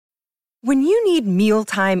When you need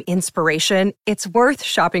mealtime inspiration, it's worth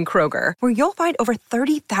shopping Kroger, where you'll find over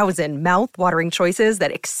 30,000 mouth-watering choices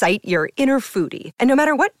that excite your inner foodie. And no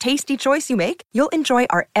matter what tasty choice you make, you'll enjoy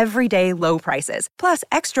our everyday low prices, plus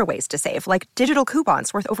extra ways to save, like digital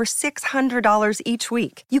coupons worth over $600 each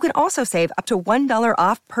week. You can also save up to $1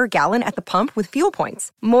 off per gallon at the pump with fuel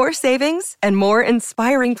points. More savings and more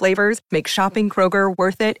inspiring flavors make shopping Kroger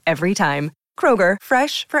worth it every time. Kroger,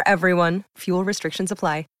 fresh for everyone. Fuel restrictions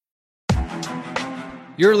apply.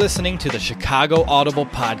 You're listening to the Chicago Audible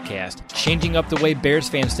Podcast, changing up the way Bears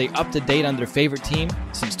fans stay up to date on their favorite team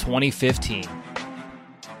since 2015.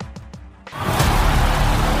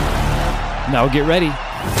 Now get ready,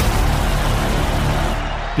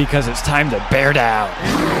 because it's time to bear down.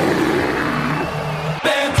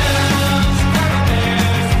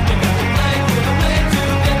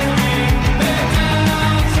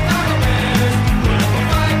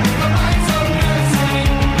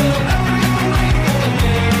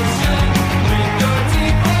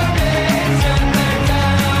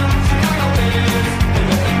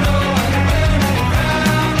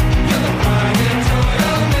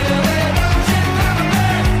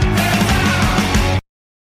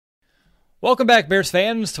 Welcome back, Bears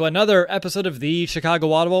fans, to another episode of the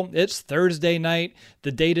Chicago Audible. It's Thursday night.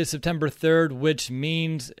 The date is September 3rd, which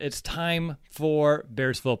means it's time for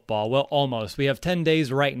Bears football. Well, almost. We have 10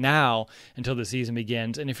 days right now until the season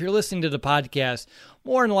begins. And if you're listening to the podcast,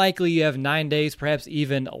 more than likely you have 9 days, perhaps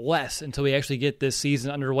even less, until we actually get this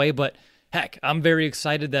season underway. But heck, I'm very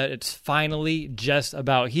excited that it's finally just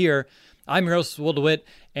about here. I'm your host, Will DeWitt,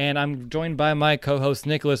 and I'm joined by my co-host,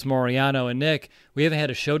 Nicholas Moriano. And Nick, we haven't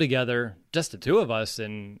had a show together, just the two of us,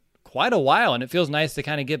 in quite a while, and it feels nice to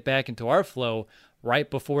kind of get back into our flow right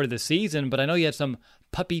before the season. But I know you had some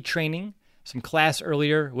puppy training, some class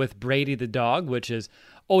earlier with Brady the dog, which is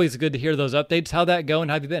always good to hear those updates. How'd that go,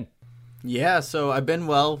 and how have you been? Yeah, so I've been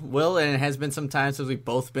well, Will, and it has been some time since we've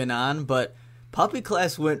both been on, but puppy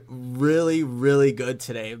class went really, really good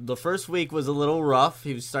today. The first week was a little rough.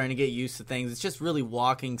 He was starting to get used to things. It's just really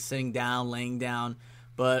walking, sitting down, laying down.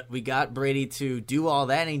 But we got Brady to do all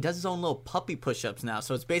that, and he does his own little puppy push-ups now.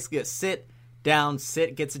 So it's basically a sit, down,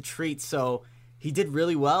 sit, gets a treat. So he did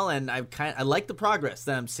really well, and I like the progress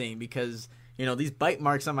that I'm seeing because, you know, these bite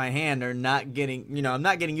marks on my hand are not getting, I'm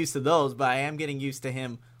not getting used to those, but I am getting used to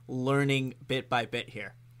him learning bit by bit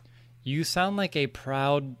here. You sound like a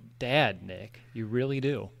proud dad, Nick. You really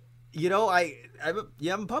do. I'm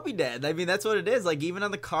a puppy dad. I mean, that's what it is. Like, even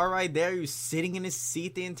on the car ride there, he was sitting in his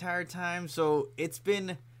seat the entire time. So it's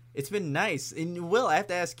been nice. And Will, I have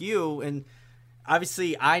to ask you, and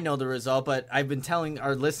obviously I know the result, but I've been telling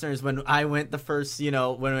our listeners when I went the first,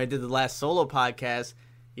 when I did the last solo podcast,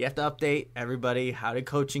 you have to update everybody. How did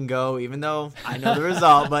coaching go? Even though I know the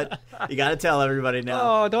result, but you got to tell everybody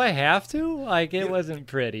now. Oh, do I have to? It wasn't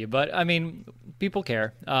pretty, but I mean, people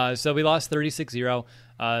care. So we lost 36-0.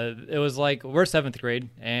 It was like we're 7th grade,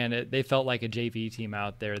 and they felt like a JV team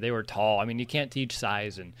out there. They were tall. I mean, you can't teach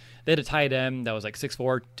size, and they had a tight end that was like 6'4",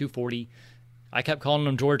 240. I kept calling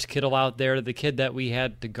him George Kittle out there. The kid that we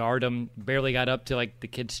had to guard him barely got up to like the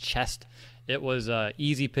kid's chest. It was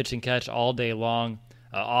easy pitch and catch all day long.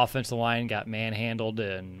 Offensive line got manhandled,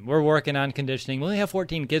 and we're working on conditioning. We only have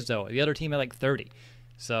 14 kids, though. The other team had like 30.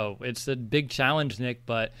 So it's a big challenge, Nick,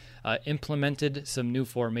 but implemented some new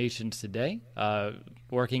formations today.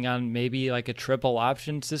 Working on maybe like a triple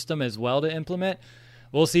option system as well to implement.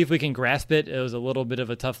 We'll see if we can grasp it. It was a little bit of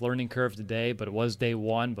a tough learning curve today, but it was day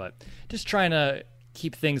one. But just trying to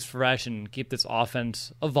keep things fresh and keep this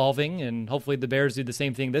offense evolving, and hopefully the Bears do the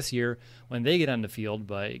same thing this year when they get on the field.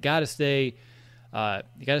 But you got to stay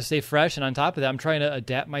fresh, and on top of that, I'm trying to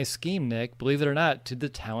adapt my scheme, Nick, believe it or not, to the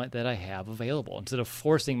talent that I have available instead of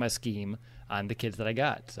forcing my scheme on the kids that I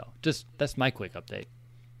got. So that's my quick update.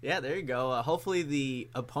 Yeah, there you go. Hopefully the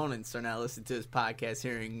opponents are not listening to this podcast,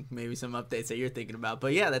 hearing maybe some updates that you're thinking about.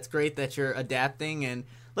 But yeah, that's great that you're adapting. And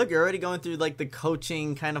look, you're already going through like the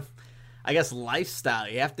coaching kind of, I guess, lifestyle.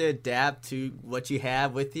 You have to adapt to what you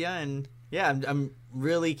have with you. And yeah, I'm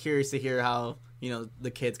really curious to hear how, the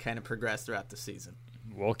kids kind of progress throughout the season.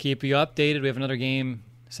 We'll keep you updated. We have another game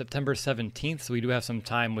September 17th, so we do have some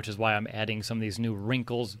time, which is why I'm adding some of these new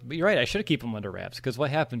wrinkles. But you're right, I should keep them under wraps, because what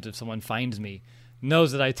happens if someone finds me,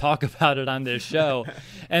 knows that I talk about it on this show,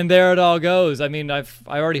 and there it all goes. I mean, I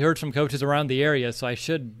already heard from coaches around the area, so I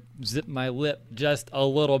should zip my lip just a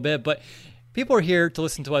little bit. But people are here to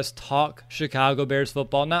listen to us talk Chicago Bears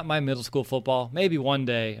football, not my middle school football. Maybe one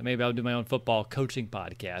day, maybe I'll do my own football coaching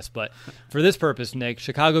podcast. But for this purpose, Nick,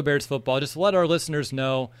 Chicago Bears football, just let our listeners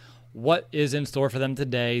know what is in store for them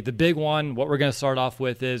today. The big one, what we're going to start off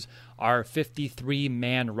with, is our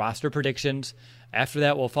 53-man roster predictions. After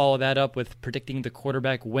that, we'll follow that up with predicting the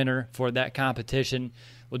quarterback winner for that competition.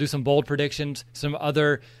 We'll do some bold predictions, some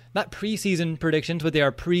other, not preseason predictions, but they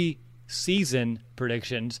are pre-season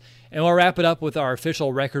predictions. And we'll wrap it up with our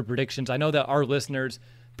official record predictions. I know that our listeners,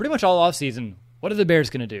 pretty much all offseason, what are the Bears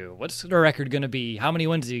going to do? What's their record going to be? How many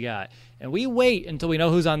wins do you got? And we wait until we know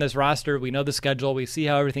who's on this roster. We know the schedule. We see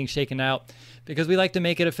how everything's shaken out because we like to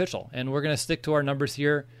make it official. And we're going to stick to our numbers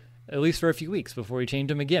here at least for a few weeks before we change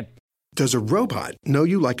them again. Does a robot know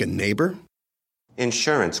you like a neighbor?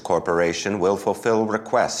 Insurance Corporation will fulfill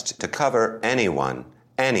request to cover anyone,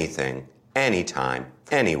 anything, anytime,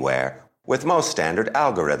 anywhere, with most standard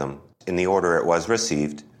algorithm in the order it was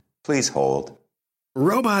received. Please hold.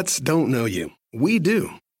 Robots don't know you. We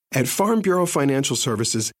do. At Farm Bureau Financial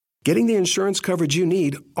Services, getting the insurance coverage you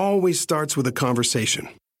need always starts with a conversation.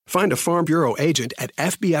 Find a Farm Bureau agent at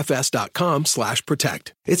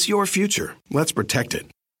fbfs.com/protect. It's your future. Let's protect it.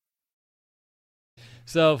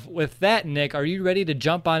 So with that, Nick, are you ready to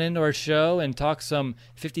jump on into our show and talk some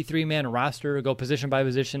 53-man roster, go position by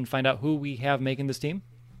position, find out who we have making this team?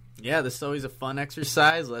 Yeah, this is always a fun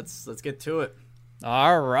exercise. Let's get to it.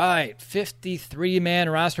 All right, 53-man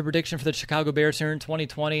roster prediction for the Chicago Bears here in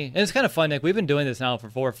 2020. And it's kind of fun, Nick. We've been doing this now for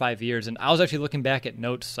 4 or 5 years, and I was actually looking back at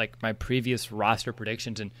notes, like my previous roster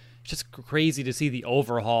predictions, and it's just crazy to see the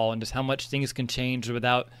overhaul and just how much things can change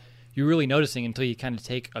without you really noticing until you kind of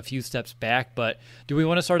take a few steps back. But do we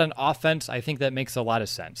want to start on offense? I think that makes a lot of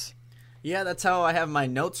sense. Yeah, that's how I have my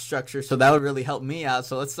notes structure, so that would really help me out.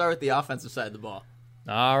 So let's start with the offensive side of the ball.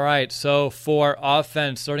 All right, so for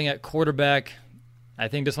offense, starting at quarterback, I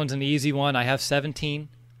think this one's an easy one. I have 17.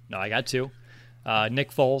 No, I got 2.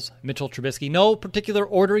 Nick Foles, Mitchell Trubisky. No particular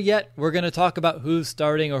order yet. We're going to talk about who's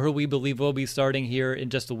starting or who we believe will be starting here in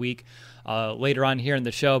just a week later on here in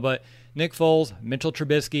the show. But Nick Foles, Mitchell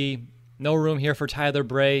Trubisky, no room here for Tyler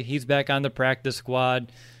Bray. He's back on the practice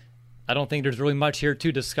squad. I don't think there's really much here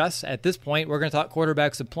to discuss at this point. We're going to talk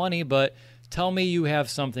quarterbacks aplenty, but tell me you have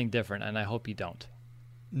something different, and I hope you don't.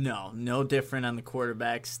 No different on the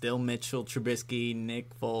quarterback. Still Mitchell Trubisky,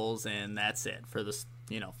 Nick Foles, and that's it for this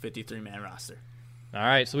 53-man roster. All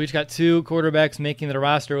right, so we each got 2 quarterbacks making the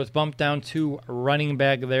roster. Let's bump down to running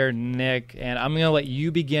back there, Nick, and I'm going to let you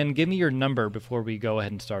begin. Give me your number before we go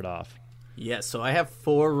ahead and start off. Yeah, so I have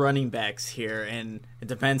 4 running backs here, and it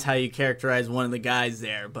depends how you characterize one of the guys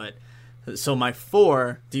there. But so my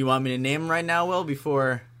 4, do you want me to name them right now, Will,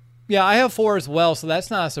 before? Yeah, I have 4 as well, so that's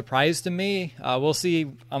not a surprise to me. We'll see.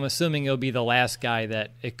 I'm assuming it'll be the last guy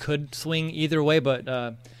that it could swing either way, but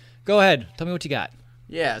go ahead. Tell me what you got.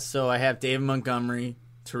 Yeah, so I have David Montgomery,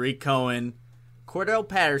 Tariq Cohen, Cordell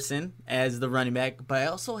Patterson as the running back, but I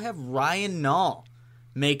also have Ryan Nall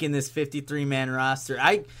making this 53-man roster.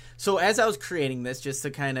 So as I was creating this, just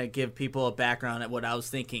to kind of give people a background at what I was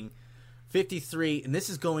thinking, 53, and this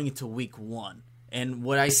is going into week 1. And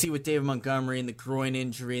what I see with David Montgomery and the groin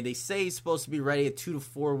injury, they say he's supposed to be ready at 2 to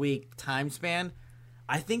 4 week time span.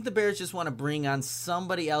 I think the Bears just want to bring on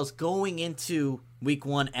somebody else going into week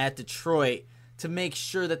 1 at Detroit to make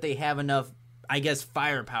sure that they have enough, I guess,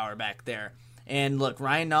 firepower back there. And look,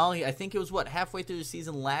 Ryan Nall, I think it was halfway through the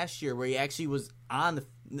season last year where he actually was on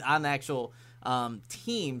the actual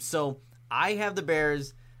team. So I have the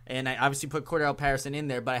Bears, and I obviously put Cordell Patterson in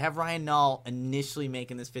there, but I have Ryan Nall initially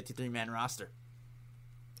making this 53-man roster.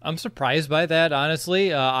 I'm surprised by that,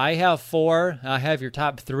 honestly. I have 4. I have your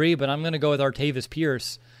top 3, but I'm going to go with Artavis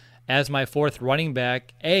Pierce as my 4th running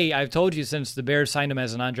back. I've told you since the Bears signed him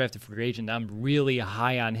as an undrafted free agent, I'm really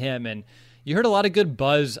high on him, and you heard a lot of good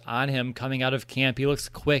buzz on him coming out of camp. He looks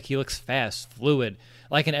quick, he looks fast, fluid,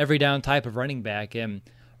 like an every down type of running back, and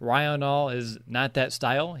Ryan Nall is not that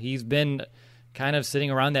style. He's been kind of sitting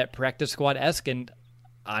around that practice squad-esque, and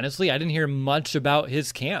honestly, I didn't hear much about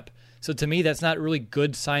his camp. So to me, that's not really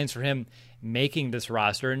good signs for him making this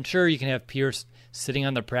roster. And sure, you can have Pierce sitting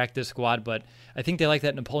on the practice squad, but I think they like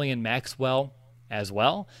that Napoleon Maxwell as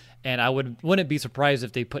well. And I wouldn't be surprised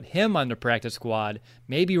if they put him on the practice squad,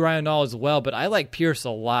 maybe Ryan Nall as well. But I like Pierce a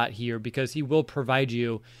lot here because he will provide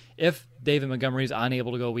you if David Montgomery is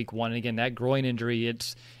unable to go week 1. And again, that groin injury,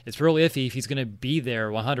 it's real iffy if he's going to be there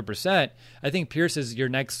 100%. I think Pierce is your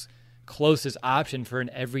next closest option for an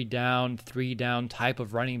every down, 3 down type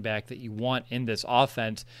of running back that you want in this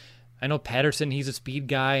offense. I know Patterson, he's a speed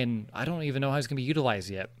guy, and I don't even know how he's going to be utilized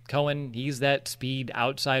yet. Cohen, he's that speed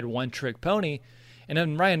outside one-trick pony. And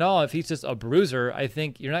then Ryan Nall, if he's just a bruiser, I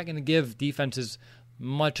think you're not going to give defenses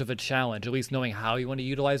much of a challenge, at least knowing how you want to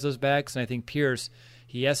utilize those backs. And I think Pierce,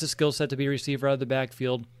 he has the skill set to be a receiver out of the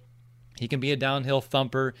backfield. He can be a downhill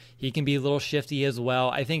thumper. He can be a little shifty as well.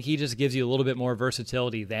 I think he just gives you a little bit more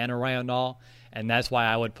versatility than Orion Nall, and that's why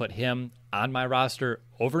I would put him on my roster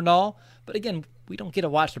over Nall. But again, we don't get to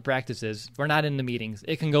watch the practices. We're not in the meetings.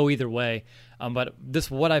 It can go either way. But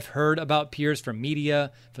this, what I've heard about Pierce from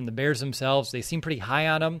media, from the Bears themselves, they seem pretty high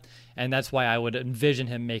on him, and that's why I would envision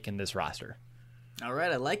him making this roster. All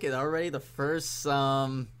right, I like it already. The first,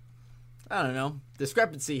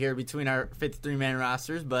 discrepancy here between our 53-man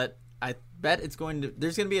rosters, but I bet there's going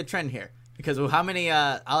to be a trend here because of how many.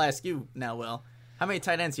 I'll ask you now, Will. How many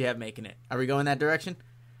tight ends do you have making it? Are we going that direction?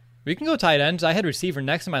 We can go tight ends. I had receiver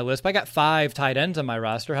next on my list, but I got 5 tight ends on my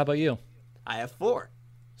roster. How about you? I have 4.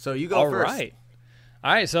 So you go first.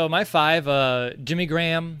 All right. So my 5: Jimmy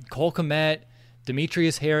Graham, Cole Kmet,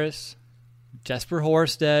 Demetrius Harris, Jesper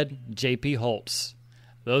Horsted, J.P. Holtz.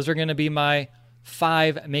 Those are going to be my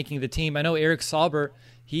 5 making the team. I know Eric Saubert,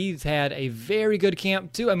 he's had a very good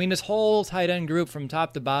camp too. I mean, this whole tight end group from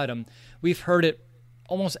top to bottom, we've heard it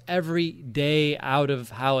almost every day out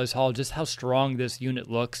of Hallis Hall, just how strong this unit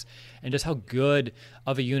looks and just how good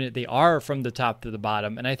of a unit they are from the top to the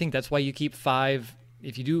bottom. And I think that's why you keep 5.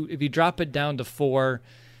 If you drop it down to 4,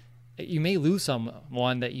 you may lose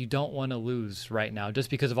someone that you don't want to lose right now just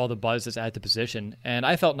because of all the buzz that's at the position. And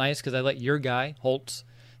I felt nice because I let your guy, Holtz,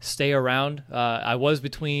 stay around. I was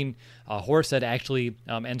between Horsted actually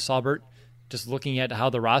and Saubert, just looking at how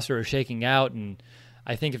the roster is shaking out. And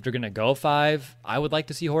I think if they're going to go 5, I would like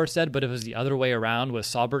to see Horsted, but if it was the other way around with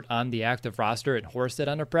Saubert on the active roster and Horsted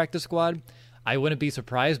on a practice squad, I wouldn't be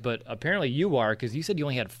surprised, but apparently you are because you said you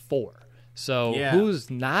only had 4. So Who's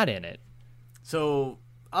not in it? So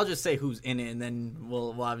I'll just say who's in it, and then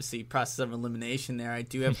we'll obviously process of elimination there. I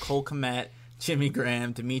do have Cole Kmet, Jimmy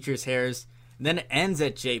Graham, Demetrius Harris. And then it ends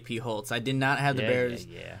at J.P. Holtz. I did not have the Bears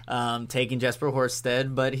taking Jesper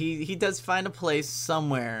Horsted, but he does find a place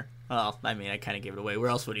somewhere. Well, I mean, I kind of gave it away. Where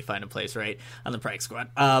else would he find a place, right? On the practice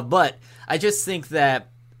squad. But I just think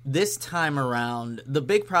that this time around, the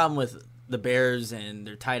big problem with the Bears and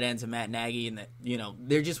their tight ends and Matt Nagy, and that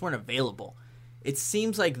they just weren't available. It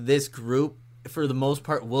seems like this group, for the most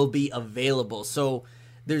part, will be available. So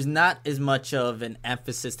there's not as much of an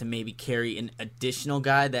emphasis to maybe carry an additional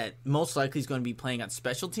guy that most likely is going to be playing on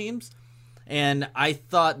special teams. And I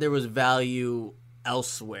thought there was value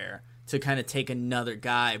elsewhere to kind of take another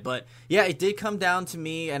guy. But yeah, it did come down to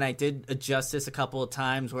me, and I did adjust this a couple of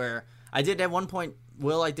times where I did at one point,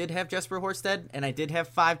 I did have Jesper Horsted, and I did have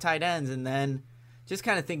 5 tight ends, and then just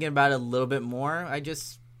kind of thinking about it a little bit more, I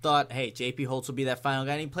just thought, hey, J.P. Holtz will be that final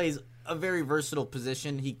guy, and he plays a very versatile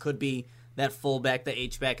position. He could be that fullback, the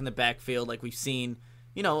H-back in the backfield like we've seen,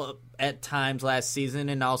 at times last season,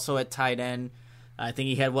 and also at tight end. I think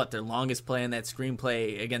he had, their longest play in that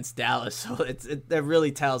screenplay against Dallas, so that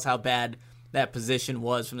really tells how bad that position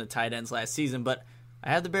was from the tight ends last season. But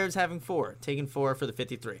I had the Bears having 4, taking 4 for the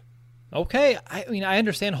 53. Okay, I mean, I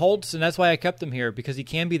understand Holtz, and that's why I kept him here, because he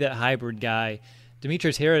can be that hybrid guy.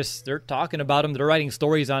 Demetrius Harris, they're talking about him. They're writing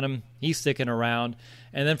stories on him. He's sticking around.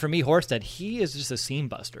 And then for me, Horsted, he is just a seam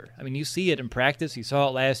buster. I mean, you see it in practice. You saw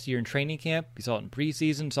it last year in training camp. You saw it in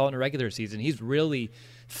preseason, saw it in the regular season. He's really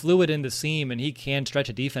fluid in the seam, and he can stretch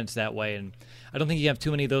a defense that way. And I don't think you have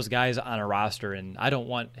too many of those guys on a roster, and I don't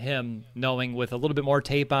want him knowing with a little bit more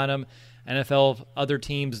tape on him. NFL, other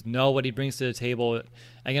teams know what he brings to the table.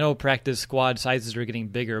 I know practice squad sizes are getting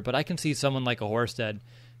bigger, but I can see someone like a Horsted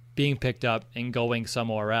being picked up and going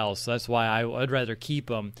somewhere else. So that's why I would rather keep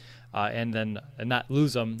him and not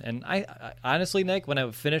lose him. And I honestly, Nick, when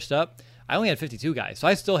I finished up, I only had 52 guys, so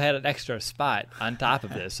I still had an extra spot on top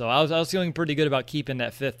of this. So I was feeling pretty good about keeping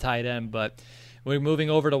that 5th tight end. But we're moving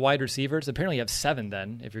over to wide receivers. Apparently, you have 7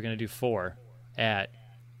 then if you're going to do 4 at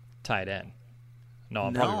tight end. No,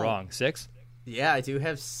 I'm probably wrong. 6? Yeah, I do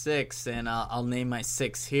have 6, and I'll name my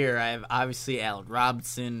 6 here. I have obviously Allen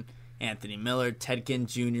Robinson, Anthony Miller, Ted Ginn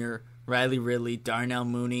Jr., Riley Ridley, Darnell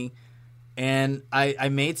Mooney, and I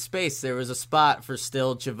made space. There was a spot for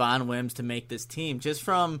still Javon Wims to make this team. Just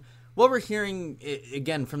from what we're hearing,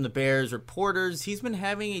 again, from the Bears reporters, he's been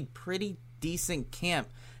having a pretty decent camp.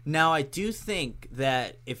 Now, I do think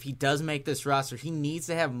that if he does make this roster, he needs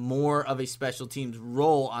to have more of a special teams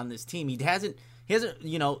role on this team. He hasn't,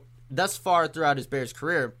 thus far throughout his Bears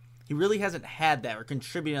career, he really hasn't had that or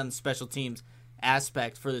contributed on the special teams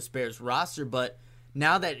aspect for this Bears roster. But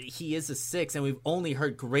now that he is a 6, and we've only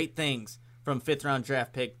heard great things from 5th-round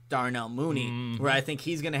draft pick Darnell Mooney, where I think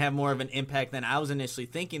he's going to have more of an impact than I was initially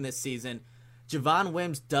thinking this season, Javon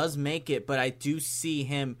Wims does make it, but I do see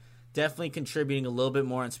him definitely contributing a little bit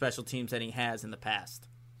more on special teams than he has in the past.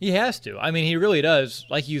 He has to. I mean, he really does.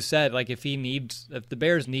 Like you said, like if the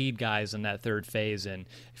Bears need guys in that third phase, and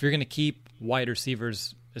if you're going to keep wide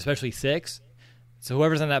receivers, especially 6, so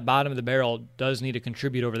whoever's on that bottom of the barrel does need to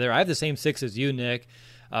contribute over there. I have the same 6 as you, Nick.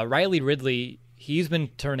 Riley Ridley, he's been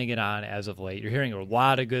turning it on as of late. You're hearing a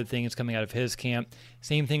lot of good things coming out of his camp.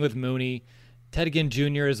 Same thing with Mooney. Ted Ginn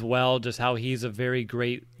Jr. as well, just how he's a very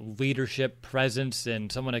great leadership presence and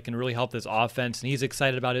someone that can really help this offense, and he's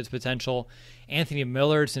excited about his potential. Anthony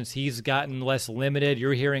Miller, since he's gotten less limited,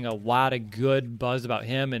 you're hearing a lot of good buzz about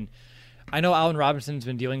him, and I know Allen Robinson's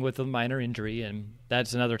been dealing with a minor injury, and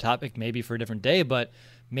that's another topic maybe for a different day, but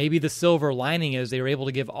maybe the silver lining is they were able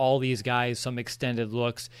to give all these guys some extended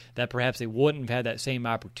looks that perhaps they wouldn't have had that same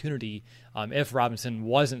opportunity if Robinson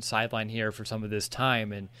wasn't sidelined here for some of this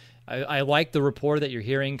time. And I like the report that you're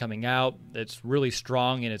hearing coming out. It's really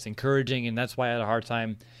strong and it's encouraging, and that's why I had a hard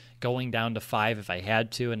time going down to 5 if I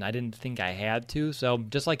had to, and I didn't think I had to. So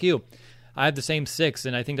just like you, I have the same 6,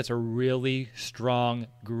 and I think that's a really strong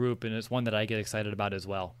group, and it's one that I get excited about as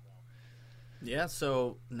well. Yeah,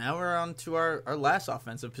 so now we're on to our last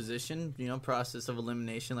offensive position, process of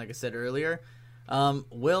elimination, like I said earlier.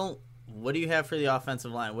 Will, what do you have for the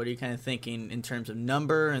offensive line? What are you kind of thinking in terms of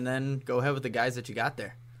number, and then go ahead with the guys that you got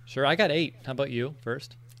there? Sure, I got 8. How about you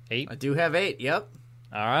first? 8? I do have 8, yep.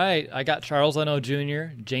 All right, I got Charles Leno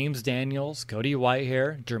Jr., James Daniels, Cody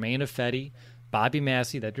Whitehair, Jermaine Ifedi, Bobby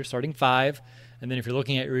Massey, that's your starting 5. And then if you're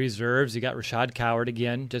looking at your reserves, you got Rashad Coward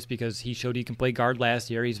again, just because he showed he can play guard last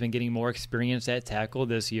year. He's been getting more experience at tackle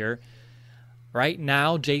this year. Right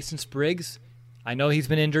now, Jason Spriggs, I know he's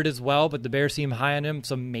been injured as well, but the Bears seem high on him,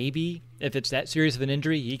 so maybe if it's that serious of an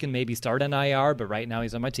injury, he can maybe start on IR, but right now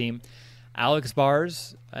he's on my team. Alex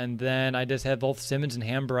Bars, and then I just have both Simmons and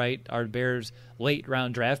Hambright, our Bears'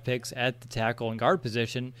 late-round draft picks at the tackle and guard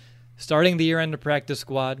position, starting the year on the practice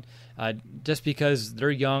squad, just because they're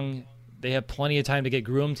young. They have plenty of time to get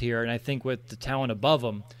groomed here, and I think with the talent above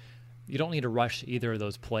them, you don't need to rush either of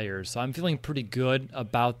those players. So I'm feeling pretty good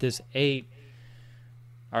about this 8.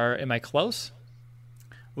 Am I close?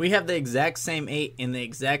 We have the exact same 8 in the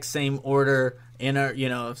exact same order. In our,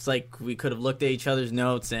 it's like we could have looked at each other's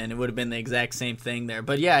notes and it would have been the exact same thing there.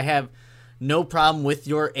 But yeah, I have no problem with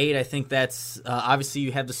your 8. I think that's obviously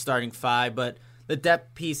you have the starting 5, but the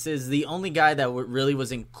depth piece is the only guy that really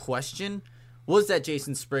was in question was that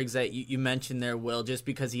Jason Spriggs that you mentioned there, Will, just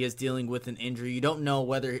because he is dealing with an injury. You don't know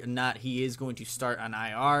whether or not he is going to start on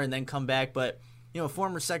IR and then come back, but a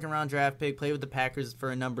former second-round draft pick, played with the Packers for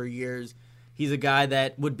a number of years. He's a guy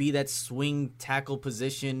that would be that swing tackle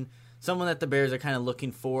position, someone that the Bears are kind of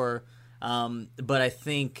looking for. But I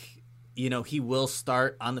think, he will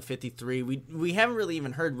start on the 53. We haven't really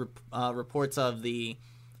even heard reports of the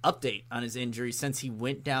update on his injury since he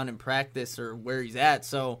went down in practice or where he's at.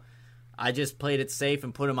 So I just played it safe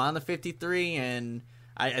and put him on the 53, and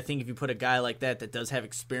I think if you put a guy like that does have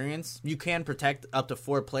experience, you can protect up to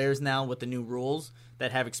 4 players now with the new rules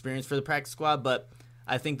that have experience for the practice squad, but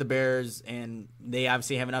I think the Bears, and they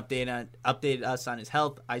obviously haven't updated us on his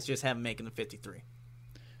health. I just have him making the 53.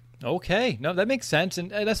 Okay. No, that makes sense,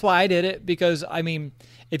 and that's why I did it, because,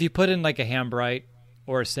 if you put in like a Hambright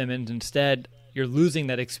or a Simmons instead, you're losing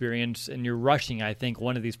that experience, and you're rushing, I think,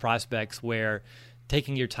 one of these prospects where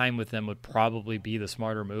taking your time with them would probably be the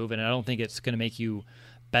smarter move, and I don't think it's going to make you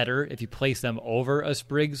better if you place them over a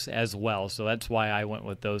Spriggs as well. So that's why I went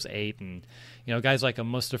with those 8. And guys like a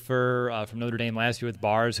Mustipher from Notre Dame last year with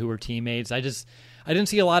Bars, who were teammates, I didn't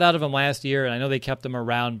see a lot out of him last year, and I know they kept him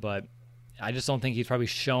around, but I just don't think he's probably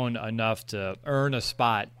shown enough to earn a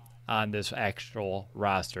spot on this actual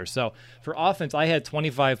roster. So for offense, I had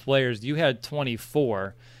 25 players. You had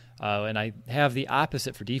 24. And I have the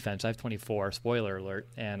opposite for defense. I have 24, spoiler alert,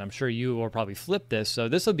 and I'm sure you will probably flip this. So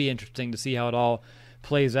this will be interesting to see how it all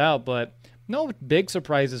plays out, but no big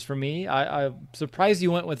surprises for me. I'm surprised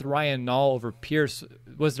you went with Ryan Nall over Pierce.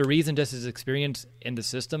 Was the reason just his experience in the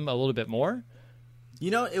system a little bit more?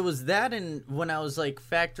 It was that, and when I was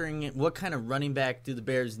factoring in what kind of running back do the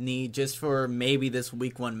Bears need just for maybe this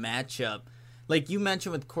week 1 matchup. Like you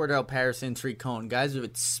mentioned with Cordell Patterson, Tariq Cohen, guys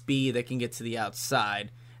with speed that can get to the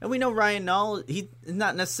outside. And we know Ryan Nall, he's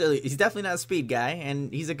definitely not a speed guy,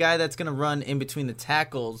 and he's a guy that's going to run in between the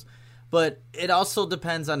tackles. But it also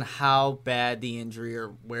depends on how bad the injury or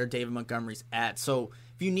where David Montgomery's at. So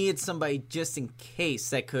if you needed somebody just in case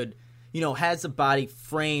that could, has a body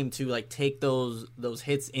frame to take those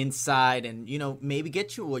hits inside and, maybe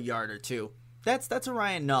get you a yard or 2, that's a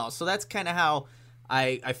Ryan Nall. So that's kind of how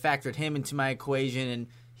I factored him into my equation, and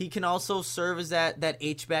he can also serve as that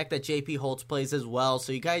H-back that J.P. Holtz plays as well.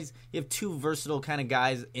 So you have 2 versatile kind of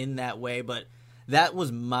guys in that way. But that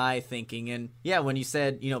was my thinking. And yeah, when you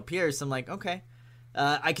said, Pierce, I'm like, okay,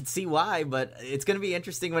 I could see why, but it's going to be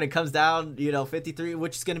interesting when it comes down, 53,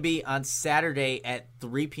 which is going to be on Saturday at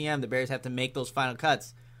 3 p.m. The Bears have to make those final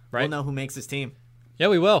cuts. Right. We'll know who makes this team. Yeah,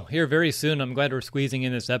 we will here very soon. I'm glad we're squeezing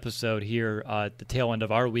in this episode here at the tail end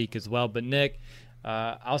of our week as well. But Nick,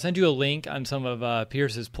 I'll send you a link on some of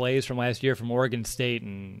Pierce's plays from last year from Oregon State,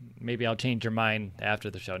 and maybe I'll change your mind after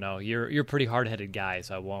the show. No, you're a pretty hard-headed guy,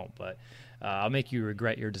 so I won't. But I'll make you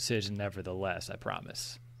regret your decision nevertheless, I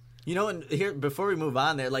promise. And here, before we move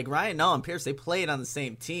on there, like Ryan Nall and Pierce, they played on the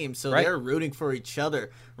same team, so right. They're rooting for each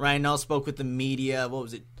other. Ryan Nall spoke with the media, what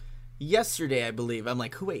was it, yesterday, I believe. I'm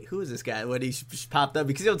like, who is this guy? When he popped up,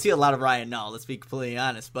 because you don't see a lot of Ryan Nall, let's be completely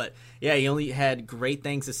honest. But yeah, he only had great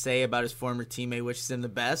things to say about his former teammate, wishes him the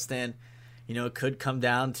best, and it could come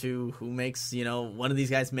down to who makes, one of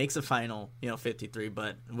these guys makes a final, 53,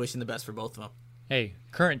 but wishing the best for both of them. Hey,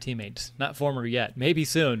 current teammates, not former yet. Maybe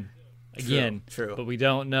soon. Again, true. But we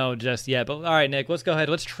don't know just yet. But all right, Nick, let's go ahead.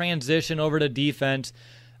 Let's transition over to defense.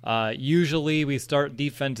 Usually we start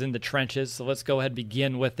defense in the trenches, so let's go ahead and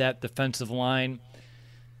begin with that defensive line.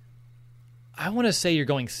 I want to say you're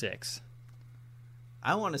going 6.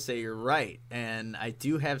 I want to say you're right, and I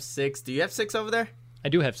do have 6. Do you have 6 over there? I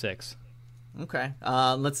do have 6. Okay.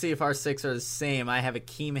 Let's see if our 6 are the same. I have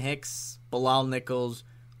Akeem Hicks, Bilal Nichols,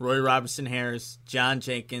 Roy Robertson Harris, John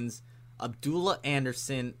Jenkins, Abdullah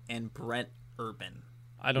Anderson, and Brent Urban.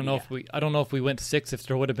 I don't know if we went 6 if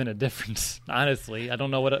there would have been a difference. Honestly, I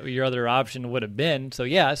don't know what your other option would have been. So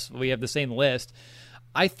yes, we have the same list.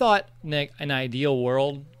 I thought, Nick, an ideal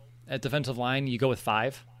world at defensive line, you go with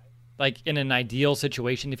 5. Like in an ideal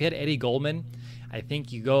situation, if you had Eddie Goldman, I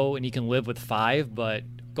think you go and you can live with 5. But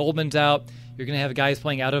Goldman's out. You're going to have guys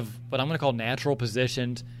playing out of what I'm going to call natural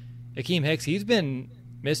positions. Akeem Hicks, he's been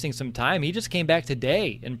missing some time. He just came back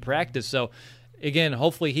today in practice. So again,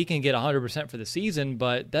 hopefully he can get 100% for the season,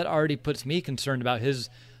 but that already puts me concerned about his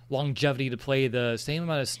longevity to play the same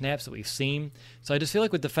amount of snaps that we've seen. So I just feel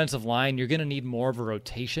like with defensive line, you're going to need more of a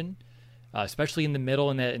rotation, especially in the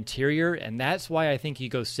middle and that interior, and that's why I think you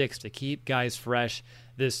go 6 to keep guys fresh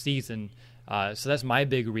this season. So that's my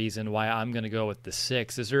big reason why I'm going to go with the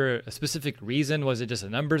 6. Is there a specific reason? Was it just a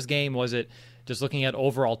numbers game? Was it just looking at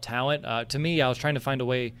overall talent? To me, I was trying to find a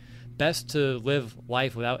way best to live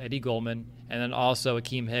life without Eddie Goldman, and then also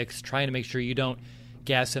Akeem Hicks, trying to make sure you don't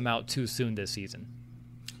gas him out too soon this season.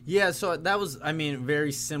 Yeah, so that was,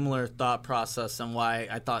 very similar thought process on why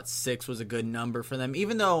I thought 6 was a good number for them.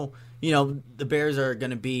 Even though, the Bears are going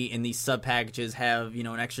to be in these sub-packages, have,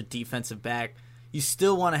 an extra defensive back, you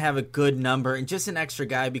still want to have a good number and just an extra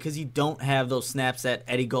guy because you don't have those snaps that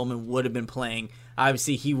Eddie Goldman would have been playing.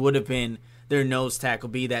 Obviously, he would have been their nose tackle,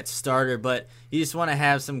 be that starter, but you just want to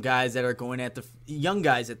have some guys that are going at the young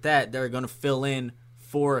guys at that are going to fill in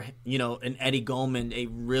for, an Eddie Goldman, a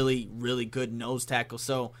really, really good nose tackle.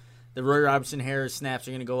 So the Roy Robertson Harris snaps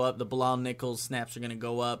are going to go up. The Bilal Nichols snaps are going to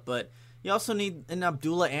go up. But you also need an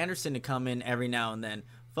Abdullah Anderson to come in every now and then.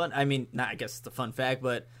 It's a fun fact,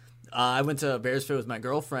 but I went to Bearsfield with my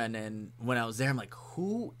girlfriend, and when I was there, I'm like,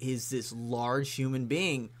 who is this large human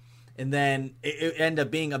being? And then it ended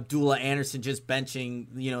up being Abdullah Anderson just benching,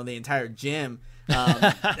 the entire gym.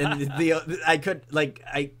 And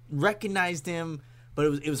I recognized him, but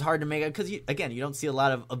it was hard to make it because, you don't see a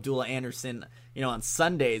lot of Abdullah Anderson, on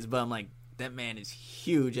Sundays. But I'm like, that man is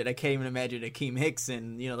huge, and I can't even imagine Akeem Hicks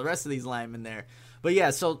and, the rest of these linemen there. But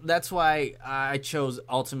yeah, so that's why I chose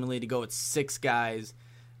ultimately to go with 6 guys.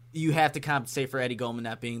 You have to compensate for Eddie Goldman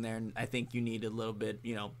not being there, and I think you need a little bit,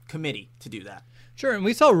 committee to do that. Sure, and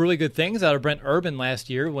we saw really good things out of Brent Urban last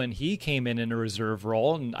year when he came in a reserve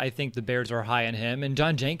role, and I think the Bears are high on him. And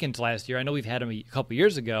John Jenkins last year, I know we've had him a couple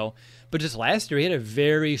years ago, but just last year he had a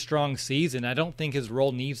very strong season. I don't think his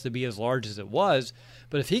role needs to be as large as it was,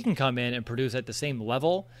 but if he can come in and produce at the same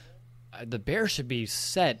level, the Bears should be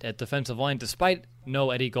set at defensive line. Despite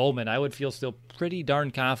no Eddie Goldman, I would feel still pretty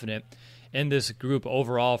darn confident in this group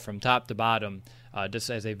overall from top to bottom, just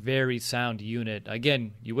as a very sound unit.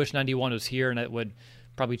 Again, you wish 91 was here, and that would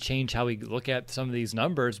probably change how we look at some of these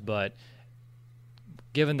numbers, but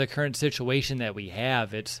given the current situation that we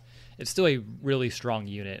have, it's still a really strong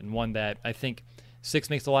unit, and one that I think 6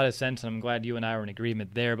 makes a lot of sense, and I'm glad you and I are in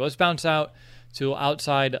agreement there. But let's bounce out to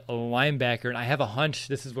outside linebacker, and I have a hunch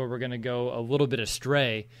this is where we're going to go a little bit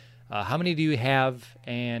astray. How many do you have,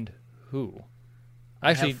 and who?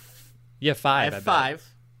 Actually, you have 5. I have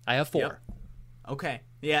 5. I have 4. Yep. Okay.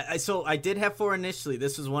 Yeah, so I did have 4 initially.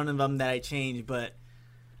 This was one of them that I changed, but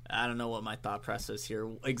I don't know what my thought process here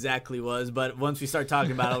exactly was. But once we start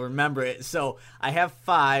talking about it, I'll remember it. So I have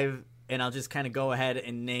 5, and I'll just kind of go ahead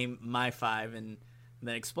and name my 5 and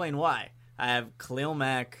then explain why. I have Khalil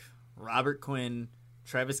Mack, Robert Quinn,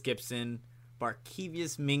 Travis Gibson,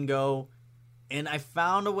 Barkevious Mingo, and I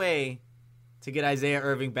found a way to get Isaiah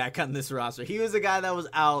Irving back on this roster. He was the guy that was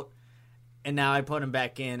out, and now I put him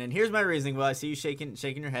back in. And here's my reasoning. Well, I see you shaking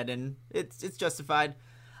your head, and it's justified.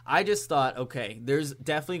 I just thought, okay, there's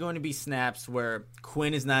definitely going to be snaps where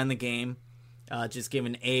Quinn is not in the game, just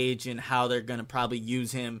given age and how they're going to probably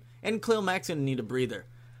use him. And Khalil Mack's going to need a breather.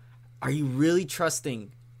 Are you really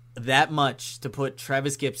trusting that much to put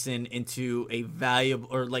Travis Gibson into a valuable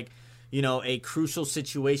or a crucial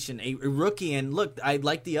situation, a rookie? And look, I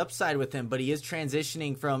like the upside with him, but he is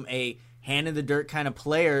transitioning from a hand in the dirt kind of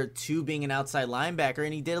player to being an outside linebacker,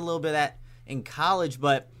 and he did a little bit of that in college.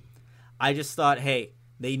 But I just thought, hey,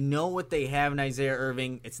 they know what they have in Isaiah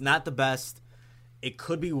Irving. It's not the best. It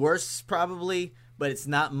could be worse probably, but it's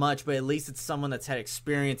not much. But at least it's someone that's had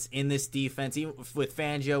experience in this defense, even with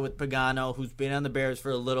Fangio, with Pagano, who's been on the Bears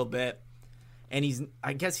for a little bit. And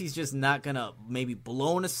I guess he's just not going to maybe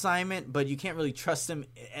blow an assignment, but you can't really trust him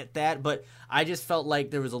at that. But I just felt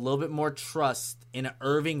like there was a little bit more trust in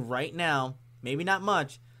Irving right now, maybe not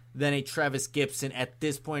much, than a Travis Gibson at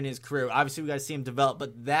this point in his career. Obviously, we got to see him develop,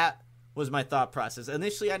 but that was my thought process.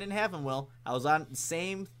 Initially, I didn't have him, Will. I was on the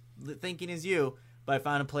same thinking as you, but I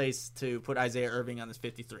found a place to put Isaiah Irving on this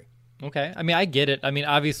 53. Okay. I mean, I get it. I mean,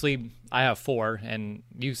 obviously, I have 4, and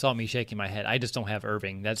you saw me shaking my head. I just don't have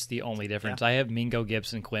Irving. That's the only difference. Yeah. I have Mingo,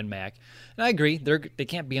 Gibson, Quinn, Mack. And I agree. They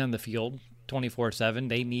can't be on the field 24/7.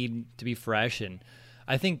 They need to be fresh. And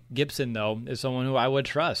I think Gibson, though, is someone who I would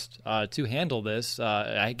trust to handle this.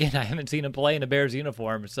 Again, I haven't seen him play in a Bears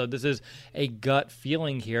uniform, so this is a gut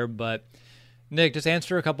feeling here. But, Nick, just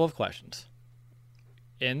answer a couple of questions.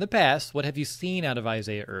 In the past, what have you seen out of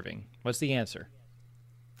Isaiah Irving? What's the answer?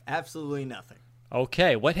 Absolutely nothing.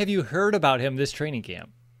 Okay, what have you heard about him this training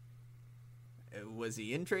camp? Was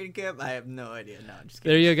he in training camp? I have no idea. No, I'm just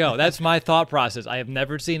kidding. There you go. That's my thought process. I have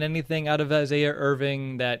never seen anything out of Isaiah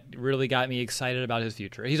Irving that really got me excited about his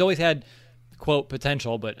future. He's always had, quote,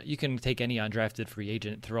 potential, but you can take any undrafted free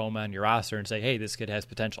agent, throw him on your roster, and say, hey, this kid has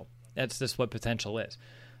potential. That's just what potential is.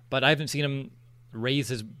 But I haven't seen him raise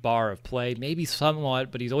his bar of play, maybe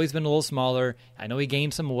somewhat, but he's always been a little smaller. I know he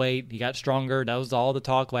gained some weight. He got stronger. That was all the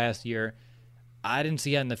talk last year. I didn't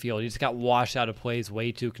see that in the field. He just got washed out of plays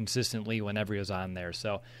way too consistently whenever he was on there.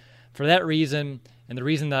 So for that reason, and the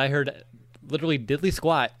reason that I heard literally diddly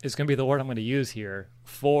squat is going to be the word I'm going to use here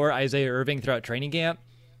for Isaiah Irving throughout training camp,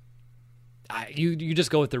 you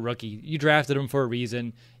just go with the rookie. You drafted him for a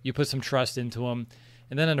reason. You put some trust into him.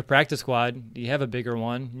 And then in a practice squad, you have a bigger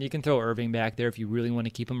one. You can throw Irving back there if you really want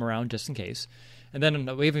to keep him around just in case. And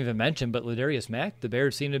then we haven't even mentioned, but Ladarius Mack, the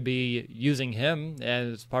Bears seem to be using him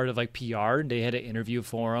as part of PR. They had an interview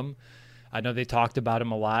for him. I know they talked about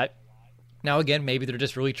him a lot. Now, again, maybe they're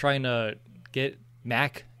just really trying to get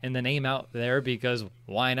Mack and the name out there because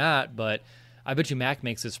why not? But I bet you Mack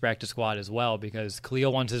makes this practice squad as well because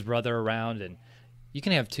Khalil wants his brother around, and you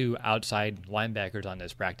can have 2 outside linebackers on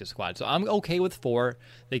this practice squad. So I'm okay with 4.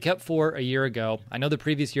 They kept 4 a year ago. I know the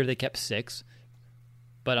previous year they kept 6.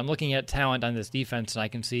 But I'm looking at talent on this defense, and I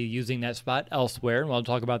can see using that spot elsewhere. And we'll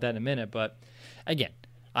talk about that in a minute. But, again,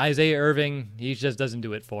 Isaiah Irving, he just doesn't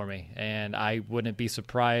do it for me. And I wouldn't be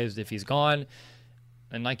surprised if he's gone.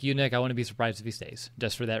 And like you, Nick, I wouldn't be surprised if he stays,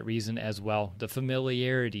 just for that reason as well. The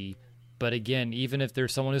familiarity. But, again, even if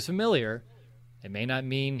there's someone who's familiar, it may not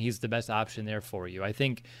mean he's the best option there for you. I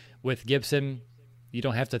think with Gibson, you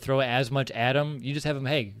don't have to throw as much at him. You just have him,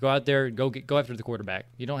 hey, go out there, go after the quarterback.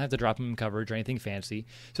 You don't have to drop him in coverage or anything fancy.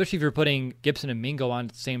 Especially if you're putting Gibson and Mingo on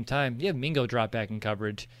at the same time. You have Mingo drop back in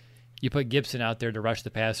coverage. You put Gibson out there to rush the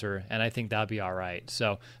passer, and I think that'll be all right.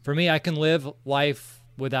 So for me, I can live life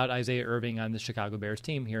without Isaiah Irving on the Chicago Bears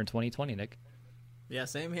team here in 2020, Nick. Yeah,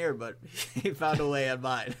 same here, but he found a way on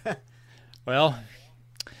mine. Well,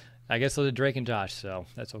 I guess so did Drake and Josh, so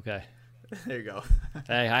that's okay. There you go.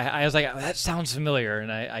 Hey, I was like, that sounds familiar, and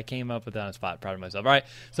I came up with that on the spot. Proud of myself. All right,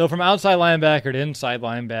 so from outside linebacker to inside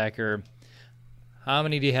linebacker, how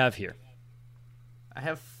many do you have here? I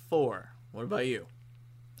have 4. What about you?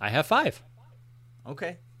 I have 5.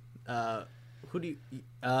 Okay. Who do you?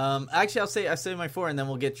 Actually, I'll say my 4, and then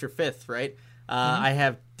we'll get your 5th. Right. I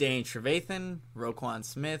have Danny Trevathan, Roquan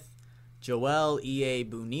Smith, Joel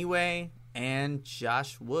Iyiegbuniwe, and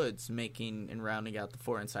Josh Woods making and rounding out the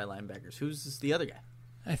 4 inside linebackers. Who's the other guy?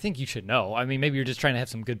 I think you should know. I mean, maybe you're just trying to have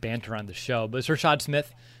some good banter on the show, but it's Rashad Smith.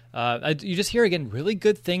 You just hear, again, really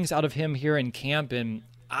good things out of him here in camp, and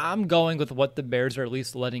I'm going with what the Bears are at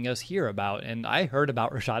least letting us hear about, and I heard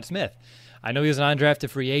about Rashad Smith. I know he was an undrafted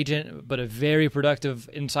free agent, but a very productive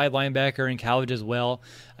inside linebacker in college as well.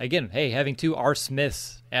 Again, hey, having two R.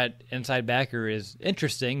 Smiths at inside backer is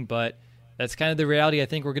interesting, but that's kind of the reality I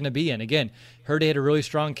think we're going to be in. Again, heard he had a really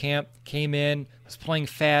strong camp, came in, was playing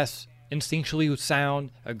fast, instinctually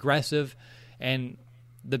sound, aggressive, and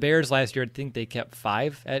the Bears last year, I think they kept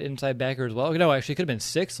 5 at inside backer as well. No, actually, it could have been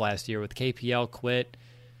 6 last year with KPL quit.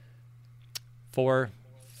 4,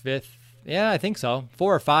 5th. Yeah, I think so.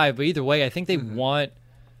 4 or 5, but either way, I think they want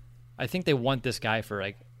this guy for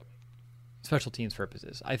like special teams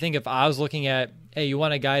purposes. I think if I was looking at, hey, you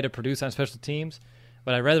want a guy to produce on special teams,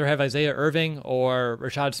 but I'd rather have Isaiah Irving or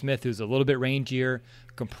Rashad Smith, who's a little bit rangier,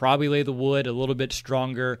 can probably lay the wood a little bit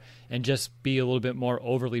stronger, and just be a little bit more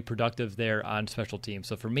overly productive there on special teams.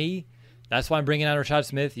 So for me, that's why I'm bringing out Rashad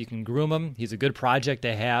Smith. You can groom him. He's a good project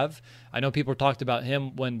to have. I know people talked about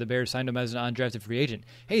him when the Bears signed him as an undrafted free agent.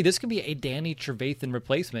 Hey, this could be a Danny Trevathan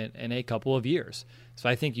replacement in a couple of years. So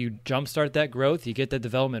I think you jumpstart that growth, you get that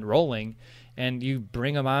development rolling, and you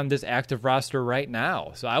bring him on this active roster right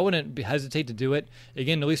now. So I wouldn't hesitate to do it.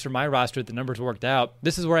 Again, at least for my roster, the numbers worked out.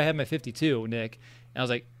 This is where I had my 52, Nick. And I was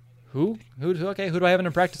like, who do I have in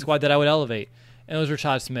a practice squad that I would elevate? And it was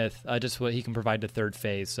Rashad Smith, just what he can provide to third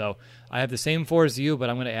phase. So I have the same 4 as you, but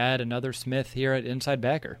I'm going to add another Smith here at inside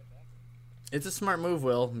backer. It's a smart move,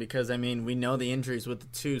 Will, because, I mean, we know the injuries with the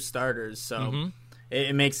 2 starters, so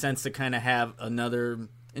it makes sense to kind of have another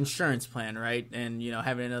insurance plan, right? And, you know,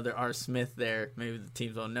 having another R. Smith there, maybe the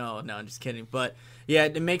teams won't know. No, I'm just kidding. But, yeah,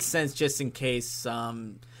 it makes sense just in case.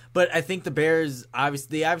 But I think the Bears,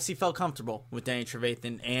 obviously felt comfortable with Danny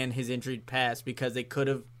Trevathan and his injured past because they could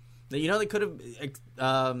have,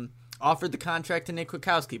 offered the contract to Nick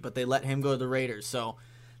Kwiatkowski, but they let him go to the Raiders. So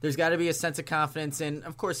there's got to be a sense of confidence, and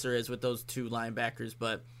of course there is with those 2 linebackers.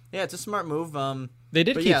 But yeah, it's a smart move. They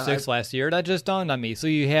did keep 6 last year. That just dawned on me. So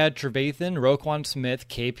you had Trevathan, Roquan Smith,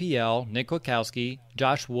 KPL, Nick Kwiatkowski,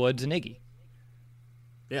 Josh Woods, and Iggy.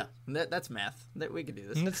 Yeah, that's math. We could do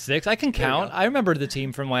this. And that's 6. I can count. I remember the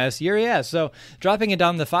team from last year. Yeah, so dropping it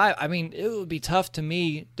down to 5. I mean, it would be tough to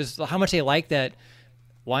me just how much they like that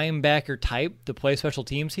linebacker type to play special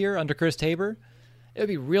teams here under Chris Tabor. It would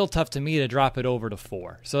be real tough to me to drop it over to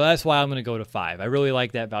 4. So that's why I'm going to go to 5. I really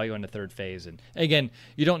like that value on the third phase. And again,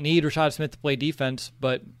 you don't need Rashad Smith to play defense,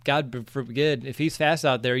 but God forbid, if he's fast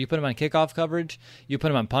out there, you put him on kickoff coverage, you put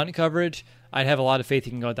him on punt coverage, I'd have a lot of faith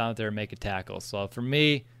he can go down there and make a tackle. So for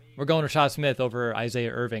me, we're going Rashad Smith over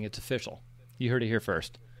Isaiah Irving. It's official. You heard it here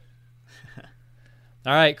first.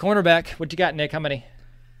 All right, cornerback. What you got, Nick? How many?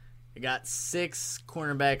 I got 6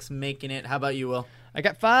 cornerbacks making it. How about you, Will? I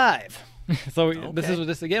got 5. So okay.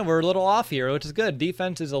 This again, we're a little off here, which is good.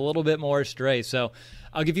 Defense is a little bit more astray. So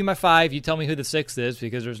I'll give you my 5. You tell me who the 6 is,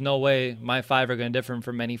 because there's no way my 5 are going to differ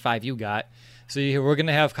from any 5 you got. So we're going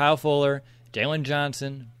to have Kyle Fuller, Jalen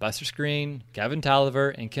Johnson, Buster Skrine, Kevin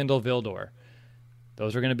Tolliver, and Kindle Vildor.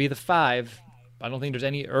 Those are going to be the 5. I don't think there's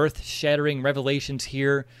any earth-shattering revelations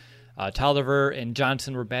here. Tolliver and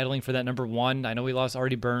Johnson were battling for that number 1. I know we lost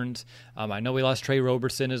Artie Burns. I know we lost Trey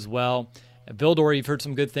Roberson as well. Vildor, you've heard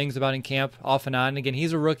some good things about in camp, off and on. Again,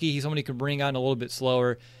 he's a rookie. He's someone you can bring on a little bit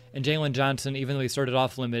slower. And Jalen Johnson, even though he started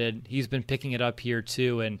off limited, he's been picking it up here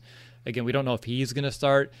too. And again, we don't know if he's going to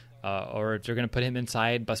start or if they're going to put him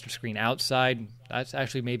inside, Buster Skrine outside. That's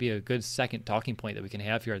actually maybe a good second talking point that we can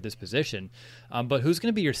have here at this position. But who's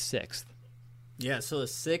going to be your 6th? Yeah, so the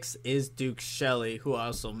 6th is Duke Shelley, who I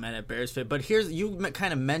also met at Bears Fit. But you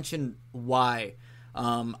kind of mentioned why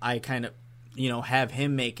I kind of, have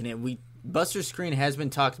him making it. Buster Skrine has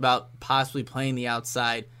been talked about possibly playing the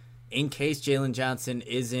outside in case Jalen Johnson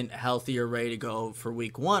isn't healthy or ready to go for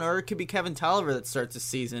week 1, or it could be Kevin Tolliver that starts the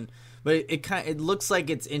season. But it looks like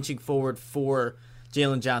it's inching forward for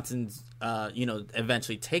Jalen Johnson's,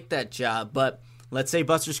 eventually take that job. But let's say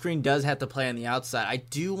Buster Skrine does have to play on the outside. I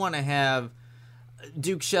do want to have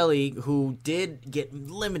Duke Shelley, who did get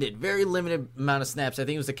very limited amount of snaps. I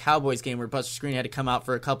think it was the Cowboys game where Buster Skrine had to come out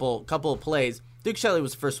for a couple of plays. Duke Shelley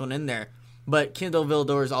was the first one in there. But Kindle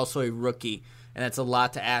Vildor is also a rookie, and that's a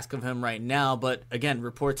lot to ask of him right now. But again,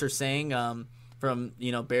 reports are saying from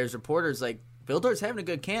Bears reporters, like, Vildor's having a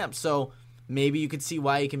good camp, so maybe you could see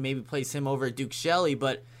why you can maybe place him over Duke Shelley.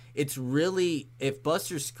 But it's really, if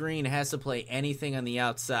Buster Skrine has to play anything on the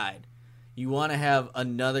outside, you want to have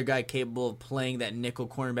another guy capable of playing that nickel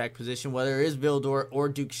cornerback position, whether it is Vildor or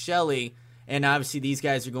Duke Shelley. And obviously these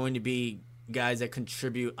guys are going to be guys that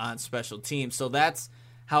contribute on special teams. So that's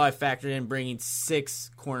how I factored in bringing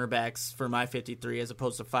 6 cornerbacks for my 53 as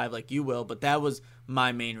opposed to 5 like you will. But that was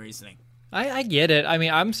my main reasoning. I get it. I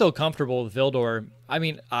mean, I'm so comfortable with Vildor. I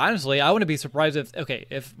mean, honestly, I wouldn't be surprised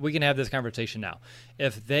if we can have this conversation now.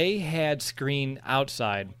 If they had Screen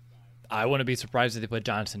outside, I wouldn't be surprised if they put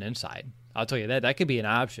Johnson inside. I'll tell you that could be an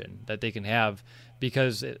option that they can have,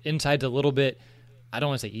 because inside's a little bit, I don't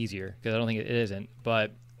want to say easier, because I don't think it isn't,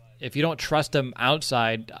 but if you don't trust him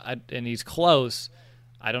outside and he's close,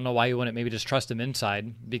 I don't know why you wouldn't maybe just trust him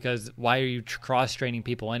inside, because why are you cross-training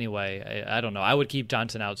people anyway? I don't know. I would keep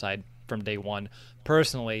Johnson outside from day one,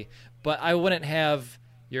 personally, but I wouldn't have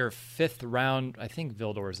your fifth round, I think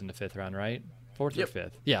Vildor's in the fifth round, right? Fourth or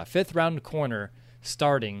fifth? Yeah, fifth round corner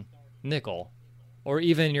starting nickel, or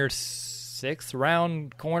even your sixth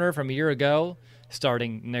round corner from a year ago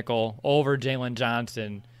starting nickel over Jalen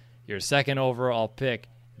Johnson, your second overall pick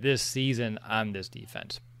this season on this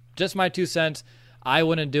defense. Just my 2 cents. I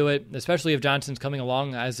wouldn't do it, especially if Johnson's coming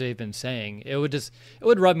along, as they've been saying. It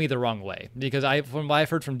would rub me the wrong way, because from what I've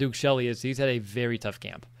heard from Duke Shelley is he's had a very tough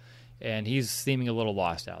camp, and he's seeming a little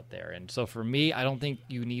lost out there. And so for me, I don't think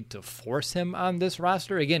you need to force him on this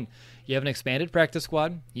roster. Again, you have an expanded practice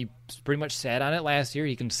squad. He pretty much sat on it last year.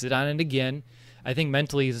 He can sit on it again. I think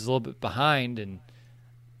mentally he's a little bit behind, and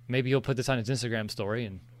maybe he'll put this on his Instagram story,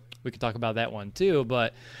 and we could talk about that one too.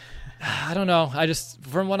 But I don't know.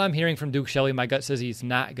 From what I'm hearing from Duke Shelley, my gut says he's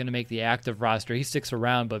not going to make the active roster. He sticks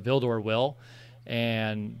around, but Vildor will.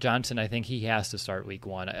 And Johnson, I think he has to start week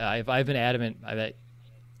one. I've been adamant that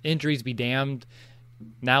injuries be damned,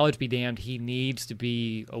 knowledge be damned. He needs to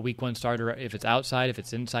be a week one starter. If it's outside, if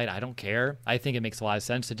it's inside, I don't care. I think it makes a lot of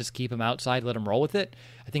sense to just keep him outside, let him roll with it.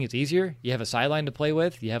 I think it's easier. You have a sideline to play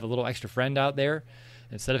with. You have a little extra friend out there,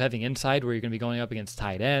 instead of having inside where you're going to be going up against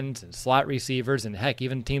tight ends and slot receivers and, heck,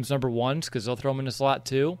 even teams number ones, because they'll throw them in the slot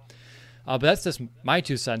too. But that's just my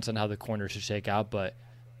 2 cents on how the corner should shake out. But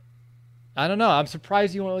I don't know. I'm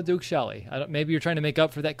surprised you went with Duke Shelley. Maybe you're trying to make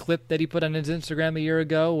up for that clip that he put on his Instagram a year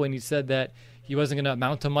ago when he said that he wasn't going to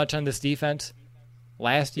amount to much on this defense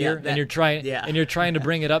last year, and you're trying to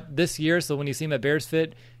bring it up this year. So when you see him at Bears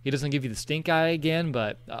Fit, he doesn't give you the stink eye again.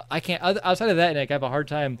 But I can't. Outside of that, Nick, I have a hard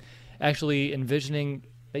time actually envisioning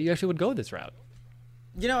that you actually would go this route.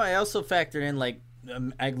 You know, I also factor in, like,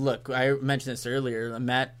 I mentioned this earlier,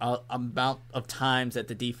 Matt, amount of times that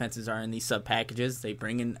the defenses are in these sub packages. They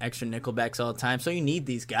bring in extra nickelbacks all the time, so you need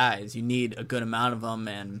these guys. You need a good amount of them,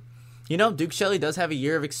 and you know, Duke Shelley does have a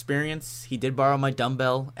year of experience. He did borrow my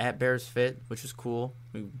dumbbell at Bears Fit, which was cool.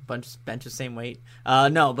 We bench the same weight.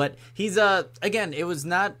 No, but he's again, it's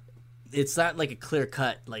not like a clear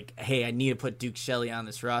cut, like, hey, I need to put Duke Shelley on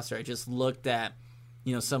this roster. I just looked at,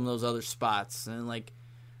 you know, some of those other spots, and like,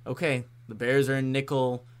 okay, the Bears are in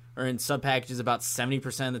nickel or in sub packages about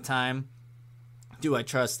 70% of the time. Do I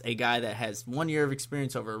trust a guy that has 1 year of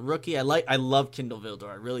experience over a rookie? I love Kindle Vildor.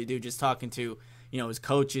 I really do. Just talking to, you know, his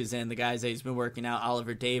coaches and the guys that he's been working out,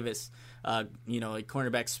 Oliver Davis, you know, a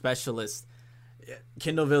cornerback specialist.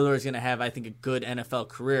 Kindle Vildor is going to have, I think, a good NFL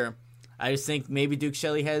career. I just think maybe Duke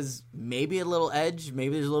Shelley has maybe a little edge.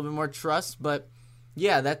 Maybe there's a little bit more trust. But,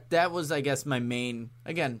 yeah, that was, I guess, my main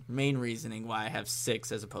reasoning why I have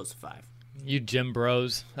 6 as opposed to 5. You gym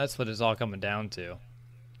bros. That's what it's all coming down to.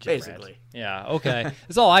 Basically. Yeah, okay.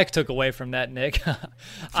 That's all I took away from that, Nick.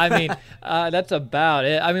 I mean, that's about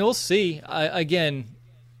it. I mean, we'll see. Again,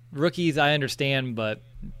 rookies, I understand, but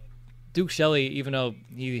Duke Shelley, even though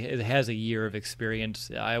he has a year of experience,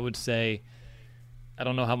 I would say I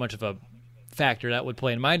don't know how much of a factor that would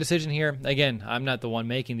play in my decision here. Again, I'm not the one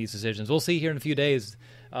making these decisions. We'll see here in a few days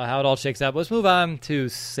how it all shakes out. But let's move on to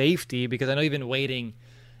safety, because I know you've been waiting,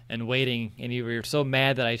 and you were so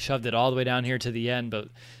mad that I shoved it all the way down here to the end. But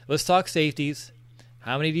let's talk safeties.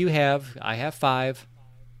 How many do you have? I have 5.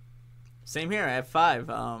 Same here. I have 5.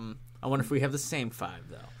 I wonder if we have the same 5,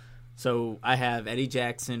 though. So I have Eddie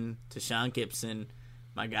Jackson, Tashawn Gibson,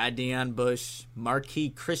 my guy Deion Bush, Marquis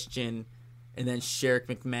Christian, and then Sherrick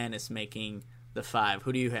McManus making the 5.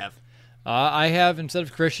 Who do you have? I have, instead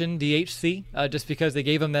of Christian, DHC, just because they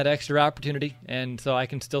gave him that extra opportunity, and so I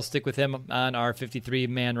can still stick with him on our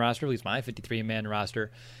 53-man roster, at least my 53-man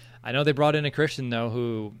roster. I know they brought in a Christian, though,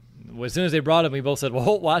 who, as soon as they brought him, we both said,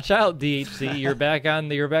 well, watch out, DHC, you're back on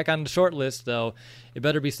the short list, so you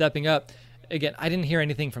better be stepping up. Again, I didn't hear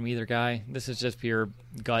anything from either guy. This is just pure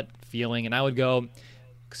gut feeling, and I would go,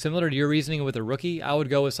 similar to your reasoning with a rookie, I would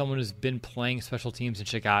go with someone who's been playing special teams in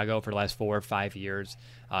Chicago for the last 4 or 5 years,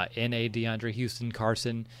 in a DeAndre Houston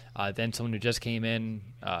Carson, then someone who just came in,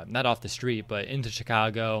 not off the street, but into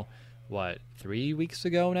Chicago, 3 weeks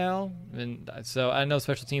ago now? And so I know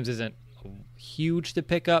special teams isn't huge to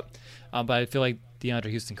pick up, but I feel like DeAndre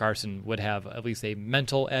Houston Carson would have at least a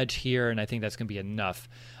mental edge here, and I think that's going to be enough.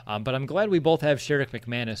 But I'm glad we both have Sherrick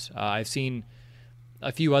McManus. I've seen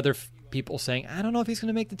a few other people saying, I don't know if he's going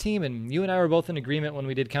to make the team, and you and I were both in agreement when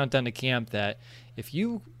we did Countdown to Camp that if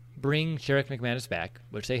you bring Sherrick McManus back,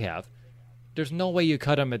 which they have, there's no way you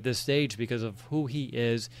cut him at this stage because of who he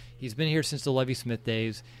is. He's been here since the Lovie Smith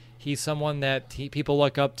days. He's someone that people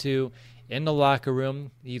look up to in the locker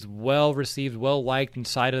room. He's well received, well liked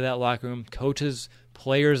inside of that locker room, coaches,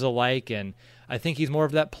 players alike, and I think he's more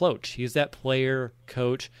of that ploach. He's that player,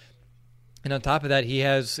 coach, and on top of that, he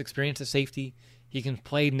has experience at safety. He can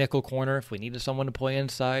play nickel corner if we needed someone to play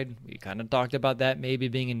inside. We kind of talked about that maybe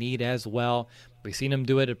being a need as well. We've seen him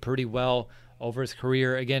do it pretty well over his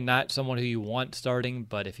career. Again, not someone who you want starting,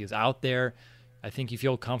 but if he's out there, I think you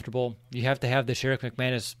feel comfortable. You have to have the Sherrick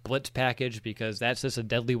McManus blitz package because that's just a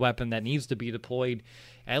deadly weapon that needs to be deployed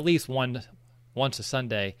at least once a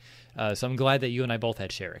Sunday. So I'm glad that you and I both had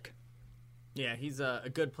Sherrick. Yeah, he's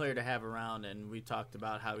a good player to have around, and we talked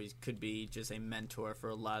about how he could be just a mentor for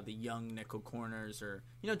a lot of the young nickel corners or,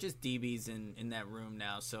 just DBs in that room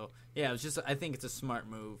now. So, yeah, I think it's a smart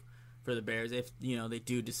move for the Bears if, they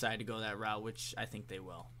do decide to go that route, which I think they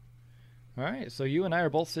will. All right, so you and I are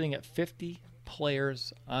both sitting at 50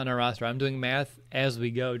 players on our roster. I'm doing math as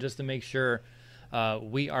we go just to make sure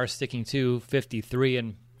we are sticking to 53,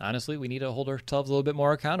 and honestly, we need to hold ourselves a little bit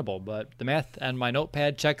more accountable, but the math on my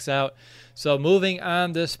notepad checks out. So moving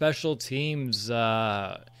on to special teams,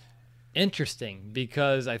 interesting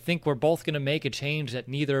because I think we're both going to make a change that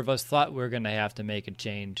neither of us thought we were going to have to make a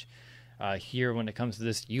change here when it comes to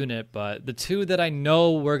this unit, but the two that I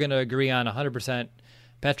know we're going to agree on 100%,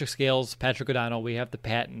 Patrick Scales, Patrick O'Donnell, we have the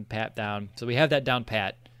pat down. So we have that down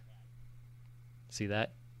pat. See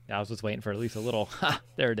that? I was just waiting for at least a little.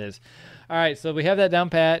 There it is. All right, so we have that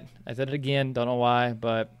down pat. I said it again, don't know why,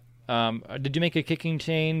 but did you make a kicking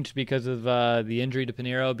change because of the injury to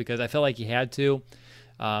Pinheiro? Because I felt like you had to.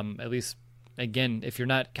 At least, again, if you're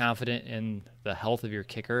not confident in the health of your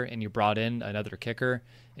kicker and you brought in another kicker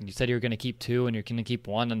and you said you were going to keep two and you're going to keep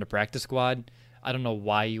one on the practice squad, I don't know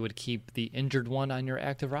why you would keep the injured one on your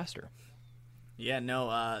active roster. Yeah,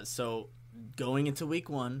 no, so going into week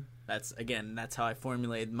one, that's how I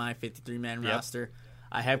formulated my 53-man roster.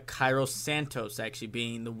 I have Cairo Santos actually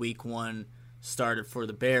being the week one starter for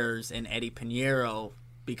the Bears, and Eddie Pinheiro,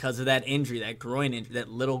 because of that injury, that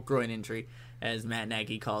little groin injury, as Matt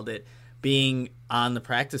Nagy called it, being on the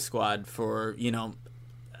practice squad for,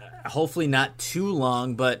 hopefully not too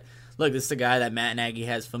long, but look, this is a guy that Matt Nagy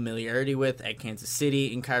has familiarity with at Kansas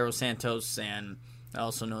City in Cairo Santos, and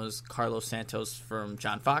also knows Carlos Santos from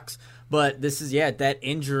John Fox. But this is, that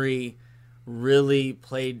injury really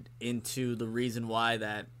played into the reason why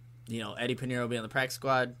that, Eddie Pinheiro will be on the practice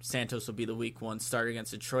squad, Santos will be the week one starter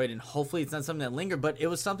against Detroit, and hopefully it's not something that lingered, but it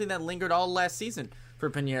was something that lingered all last season for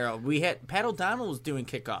Pinheiro. We had Pat O'Donnell was doing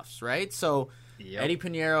kickoffs, right? So Eddie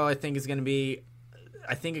Pinheiro, I think, is going to be,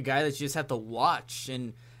 a guy that you just have to watch.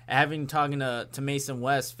 And talking to Mason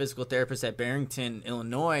West, physical therapist at Barrington,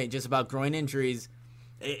 Illinois, just about groin injuries,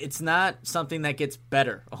 it's not something that gets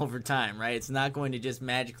better over time, right? It's not going to just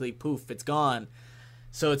magically poof, it's gone.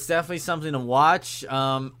 So it's definitely something to watch.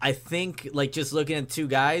 I think, just looking at two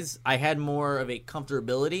guys, I had more of a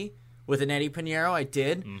comfortability with an Eddie Pinheiro. I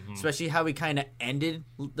did, especially how we kind of ended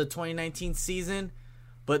the 2019 season.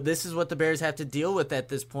 But this is what the Bears have to deal with at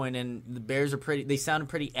this point, and the Bears they sounded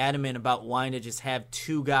pretty adamant about wanting to just have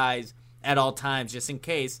two guys at all times, just in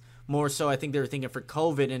case. More so, I think they were thinking for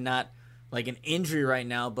COVID and not like an injury right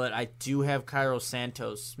now, but I do have Cairo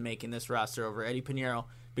Santos making this roster over Eddie Pinheiro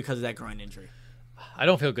because of that groin injury. I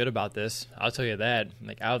don't feel good about this. I'll tell you that.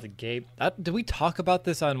 Out of the gate. Did we talk about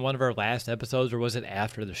this on one of our last episodes, or was it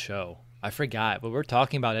after the show? I forgot. But we're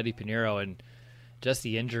talking about Eddie Pinheiro and just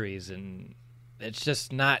the injuries, and it's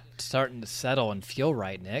just not starting to settle and feel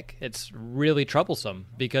right, Nick. It's really troublesome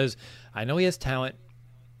because I know he has talent,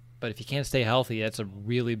 but if he can't stay healthy, that's a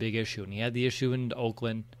really big issue. And he had the issue in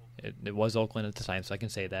Oakland. It was Oakland at the time, so I can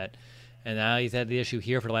say that. And now he's had the issue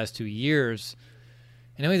here for the last 2 years.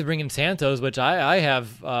 And now he's bringing Santos, which I have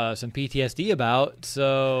some PTSD about.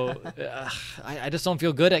 So I just don't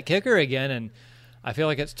feel good at kicker again, and I feel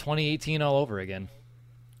like it's 2018 all over again.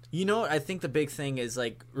 You know what? I think the big thing is,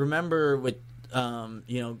 remember with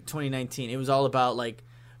 2019, it was all about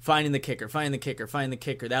finding the kicker.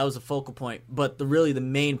 That was the focal point. But the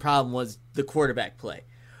main problem was the quarterback play.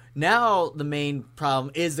 Now the main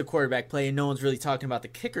problem is the quarterback play, and no one's really talking about the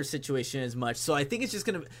kicker situation as much. So I think it's just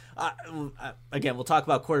going to again, we'll talk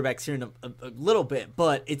about quarterbacks here in a little bit,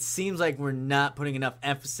 but it seems like we're not putting enough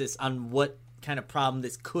emphasis on what kind of problem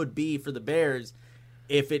this could be for the Bears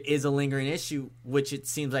if it is a lingering issue, which it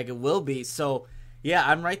seems like it will be. So, yeah,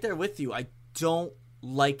 I'm right there with you. I don't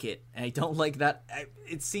like it, and I don't like that.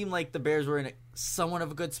 It seemed like the Bears were in somewhat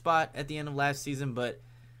of a good spot at the end of last season, but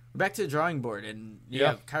we're back to the drawing board, and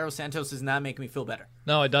Cairo Santos is not making me feel better.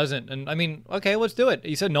 No, it doesn't. And I mean, okay, let's do it.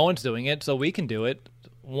 You said no one's doing it, so we can do it.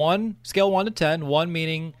 Scale 1 to 10. 1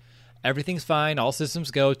 meaning everything's fine, all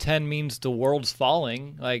systems go. 10 means the world's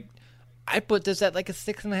falling. Like, I put this at like a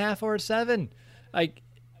 6.5 or a 7. Like,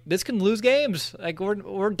 this can lose games. Like,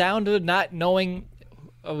 we're down to not knowing.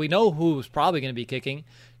 We know who's probably going to be kicking.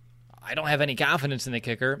 I don't have any confidence in the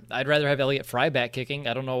kicker. I'd rather have Elliott Fry back kicking.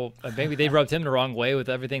 I don't know. Maybe they rubbed him the wrong way with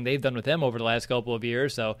everything they've done with him over the last couple of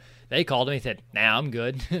years. So they called him. He said, nah, I'm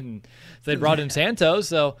good. And so they brought in Santos.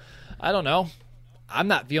 So I don't know. I'm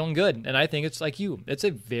not feeling good. And I think it's like you. It's a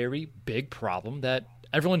very big problem that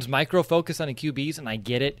everyone's micro-focused on the QBs, and I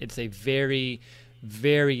get it. It's a very,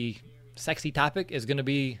 very sexy topic is going to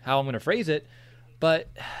be how I'm going to phrase it. But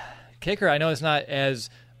kicker, I know it's not as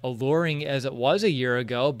alluring as it was a year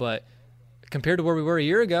ago, but compared to where we were a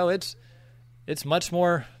year ago, it's much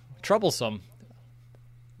more troublesome.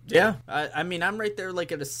 Yeah, I mean, I'm right there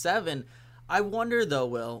like at a 7. I wonder, though,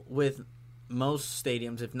 Will, with most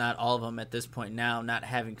stadiums, if not all of them at this point now, not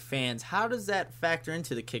having fans, how does that factor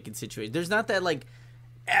into the kicking situation? There's not that, like,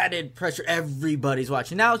 added pressure. Everybody's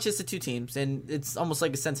watching. Now it's just the two teams, and it's almost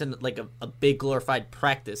like a sense of like a big glorified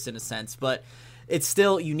practice in a sense, but it's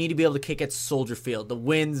still, you need to be able to kick at Soldier Field. The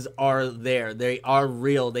winds are there. They are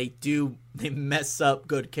real. They mess up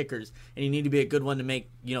good kickers, and you need to be a good one to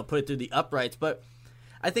make, put it through the uprights. But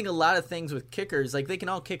I think a lot of things with kickers, like they can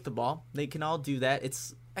all kick the ball. They can all do that.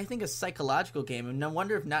 It's, I think, a psychological game. And I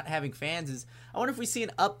wonder if not having fans is, I wonder if we see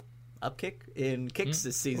an up kick in kicks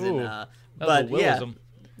this season. Ooh, but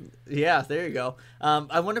yeah, there you go.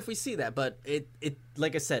 I wonder if we see that, but it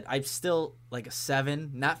like I said, I'm still like a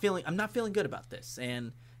 7. I'm not feeling good about this,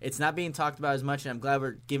 and it's not being talked about as much. And I'm glad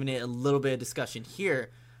we're giving it a little bit of discussion here.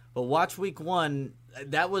 But watch week 1.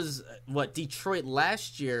 That was Detroit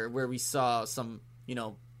last year, where we saw some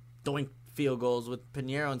doink field goals with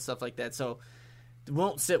Pinheiro and stuff like that. So it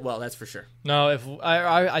won't sit well, that's for sure. No, if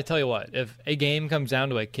I tell you what, if a game comes down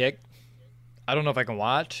to a kick, I don't know if I can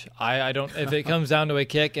watch. I don't. If it comes down to a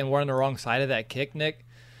kick and we're on the wrong side of that kick, Nick,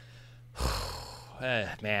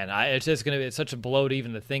 man, it's just gonna be. It's such a blow to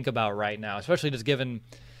even to think about right now, especially just given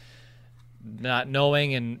not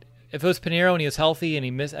knowing. And if it was Pinheiro and he was healthy and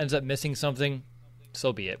he ends up missing something,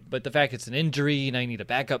 so be it. But the fact it's an injury and I need a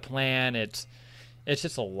backup plan, it's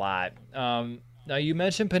just a lot. Now you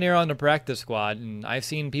mentioned Pinheiro on the practice squad, and I've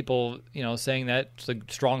seen people saying that it's a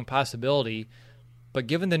strong possibility. But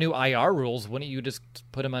given the new IR rules, wouldn't you just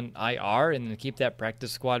put him on IR and then keep that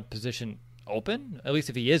practice squad position open, at least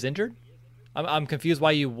if he is injured? I'm confused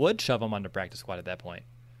why you would shove him on the practice squad at that point.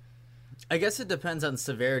 I guess it depends on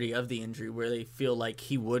severity of the injury, where they feel like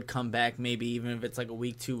he would come back, maybe even if it's like a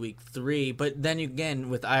week 2, week 3. But then again,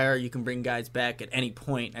 with IR, you can bring guys back at any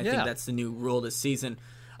point. I think that's the new rule this season.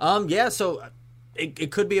 So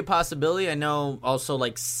it could be a possibility. I know also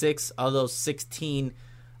like 6 of those 16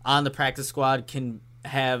 on the practice squad can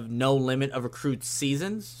have no limit of accrued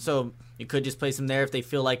seasons. So you could just place them there if they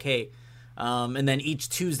feel like, hey, and then each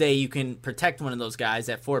Tuesday you can protect one of those guys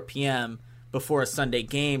at 4 p.m. before a Sunday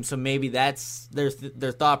game. So maybe that's their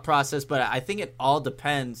thought process. But I think it all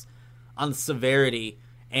depends on the severity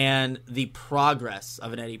and the progress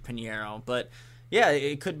of an Eddie Pinheiro. But yeah,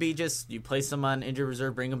 it could be just you place them on injured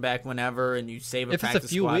reserve, bring them back whenever, and you save a practice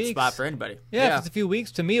squad spot for anybody. Yeah, if it's a few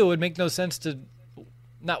weeks, to me it would make no sense to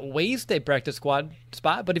not waste a practice squad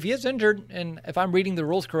spot. But if he is injured, and if I'm reading the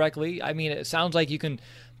rules correctly, I mean, it sounds like you can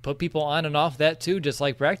put people on and off that too, just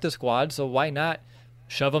like practice squad. So why not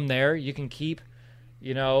shove them there? You can keep,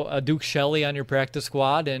 a Duke Shelley on your practice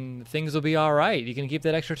squad, and things will be all right. You can keep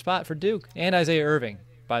that extra spot for Duke and Isaiah Irving,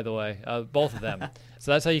 by the way, both of them.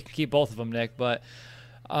 So that's how you can keep both of them, Nick. But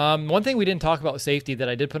one thing we didn't talk about with safety that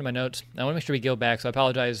I did put in my notes, I want to make sure we go back, so I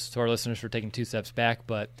apologize to our listeners for taking 2 steps back,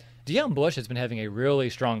 but Deon Bush has been having a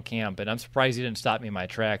really strong camp, and I'm surprised he didn't stop me in my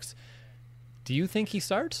tracks. Do you think he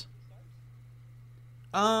starts?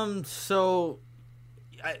 So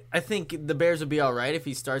I think the Bears would be all right if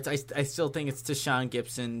he starts. I still think it's Tashaun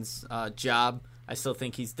Gibson's job. I still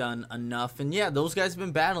think he's done enough. And yeah, those guys have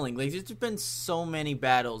been battling. Like, there's been so many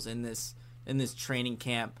battles in this training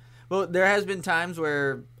camp. Well, there has been times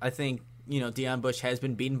where I think, Deon Bush has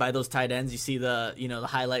been beaten by those tight ends. You see the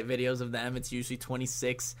highlight videos of them. It's usually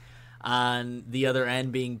 26 on the other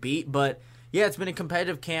end being beat. But yeah, it's been a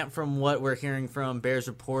competitive camp from what we're hearing from Bears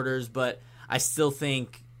reporters. But I still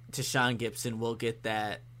think Tashaun Gibson will get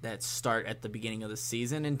that that start at the beginning of the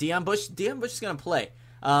season. And Deion Bush is going to play.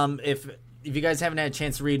 If you guys haven't had a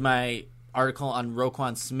chance to read my article on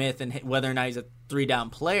Roquan Smith and whether or not he's a 3-down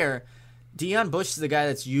player, Deion Bush is the guy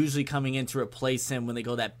that's usually coming in to replace him when they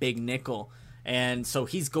go that big nickel. And so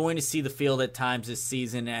he's going to see the field at times this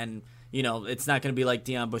season, and it's not going to be like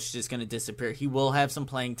Deion Bush is just going to disappear. He will have some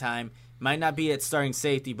playing time. Might not be at starting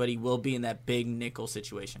safety, but he will be in that big nickel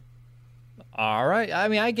situation. All right. I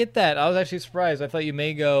mean, I get that. I was actually surprised. I thought you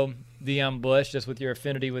may go Deion Bush just with your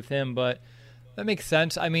affinity with him, but that makes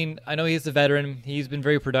sense. I mean, I know he's a veteran. He's been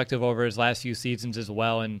very productive over his last few seasons as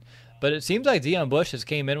well, but it seems like Deion Bush has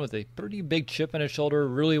came in with a pretty big chip on his shoulder,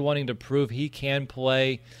 really wanting to prove he can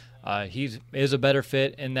play. He is a better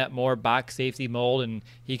fit in that more box safety mold, and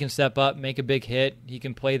he can step up, make a big hit. He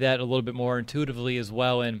can play that a little bit more intuitively as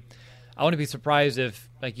well, and I wouldn't be surprised if,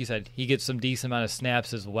 like you said, he gets some decent amount of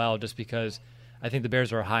snaps as well, just because I think the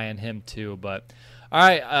Bears are high on him too. But all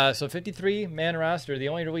right, so 53-man roster. The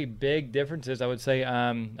only really big differences, I would say,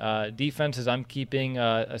 defenses, I'm keeping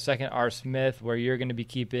a second R. Smith, where you're going to be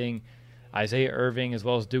keeping Isaiah Irving as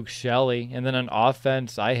well as Duke Shelley. And then on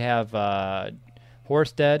offense, I have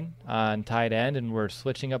Horsted on tight end, and we're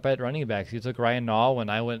switching up at running backs. You took Ryan Nall when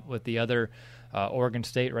I went with the other Oregon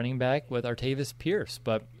State running back with Artavis Pierce.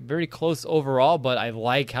 But very close overall, but I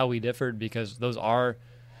like how we differed because those are,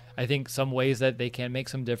 I think, some ways that they can make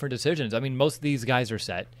some different decisions. I mean, most of these guys are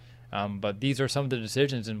set, but these are some of the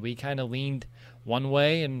decisions, and we kind of leaned one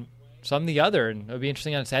way and some the other. And it'll be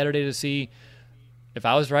interesting on Saturday to see if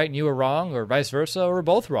I was right and you were wrong, or vice versa, or we're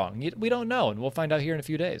both wrong. We don't know, and we'll find out here in a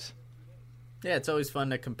few days. Yeah, it's always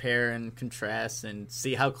fun to compare and contrast and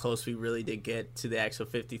see how close we really did get to the actual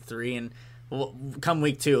 53. And come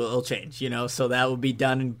week 2, it'll change, so that will be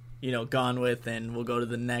done and, gone with, and we'll go to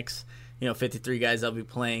the next, 53 guys I'll be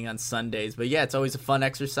playing on Sundays. But yeah, it's always a fun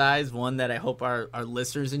exercise, one that I hope our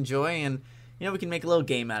listeners enjoy, and, we can make a little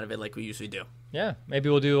game out of it like we usually do. Yeah, maybe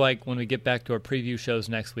we'll do like when we get back to our preview shows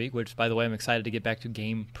next week, which, by the way, I'm excited to get back to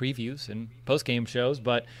game previews and post-game shows,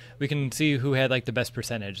 but we can see who had like the best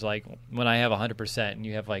percentage. Like when I have 100% and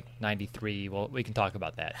you have like 93, well, we can talk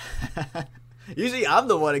about that. Usually I'm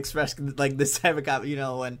the one expressing like this type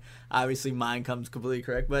of when obviously mine comes completely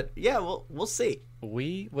correct. But yeah, we'll see.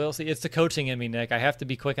 We will see. It's the coaching in me, Nick. I have to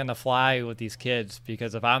be quick on the fly with these kids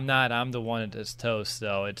because if I'm not, I'm the one that's toast.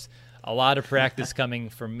 So it's a lot of practice coming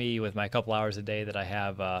from me with my couple hours a day that I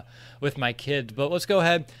have with my kids. But let's go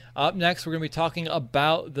ahead. Up next, we're going to be talking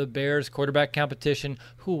about the Bears quarterback competition,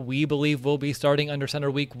 who we believe will be starting under center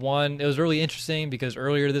week 1. It was really interesting because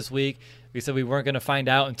earlier this week, we said we weren't going to find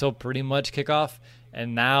out until pretty much kickoff.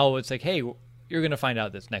 And now it's like, hey, you're going to find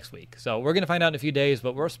out this next week. So we're going to find out in a few days,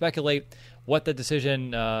 but we'll speculate what the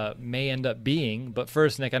decision may end up being. But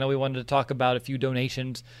first, Nick, I know we wanted to talk about a few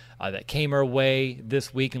donations that came our way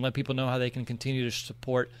this week and let people know how they can continue to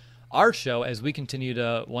support our show as we continue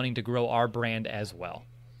to wanting to grow our brand as well.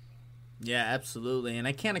 Yeah, absolutely. And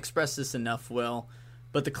I can't express this enough, Will,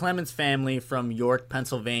 but the Clemens family from York,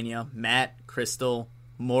 Pennsylvania, Matt, Crystal,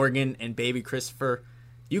 Morgan, and baby Christopher,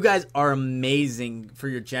 you guys are amazing for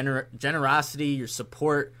your generosity, your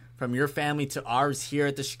support from your family to ours here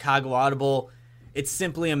at the Chicago Audible. It's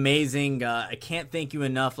simply amazing. I can't thank you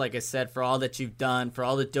enough, like I said, for all that you've done, for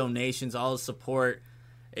all the donations, all the support.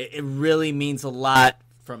 It really means a lot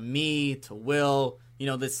from me to Will.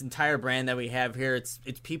 This entire brand that we have here, it's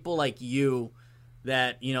people like you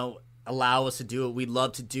that, allow us to do what we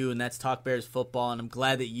love to do, and that's talk Bears football. And I'm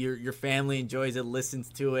glad that your family enjoys it, listens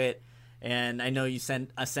to it. And I know you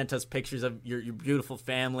sent us pictures of your beautiful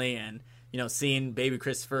family and, seeing baby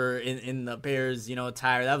Christopher in the Bears,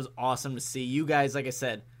 attire. That was awesome to see. You guys, like I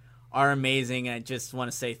said, are amazing. I just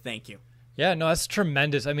want to say thank you. Yeah, no, that's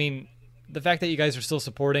tremendous. I mean, the fact that you guys are still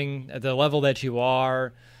supporting at the level that you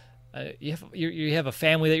are, you have a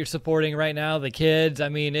family that you're supporting right now, the kids. I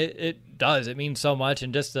mean, it does. It means so much.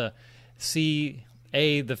 And just to see,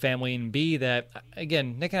 A, the family, and B, that,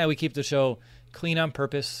 again, Nick and I, we keep the show clean on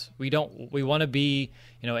purpose. We want to be,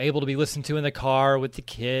 able to be listened to in the car with the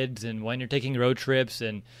kids and when you're taking road trips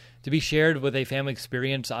and to be shared with a family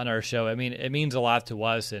experience on our show. I mean, it means a lot to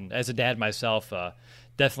us. And as a dad myself,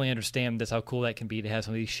 definitely understand just how cool that can be to have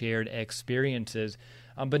some of these shared experiences.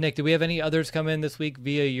 But Nick, do we have any others come in this week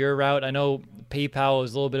via your route? I know PayPal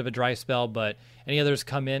is a little bit of a dry spell, but any others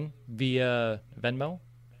come in via Venmo?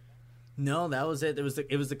 No, that was it.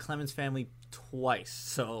 It was the Clemens family twice.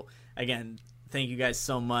 So again, thank you guys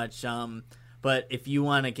so much. But if you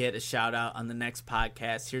want to get a shout out on the next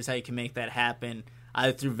podcast, here's how you can make that happen,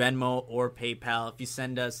 either through Venmo or PayPal. If you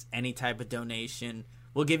send us any type of donation,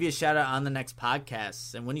 we'll give you a shout out on the next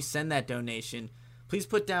podcast. And when you send that donation, please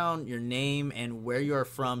put down your name and where you are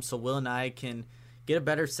from so Will and I can get a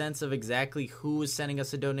better sense of exactly who is sending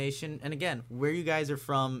us a donation, and again, where you guys are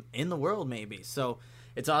from in the world maybe. So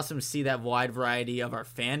it's awesome to see that wide variety of our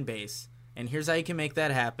fan base. And here's how you can make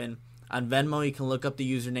that happen. On Venmo, you can look up the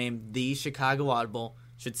username The Chicago Audible.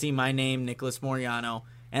 Should see my name, Nicholas Moriano,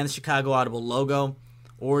 and the Chicago Audible logo.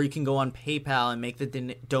 Or you can go on PayPal and make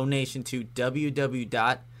the donation to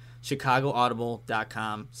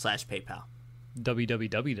www.chicagoaudible.com/PayPal.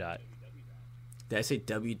 www. Did I say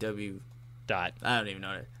www? Dot. I don't even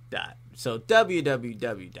know that. Dot. So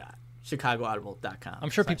www.chicagoaudible.com. I'm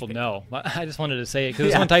sure people know. I just wanted to say it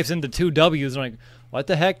because someone types in the two W's and I'm like, what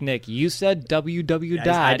the heck, Nick? You said www.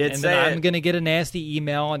 I did and say then it. I'm going to get a nasty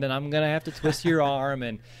email and then I'm going to have to twist your arm.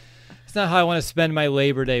 And it's not how I want to spend my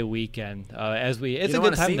Labor Day weekend. It's a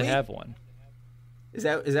good time to have one. Is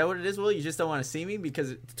that what it is, Will? You just don't want to see me?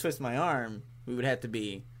 Because to twist my arm, we would have to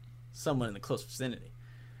be someone in the close vicinity.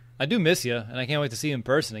 I do miss you, and I can't wait to see you in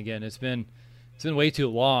person again. It's been way too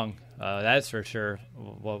long. That's for sure.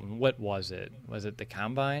 Well, what was it? Was it the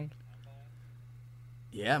Combine?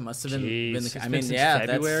 Yeah, it must have been. Since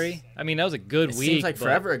February. I mean, that was a good week. Seems like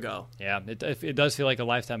forever ago. Yeah, it does feel like a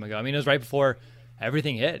lifetime ago. I mean, it was right before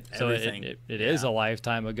everything hit, so it is a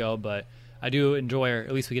lifetime ago. But I do enjoy, or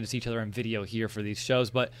at least we get to see each other on video here for these shows.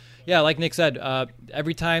 But yeah, like Nick said,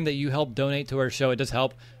 every time that you help donate to our show, it does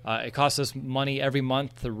help. It costs us money every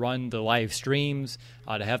month to run the live streams,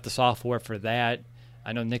 to have the software for that.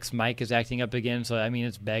 I know Nick's mic is acting up again, so I mean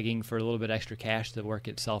it's begging for a little bit extra cash to work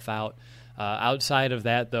itself out. Outside of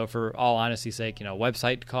that, though, for all honesty's sake,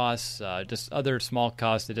 website costs, just other small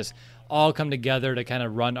costs that just all come together to kind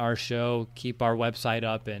of run our show, keep our website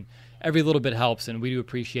up, and every little bit helps, and we do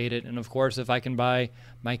appreciate it. And, of course, if I can buy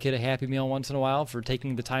my kid a Happy Meal once in a while for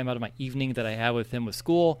taking the time out of my evening that I have with him with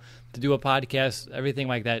school to do a podcast, everything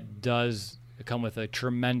like that does come with a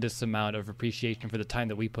tremendous amount of appreciation for the time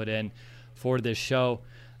that we put in for this show.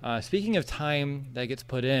 Speaking of time that gets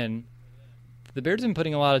put in, the Bears have been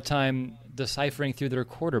putting a lot of time deciphering through their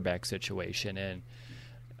quarterback situation. And,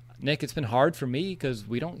 Nick, it's been hard for me because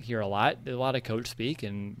we don't hear a lot of coach speak,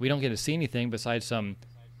 and we don't get to see anything besides some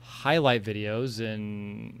highlight videos.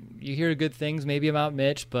 And you hear good things maybe about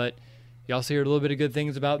Mitch, but you also hear a little bit of good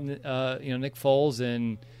things about Nick Foles.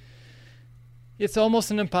 And it's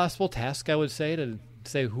almost an impossible task, I would say, to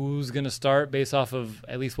say who's going to start based off of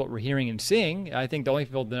at least what we're hearing and seeing. I think the only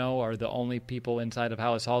people to know are the only people inside of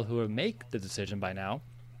Halas Hall who would make the decision by now,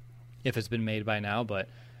 if it's been made by now. But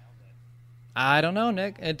I don't know,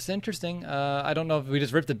 Nick. It's interesting. I don't know if we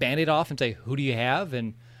just rip the Band-Aid off and say, who do you have?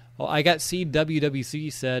 And well, I got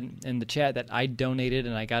CWWC said in the chat that I donated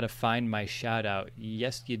and I got to find my shout out.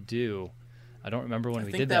 Yes, you do. I don't remember when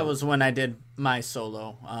we did that. I think that was when I did my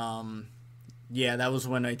solo. Yeah, that was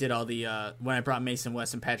when I did all the when I brought Mason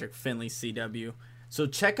West and Patrick Finley CW. So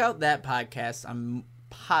check out that podcast. I'm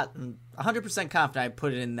 100% confident I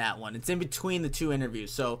put it in that one. It's in between the two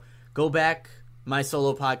interviews. So go back, my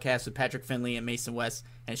solo podcast with Patrick Finley and Mason West,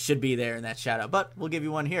 and it should be there in that shout out. But we'll give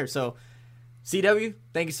you one here. So CW,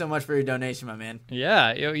 thank you so much for your donation, my man.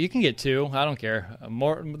 Yeah, you can get two. I don't care. The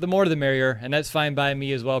more the merrier, and that's fine by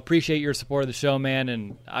me as well. Appreciate your support of the show, man,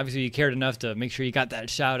 and obviously you cared enough to make sure you got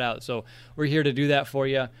that shout out, so we're here to do that for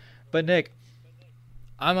you. But, Nick,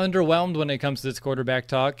 I'm underwhelmed when it comes to this quarterback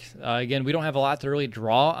talk. Again, we don't have a lot to really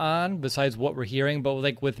draw on besides what we're hearing, but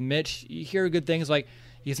like with Mitch, you hear good things like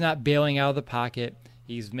he's not bailing out of the pocket.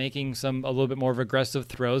 He's making a little bit more of aggressive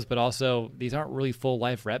throws, but also these aren't really full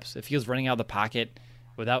life reps. If he was running out of the pocket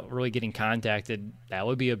without really getting contacted, that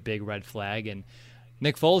would be a big red flag. And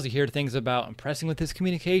Nick Foles, you hear things about impressing with his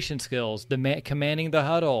communication skills, commanding the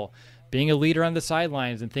huddle, being a leader on the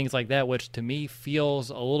sidelines, and things like that, which to me feels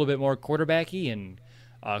a little bit more quarterbacky and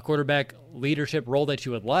quarterback leadership role that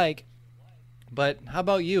you would like. But how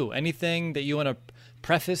about you? Anything that you want to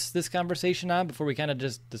preface this conversation on before we kind of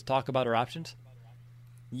just talk about our options?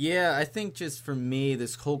 Yeah, I think just for me,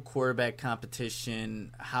 this whole quarterback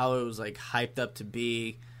competition, how it was like hyped up to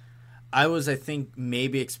be, I think,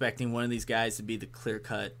 maybe expecting one of these guys to be the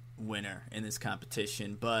clear-cut winner in this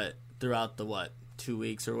competition. But throughout the, 2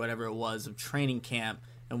 weeks or whatever it was of training camp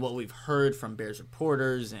and what we've heard from Bears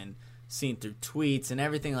reporters and seen through tweets and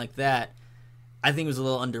everything like that, I think it was a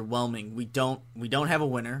little underwhelming. We don't have a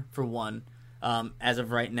winner, for one. As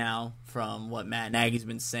of right now, from what Matt Nagy's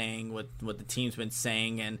been saying, what the team's been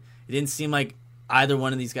saying, and it didn't seem like either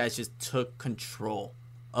one of these guys just took control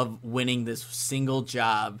of winning this single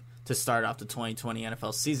job to start off the 2020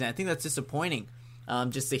 NFL season. I think that's disappointing,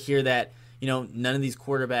 just to hear that, none of these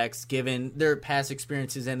quarterbacks, given their past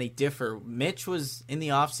experiences, and they differ. Mitch was in the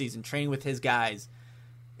offseason training with his guys.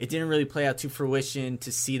 it didn't really play out to fruition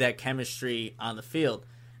to see that chemistry on the field.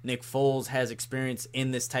 Nick Foles has experience in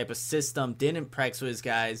this type of system, didn't practice with his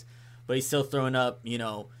guys, but he's still throwing up,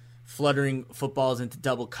 fluttering footballs into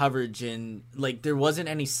double coverage, and there wasn't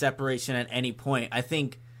any separation at any point. I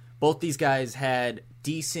think both these guys had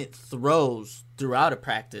decent throws throughout a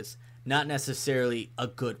practice, not necessarily a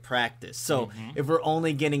good practice. So if we're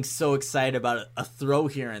only getting so excited about a throw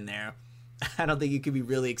here and there, I don't think you could be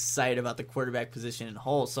really excited about the quarterback position in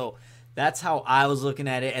whole. So that's how I was looking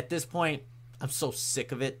at it. At this point, I'm so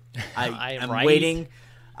sick of it. I'm right? waiting.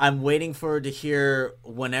 I'm waiting to hear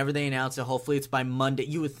whenever they announce it. Hopefully it's by Monday.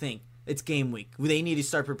 You would think it's game week. They need to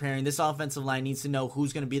start preparing. This offensive line needs to know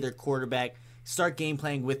who's going to be their quarterback. Start game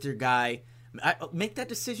playing with your guy. Make that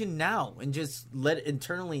decision now and just let it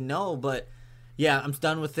internally know. But yeah, I'm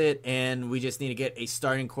done with it, and we just need to get a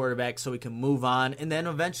starting quarterback so we can move on. And then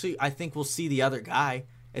eventually I think we'll see the other guy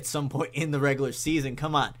at some point in the regular season.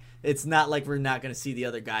 Come on. It's not like we're not going to see the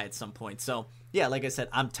other guy at some point. So, yeah, like I said,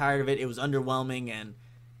 I'm tired of it. It was underwhelming,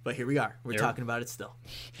 but here we are. We're talking about it still.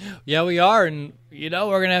 Yeah, we are, and we're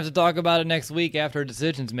going to have to talk about it next week after a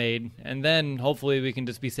decision's made, and then hopefully we can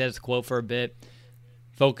just be status quo for a bit,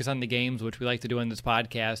 focus on the games, which we like to do on this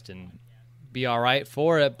podcast, and be all right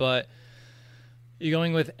for it. But you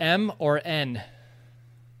going with M or N?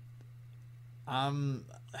 I'm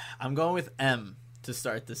going with M to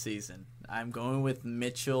start the season. I'm going with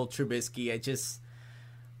Mitchell Trubisky. It's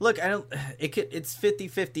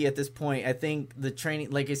 50-50 at this point. I think the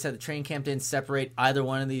training, like I said, the training camp didn't separate either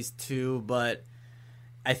one of these two, but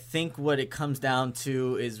I think what it comes down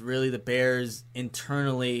to is really the Bears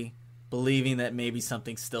internally believing that maybe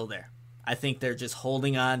something's still there. I think they're just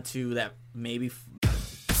holding on to that maybe.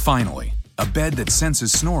 Finally, a bed that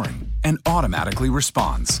senses snoring and automatically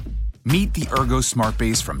responds. Meet the Ergo Smart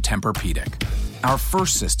Base from Tempur-Pedic, our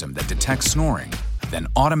first system that detects snoring, then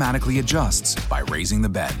automatically adjusts by raising the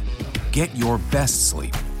bed. Get your best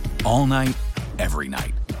sleep all night, every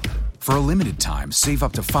night. For a limited time, save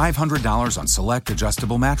up to $500 on select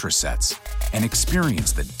adjustable mattress sets and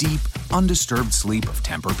experience the deep, undisturbed sleep of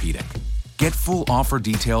Tempur-Pedic. Get full offer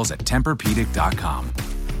details at TempurPedic.com.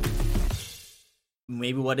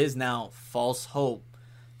 Maybe what is now false hope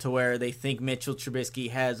to where they think Mitchell Trubisky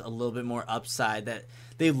has a little bit more upside, that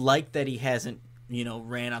they like that he hasn't,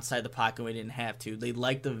 ran outside the pocket when he didn't have to. They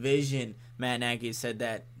like the vision, Matt Nagy said,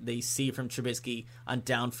 that they see from Trubisky on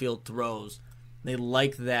downfield throws. They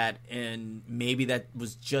like that, and maybe that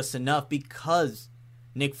was just enough because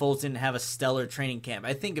Nick Foles didn't have a stellar training camp.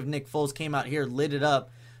 I think if Nick Foles came out here, lit it up,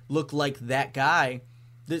 looked like that guy,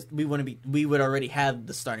 we would already have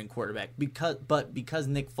the starting quarterback. Because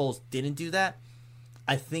Nick Foles didn't do that,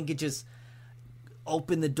 I think it just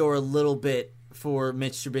opened the door a little bit for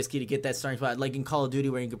Mitch Trubisky to get that starting spot. Like in Call of Duty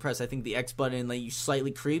where you could press, I think, the X button and you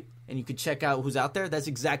slightly creep and you could check out who's out there. That's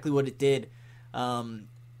exactly what it did. And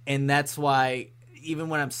that's why, even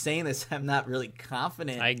when I'm saying this, I'm not really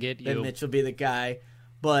confident that Mitch will be the guy.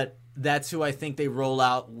 But that's who I think they roll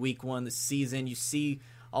out week one of the season. You see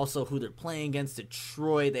also who they're playing against.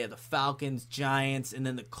 Detroit, they have the Falcons, Giants, and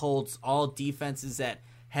then the Colts, all defenses that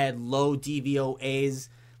had low DVOAs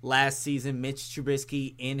last season. Mitch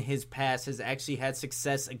Trubisky in his past has actually had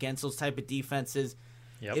success against those type of defenses.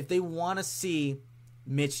 Yep. If they want to see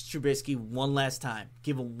Mitch Trubisky one last time,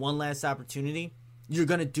 give him one last opportunity, you're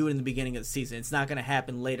going to do it in the beginning of the season. It's not going to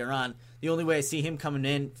happen later on. The only way I see him coming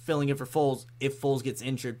in, filling in for Foles, if Foles gets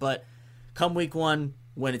injured. But come week one,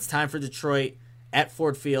 when it's time for Detroit at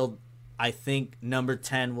Ford Field, I think number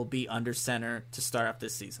 10 will be under center to start off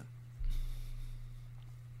this season.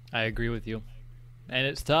 I agree with you. And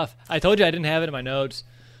it's tough. I told you I didn't have it in my notes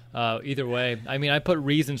either way. I mean, I put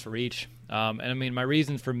reasons for each. And I mean, my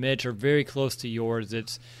reasons for Mitch are very close to yours.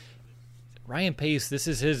 It's Ryan Pace, this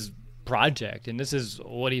is his project, and this is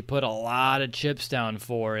what he put a lot of chips down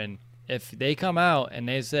for. And if they come out and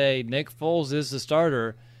they say Nick Foles is the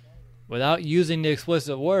starter, without using the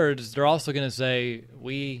explicit words, they're also going to say,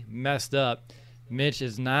 we messed up. Mitch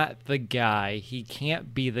is not the guy. He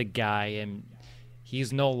can't be the guy, and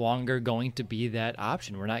he's no longer going to be that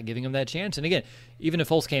option. We're not giving him that chance. And again, even if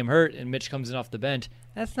Foles came hurt and Mitch comes in off the bench,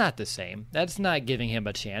 that's not the same. That's not giving him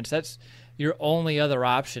a chance. That's your only other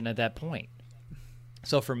option at that point.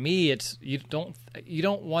 So for me, it's you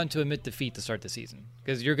don't want to admit defeat to start the season,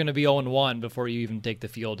 because you're going to be 0-1 before you even take the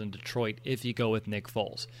field in Detroit if you go with Nick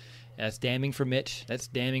Foles. That's damning for Mitch. That's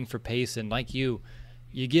damning for Pace. And like you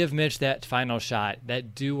give Mitch that final shot,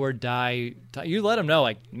 that do or die. You let him know,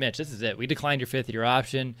 like, Mitch, this is it. We declined your fifth-year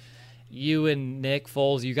option. You and Nick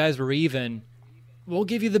Foles, you guys were even. We'll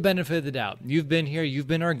give you the benefit of the doubt. You've been here. You've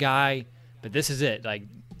been our guy. But this is it. Like,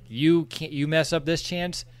 You mess up this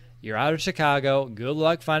chance, you're out of Chicago. Good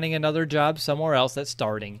luck finding another job somewhere else that's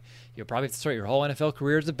starting. You'll probably have to start your whole NFL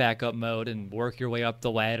career as a backup mode and work your way up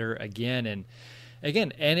the ladder again. And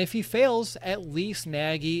if he fails, at least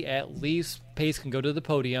Nagy, at least Pace can go to the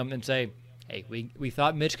podium and say, hey, we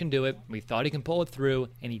thought Mitch can do it. We thought he can pull it through,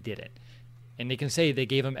 and he didn't. And they can say they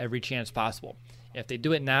gave him every chance possible. If they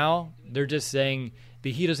do it now, they're just saying that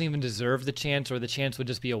he doesn't even deserve the chance, or the chance would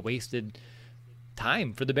just be a wasted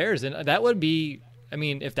time for the Bears. And that would be,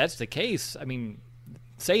 if that's the case,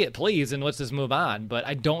 say it, please, and let's just move on. But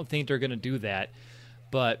I don't think they're going to do that.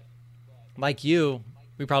 But like you,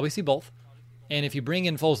 we probably see both. And if you bring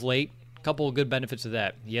in Foles late, a couple of good benefits of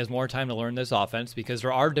that. He has more time to learn this offense because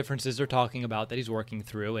there are differences they're talking about that he's working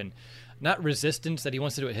through. And not resistance that he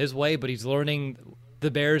wants to do it his way, but he's learning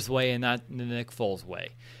the Bears way and not the Nick Foles way.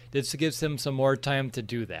 This gives him some more time to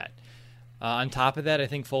do that. On top of that, I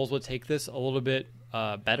think Foles would take this a little bit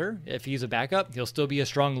better. If he's a backup, he'll still be a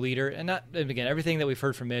strong leader. And again, everything that we've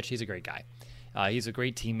heard from Mitch, he's a great guy. He's a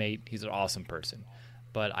great teammate. He's an awesome person.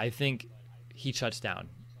 But I think he shuts down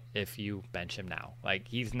if you bench him now. Like,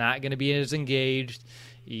 he's not going to be as engaged.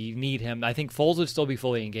 You need him. I think Foles would still be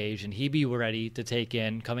fully engaged, and he'd be ready to take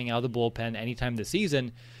in coming out of the bullpen anytime this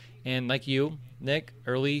season. And like you, Nick,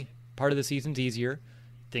 early part of the season's easier.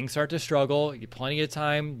 Things start to struggle. You get plenty of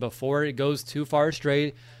time before it goes too far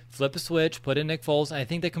straight. Flip a switch, put in Nick Foles, and I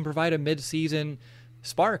think they can provide a mid-season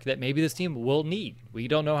spark that maybe this team will need. We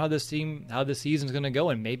don't know how this season's going to go,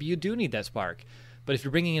 and maybe you do need that spark. But if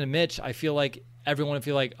you're bringing in a Mitch, I feel like everyone would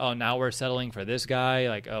feel like, oh, now we're settling for this guy.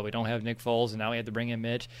 Like, oh, we don't have Nick Foles, and now we have to bring in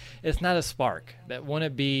Mitch. It's not a spark. That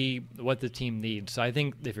wouldn't be what the team needs. So I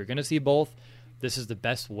think if you're going to see both, this is the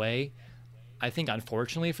best way. I think,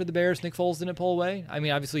 unfortunately for the Bears, Nick Foles didn't pull away.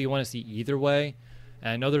 Obviously, you want to see either way.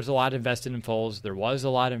 And I know there's a lot invested in Foles. There was a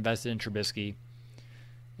lot invested in Trubisky.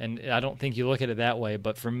 And I don't think you look at it that way.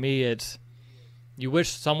 But for me, it's you wish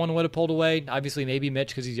someone would have pulled away. Obviously, maybe Mitch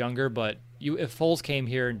because he's younger. But if Foles came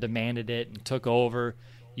here and demanded it and took over,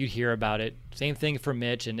 you'd hear about it. Same thing for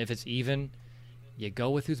Mitch. And if it's even, you go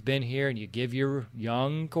with who's been here and you give your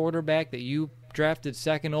young quarterback that you drafted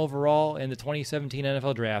second overall in the 2017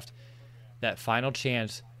 NFL Draft that final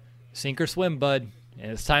chance. Sink or swim, bud.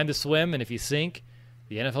 And it's time to swim. And if you sink,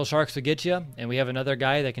 the NFL Sharks will get you, and we have another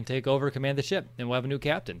guy that can take over, command the ship, and we'll have a new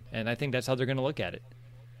captain. And I think that's how they're going to look at it.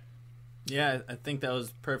 Yeah, I think that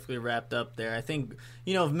was perfectly wrapped up there. I think,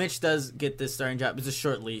 if Mitch does get this starting job, it's a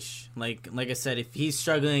short leash. Like I said, if he's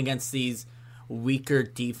struggling against these weaker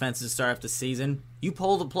defenses to start off the season, you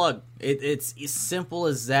pull the plug. It's as simple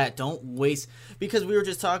as that. Don't waste, because we were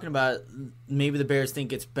just talking about maybe the Bears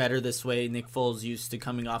think it's better this way. Nick Foles used to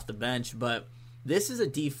coming off the bench, but this is a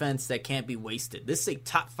defense that can't be wasted. This is a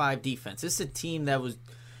top 5 defense. This is a team that was,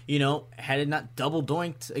 had it not double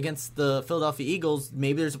doinked against the Philadelphia Eagles,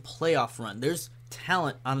 maybe there's a playoff run. There's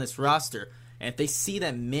talent on this roster. And if they see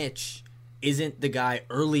that Mitch isn't the guy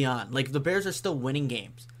early on, like the Bears are still winning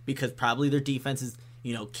games because probably their defense is,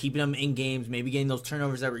 keeping them in games, maybe getting those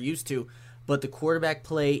turnovers that we're used to. But the quarterback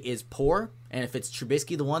play is poor. And if it's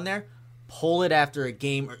Trubisky the one there, pull it after a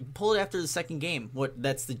game, or pull it after the second game.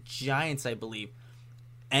 That's the Giants, I believe.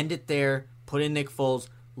 End it there. Put in Nick Foles.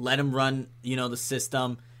 Let him run, the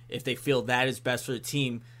system if they feel that is best for the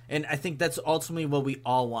team. And I think that's ultimately what we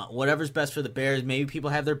all want. Whatever's best for the Bears. Maybe people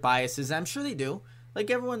have their biases. I'm sure they do. Like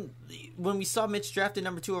everyone, when we saw Mitch drafted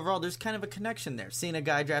number 2 overall, there's kind of a connection there. Seeing a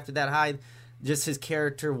guy drafted that high, just his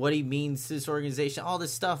character, what he means to this organization, all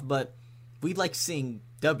this stuff. But we like seeing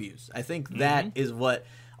W's. I think that is what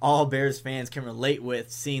all Bears fans can relate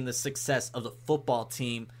with, seeing the success of the football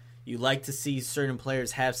team. You like to see certain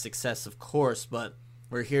players have success, of course, but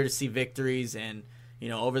we're here to see victories, and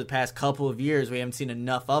over the past couple of years, we haven't seen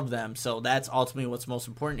enough of them. So that's ultimately what's most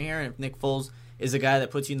important here. And if Nick Foles is a guy that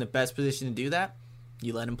puts you in the best position to do that,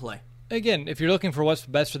 you let him play. Again, if you're looking for what's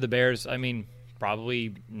best for the Bears,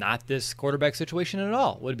 probably not this quarterback situation at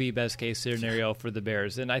all would be best case scenario for the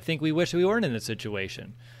Bears. And I think we wish we weren't in this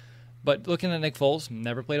situation. But looking at Nick Foles,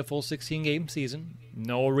 never played a full 16-game season.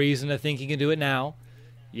 No reason to think he can do it now.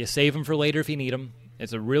 You save him for later if you need him.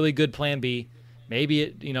 It's a really good plan B.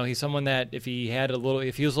 Maybe he's someone that if he was a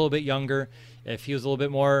little bit younger, if he was a little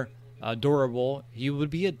bit more durable, he would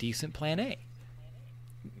be a decent plan A.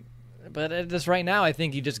 But at this right now, I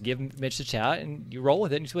think you just give Mitch a shot and you roll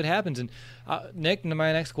with it and see what happens. And Nick,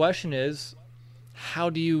 my next question is, how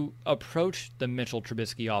do you approach the Mitchell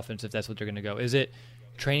Trubisky offense if that's what they're going to go? Is it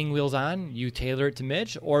training wheels on, you tailor it to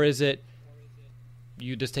Mitch, or is it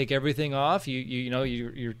you just take everything off?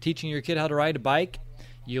 You're teaching your kid how to ride a bike.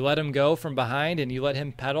 You let him go from behind, and you let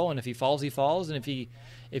him pedal, and if he falls, he falls, and if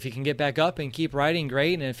he can get back up and keep riding,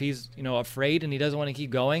 great, and if he's afraid and he doesn't want to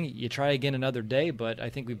keep going, you try again another day. But I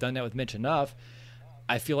think we've done that with Mitch enough.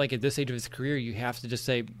 I feel like at this stage of his career, you have to just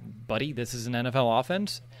say, buddy, this is an NFL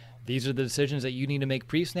offense. These are the decisions that you need to make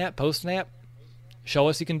pre-snap, post-snap. Show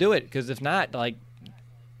us you can do it, because if not,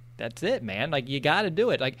 that's it, man. You got to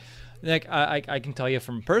do it. I can tell you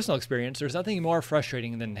from personal experience, there's nothing more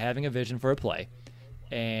frustrating than having a vision for a play,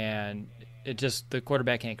 and the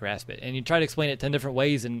quarterback can't grasp it. And you try to explain it 10 different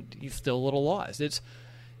ways, and he's still a little lost. It's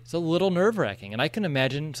a little nerve-wracking. And I can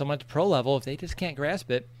imagine someone at the pro level, if they just can't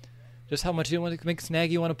grasp it, just how much you want to make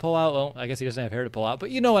Snaggy want to pull out. Well, I guess he doesn't have hair to pull out,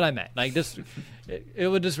 but you know what I meant. It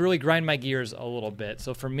would just really grind my gears a little bit.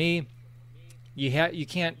 So for me, you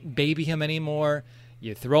can't baby him anymore.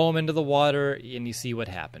 You throw him into the water, and you see what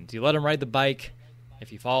happens. You let him ride the bike. If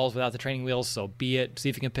he falls without the training wheels, so be it. See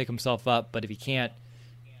if he can pick himself up. But if he can't,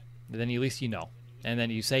 then at least you know. And then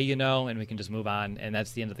you say and we can just move on, and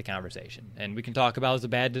that's the end of the conversation. And we can talk about it was a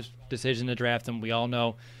bad decision to draft him. We all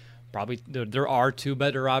know probably there are two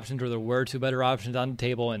better options, or there were two better options on the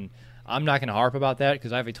table, and I'm not going to harp about that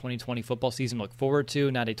because I have a 2020 football season to look forward to,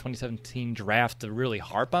 not a 2017 draft to really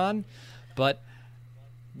harp on. But,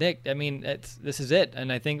 Nick, I mean, this is it,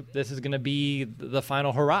 and I think this is going to be the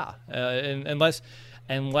final hurrah, unless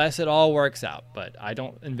it all works out. But I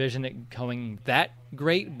don't envision it going that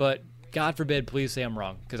great, but God forbid, please say I'm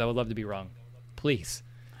wrong, because I would love to be wrong. Please.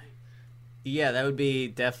 Yeah, that would be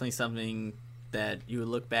definitely something that you would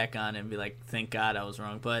look back on and be like, thank God I was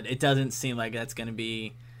wrong. But it doesn't seem like that's going to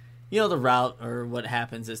be, the route or what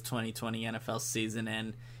happens this 2020 NFL season.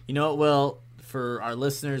 And you know what, Will, for our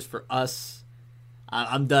listeners, for us,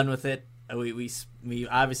 I'm done with it. We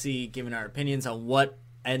obviously given our opinions on what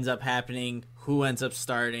ends up happening, who ends up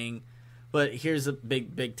starting. But here's a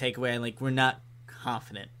big takeaway. We're not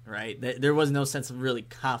confident, right? There was no sense of really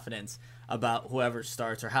confidence about whoever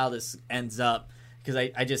starts or how this ends up, because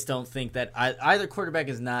I just don't think that either quarterback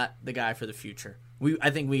is not the guy for the future.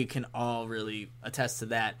 I think we can all really attest to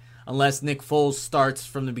that, unless Nick Foles starts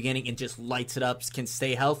from the beginning and just lights it up, can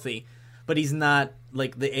stay healthy. But he's not,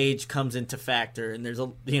 the age comes into factor, and there's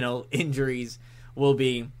injuries will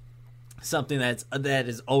be something that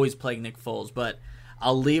is always plaguing Nick Foles. But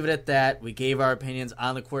I'll leave it at that. We gave our opinions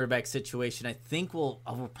on the quarterback situation. I think we'll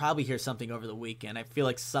probably hear something over the weekend. I feel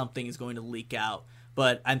like something is going to leak out.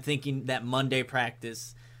 But I'm thinking that Monday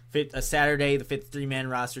practice, Saturday, the 53-man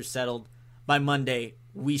roster settled. By Monday,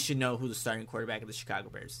 we should know who the starting quarterback of the Chicago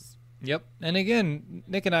Bears is. Yep. And again,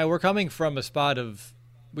 Nick and I, we're coming from a spot of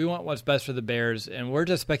we want what's best for the Bears, and we're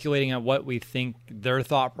just speculating on what we think their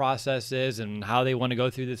thought process is and how they want to go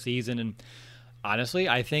through the season. And honestly,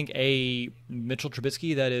 I think a Mitchell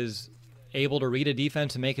Trubisky that is able to read a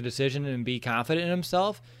defense and make a decision and be confident in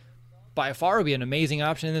himself by far would be an amazing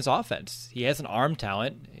option in this offense. He has an arm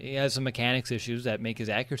talent. He has some mechanics issues that make his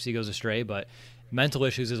accuracy goes astray, but mental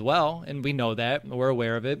issues as well, and we know that. We're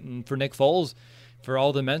aware of it. And for Nick Foles, for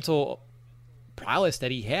all the mental prowess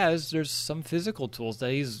that he has, there's some physical tools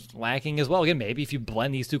that he's lacking as well. Again, maybe if you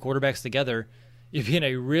blend these two quarterbacks together, you'd be in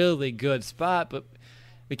a really good spot, but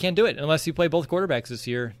we can't do it unless you play both quarterbacks this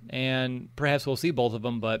year, and perhaps we'll see both of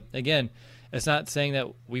them. But again, it's not saying that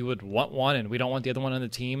we would want one and we don't want the other one on the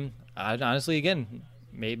team. Honestly, again,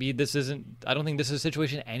 maybe this isn't – I don't think this is a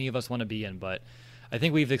situation any of us want to be in, but I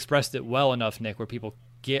think we've expressed it well enough, Nick, where people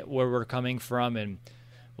get where we're coming from, and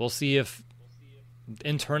we'll see if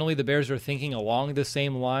internally the Bears are thinking along the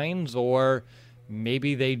same lines, or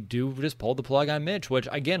maybe they do just pull the plug on Mitch, which,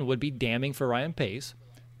 again, would be damning for Ryan Pace,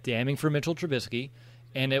 damning for Mitchell Trubisky,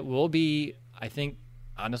 and it will be, I think,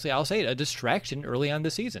 honestly, I'll say it, a distraction early on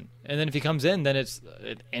the season. And then if he comes in, then it's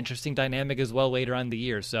an interesting dynamic as well later on in the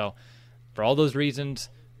year. So for all those reasons,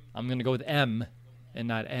 I'm going to go with M and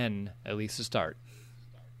not N, at least to start.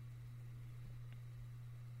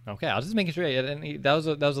 Okay, I was just making sure.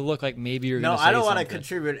 That was a look like maybe you're going to say something. No, I don't want to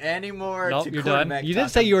contribute any more nope, to you're quarterback done. You talk. did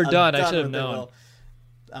say you were done. I'm I should have known.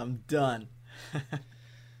 I'm done.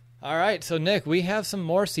 All right, so Nick, we have some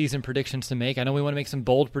more season predictions to make. I know we want to make some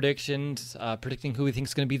bold predictions, predicting who we think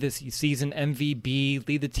is going to be this season MVP,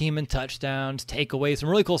 lead the team in touchdowns, takeaways, some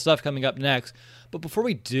really cool stuff coming up next. But before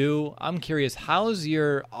we do, I'm curious, how's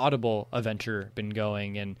your Audible adventure been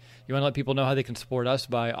going? And you want to let people know how they can support us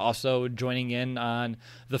by also joining in on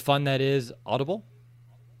the fun that is Audible?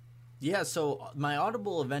 Yeah, so my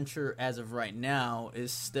Audible adventure as of right now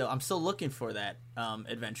is I'm still looking for that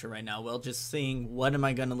adventure right now. Well, just seeing what am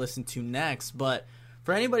I going to listen to next. But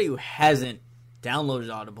for anybody who hasn't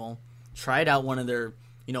downloaded Audible, tried out one of their,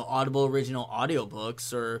 Audible original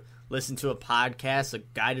audiobooks, or listen to a podcast, a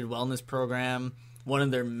guided wellness program, one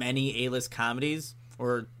of their many A-list comedies,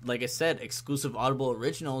 or like I said, exclusive Audible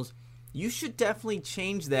originals, you should definitely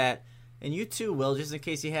change that. And you too, Will, just in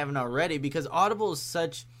case you haven't already, because Audible is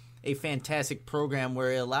such a fantastic program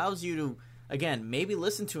where it allows you to, again, maybe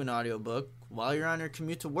listen to an audiobook while you're on your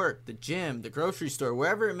commute to work, the gym, the grocery store,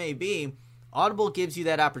 wherever it may be. Audible gives you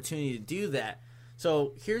that opportunity to do that.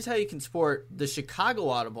 So here's how you can support the Chicago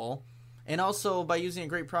Audible, and also by using a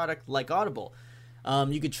great product like Audible.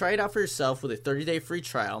 You could try it out for yourself with a 30-day free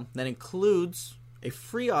trial that includes a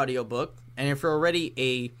free audiobook, and if you're already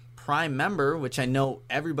a Prime member, which I know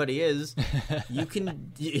everybody is, you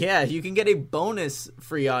can get a bonus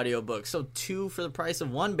free audiobook. So 2 for the price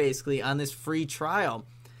of 1 basically on this free trial.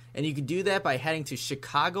 And you can do that by heading to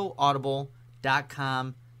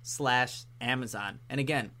chicagoaudible.com/Amazon. And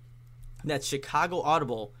again, that's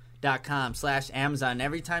chicagoaudible.com/Amazon. And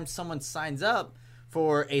every time someone signs up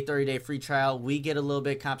for a 30-day free trial, we get a little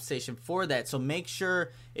bit of compensation for that. So make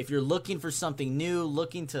sure if you're looking for something new,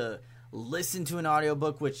 looking to listen to an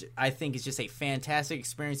audiobook, which I think is just a fantastic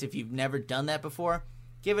experience if you've never done that before,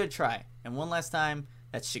 give it a try. And one last time,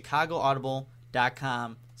 that's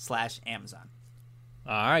chicagoaudible.com/Amazon.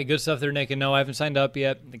 All right, good stuff there, Nick. And no, I haven't signed up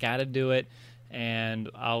yet. I got to do it, and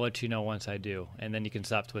I'll let you know once I do. And then you can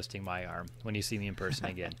stop twisting my arm when you see me in person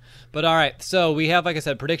again. But all right, so we have, like I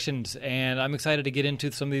said, predictions, and I'm excited to get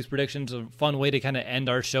into some of these predictions. A fun way to kind of end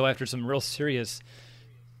our show after some real serious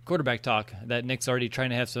quarterback talk that Nick's already trying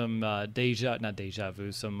to have some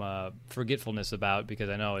forgetfulness about, because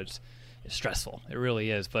I know it's stressful. It really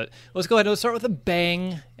is. But let's go ahead and let's start with a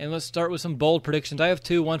bang, and let's start with some bold predictions. I have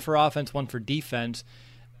 2, one for offense, one for defense.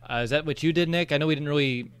 Is that what you did, Nick? I know we didn't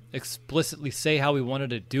really explicitly say how we wanted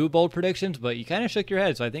to do bold predictions, but you kind of shook your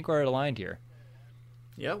head, so I think we're aligned here.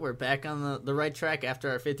 Yeah, we're back on the right track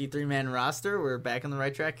after our 53-man roster. We're back on the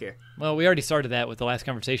right track here. Well, we already started that with the last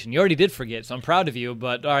conversation. You already did forget, so I'm proud of you.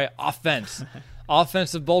 But, all right, offense.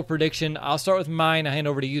 Offensive bold prediction. I'll start with mine. I hand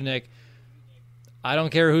over to you, Nick. I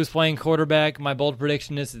don't care who's playing quarterback. My bold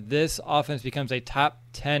prediction is this offense becomes a top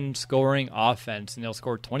 10 scoring offense, and they'll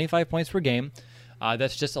score 25 points per game.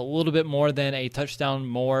 That's just a little bit more than a touchdown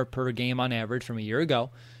more per game on average from a year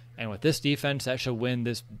ago. And with this defense, that should win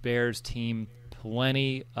this Bears team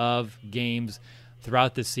plenty of games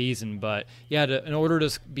throughout the season. But yeah, in order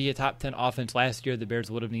to be a top 10 offense last year, the Bears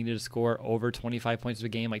would have needed to score over 25 points per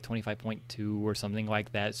game, like 25.2 or something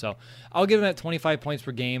like that. So I'll give them at 25 points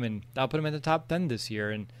per game, and I'll put them in the top 10 this year.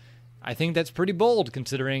 And I think that's pretty bold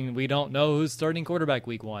considering we don't know who's starting quarterback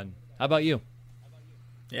week 1. How about you?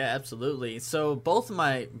 Yeah, absolutely. So both of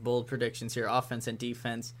my bold predictions here, offense and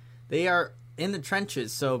defense, they are in the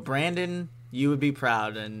trenches. So Brandon, you would be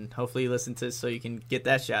proud, and hopefully you listen to this so you can get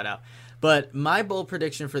that shout out. But my bold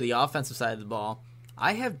prediction for the offensive side of the ball,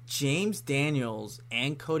 I have James Daniels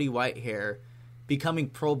and Cody Whitehair becoming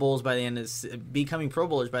Pro Bowlers by the end of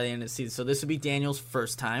the season. So this would be Daniels'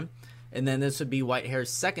 first time, and then this would be Whitehair's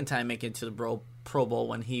second time making it to the Pro Bowl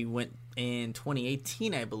when he went in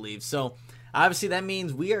 2018, I believe. So obviously that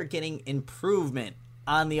means we are getting improvement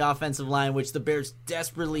on the offensive line, which the Bears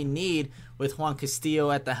desperately need with Juan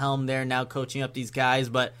Castillo at the helm there, now coaching up these guys.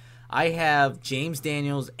 But I have James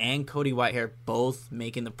Daniels and Cody Whitehair both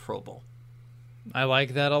making the Pro Bowl. I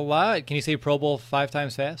like that a lot. Can you say Pro Bowl 5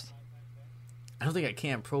 times fast? I don't think I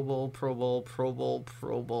can. Pro Bowl, Pro Bowl, Pro Bowl,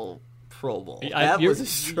 Pro Bowl, Pro Bowl. That was a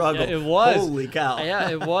struggle. It was. Holy cow. Yeah,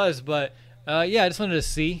 it was. But yeah, I just wanted to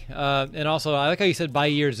see. And also, I like how you said by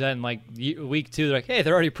year's end, like week 2, they're like, hey,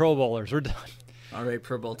 they're already Pro Bowlers. We're done. All right,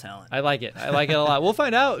 Pro Bowl talent. I like it. I like it a lot. We'll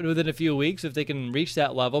find out within a few weeks if they can reach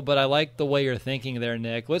that level, but I like the way you're thinking there,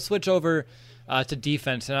 Nick. Let's switch over to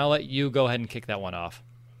defense, and I'll let you go ahead and kick that one off.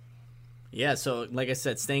 Yeah, so like I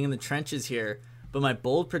said, staying in the trenches here, but my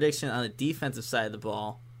bold prediction on the defensive side of the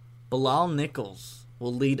ball, Bilal Nichols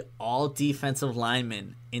will lead all defensive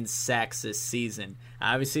linemen in sacks this season.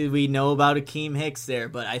 Obviously, we know about Akeem Hicks there,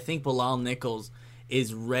 but I think Bilal Nichols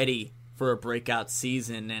is ready for a breakout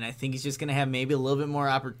season, and I think he's just going to have maybe a little bit more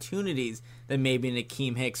opportunities than maybe an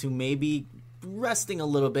Akeem Hicks, who may be resting a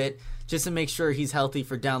little bit just to make sure he's healthy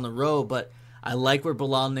for down the road. But I like where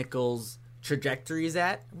Bilal Nichols' trajectory is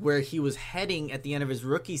at, where he was heading at the end of his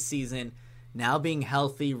rookie season, now being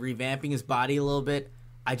healthy, revamping his body a little bit.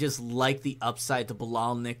 I just like the upside to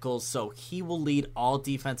Bilal Nichols, so he will lead all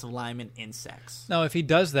defensive linemen in sacks. Now, if he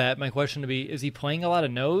does that, my question would be, is he playing a lot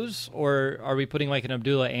of nose, or are we putting like an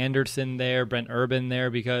Abdullah Anderson there, Brent Urban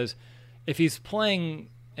there? Because if he's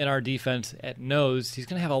playing in our defense at nose, he's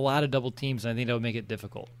going to have a lot of double teams, and I think that would make it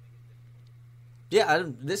difficult. Yeah,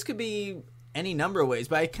 this could be any number of ways,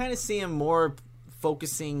 but I kind of see him more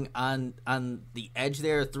focusing on the edge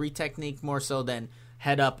there, 3 technique more so than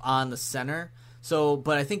head up on the center. So,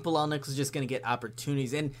 but I think Bilal Nichols is just going to get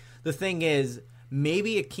opportunities. And the thing is,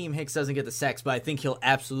 maybe Akeem Hicks doesn't get the sacks, but I think he'll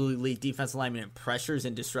absolutely lead defensive linemen in pressures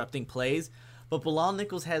and disrupting plays. But Bilal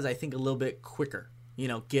Nichols has, I think, a little bit quicker,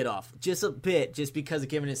 get off. Just a bit, just because of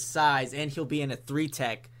given his size, and he'll be in a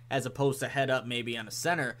 3-tech as opposed to head up maybe on a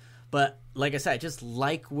center. But like I said, I just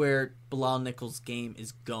like where Bilal Nichols' game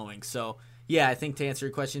is going. So, yeah, I think to answer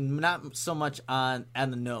your question, not so much on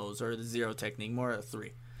the nose or the 0 technique, more a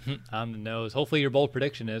 3. On the nose. Hopefully your bold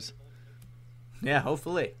prediction is. Yeah,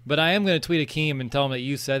 hopefully. But I am going to tweet Akeem and tell him that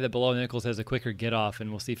you said that Bilal Nichols has a quicker get off, and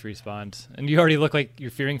we'll see if he responds. And you already look like you're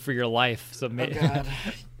fearing for your life. So God.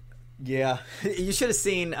 Yeah. You should have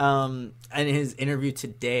seen in his interview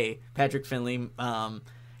today, Patrick Finley,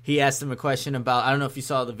 he asked him a question about, I don't know if you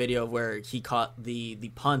saw the video where he caught the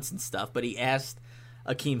punts and stuff, but he asked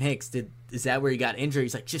Akeem Hicks, is that where he got injured?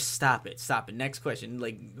 He's like, just stop it. Next question.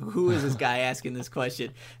 Like, who is this guy asking this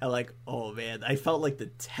question? And like, oh man, I felt like the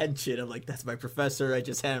tension of like, that's my professor. I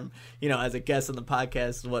just had him, as a guest on the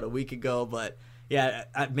podcast, a week ago. But yeah,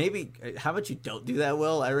 maybe, how about you don't do that,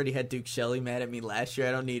 Will? I already had Duke Shelley mad at me last year.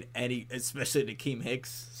 I don't need any, especially Akeem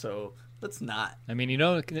Hicks. So let's not. I mean,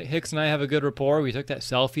 Hicks and I have a good rapport. We took that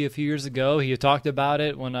selfie a few years ago. He talked about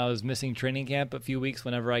it when I was missing training camp a few weeks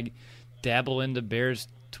whenever I dabble into Bears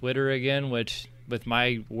Twitter again, which with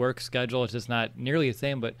my work schedule, it's just not nearly the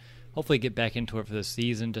same, but hopefully get back into it for the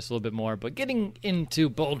season just a little bit more. But getting into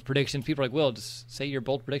bold predictions, people are like, Will, just say your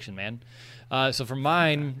bold prediction, man. So for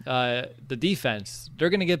mine, the defense,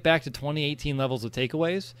 they're going to get back to 2018 levels of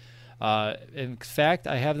takeaways. In fact,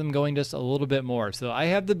 I have them going just a little bit more. So I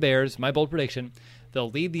have the Bears, my bold prediction,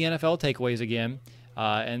 they'll lead the NFL takeaways again.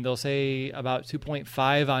 And they'll say about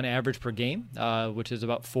 2.5 on average per game, which is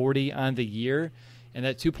about 40 on the year. And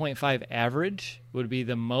that 2.5 average would be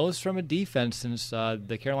the most from a defense since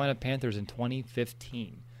the Carolina Panthers in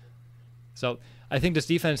 2015. So I think this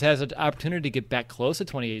defense has an opportunity to get back close to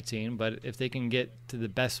 2018, but if they can get to the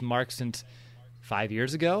best mark since 5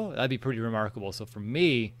 years ago, that'd be pretty remarkable. So for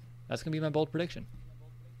me, that's going to be my bold prediction.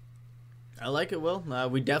 I like it, Will.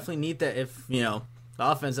 We definitely need that if, the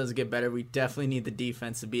offense doesn't get better. We definitely need the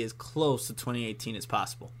defense to be as close to 2018 as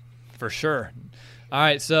possible. For sure. All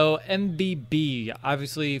right, so MVB,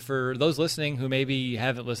 obviously for those listening who maybe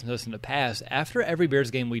haven't listened to us in the past, after every Bears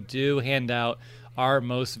game we do hand out our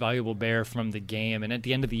most valuable Bear from the game, and at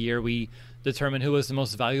the end of the year we determine who was the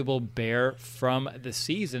most valuable Bear from the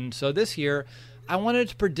season. So this year I wanted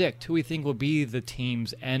to predict who we think will be the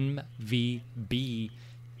team's MVB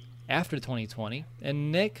after 2020.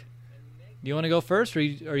 And Nick, do you want to go first, or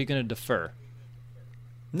are you going to defer?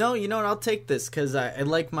 No, you know what? I'll take this because I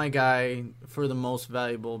like my guy for the most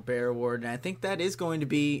valuable Bear award, and I think that is going to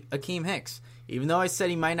be Akeem Hicks. Even though I said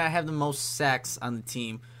he might not have the most sacks on the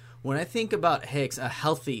team, when I think about Hicks, a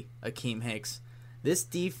healthy Akeem Hicks, this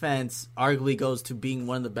defense arguably goes to being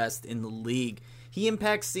one of the best in the league. He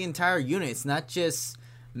impacts the entire unit. It's not just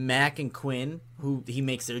Mack and Quinn, who he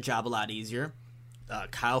makes their job a lot easier.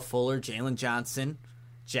 Kyle Fuller, Jalen Johnson,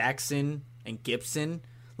 Jackson, and Gibson.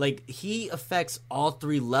 Like, he affects all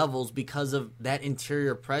three levels because of that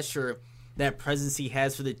interior pressure, that presence he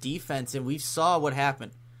has for the defense. And we saw what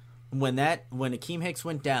happened when Akeem Hicks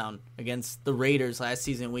went down against the Raiders last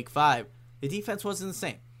season in Week 5. The defense wasn't the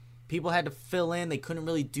same. People had to fill in. They couldn't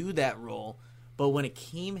really do that role. But when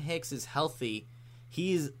Akeem Hicks is healthy,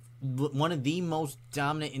 he's one of the most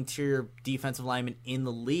dominant interior defensive linemen in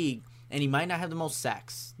the league. And he might not have the most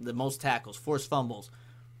sacks, the most tackles, forced fumbles,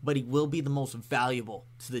 but he will be the most valuable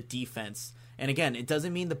to the defense. And again, it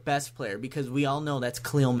doesn't mean the best player because we all know that's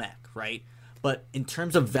Khalil Mack, right? But in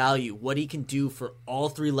terms of value, what he can do for all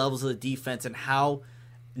three levels of the defense and how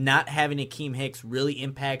not having Akeem Hicks really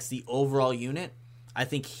impacts the overall unit, I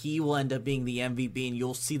think he will end up being the MVP, and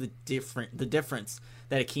you'll see the difference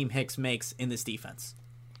that Akeem Hicks makes in this defense.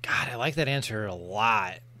 God, I like that answer a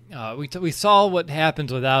lot. We saw what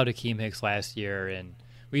happens without Akeem Hicks last year, and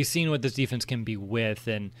we've seen what this defense can be with,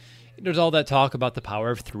 and there's all that talk about the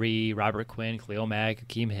power of three, Robert Quinn, Khalil Mack,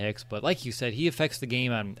 Akeem Hicks, but like you said, he affects the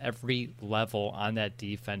game on every level on that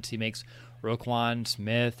defense. He makes Roquan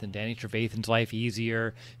Smith and Danny Trevathan's life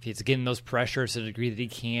easier. If he's getting those pressures to the degree that he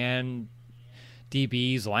can,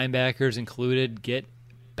 DBs, linebackers included, get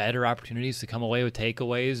better opportunities to come away with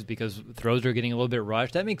takeaways because throws are getting a little bit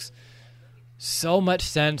rushed. That makes so much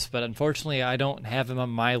sense, but unfortunately I don't have him on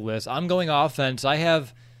my list. I'm going offense. I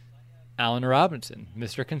have Allen Robinson,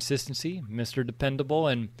 Mr. Consistency, Mr. Dependable,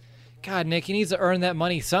 and God, Nick, he needs to earn that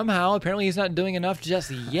money somehow. Apparently he's not doing enough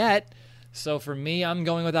just yet. So for me, I'm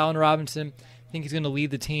going with Allen Robinson. I think he's going to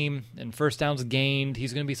lead the team in first downs gained.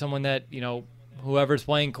 He's going to be someone that, whoever's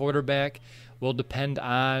playing quarterback will depend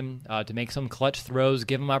on to make some clutch throws,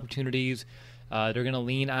 give him opportunities. They're going to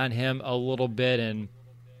lean on him a little bit, and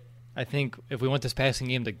I think if we want this passing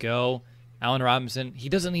game to go, Allen Robinson, he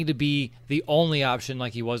doesn't need to be the only option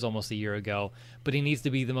like he was almost a year ago, but he needs to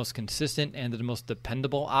be the most consistent and the most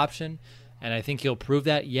dependable option, and I think he'll prove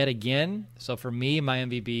that yet again. So for me, my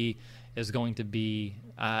MVP is going to be,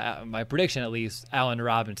 my prediction at least, Allen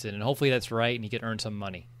Robinson, and hopefully that's right and he can earn some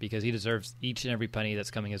money because he deserves each and every penny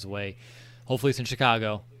that's coming his way. Hopefully it's in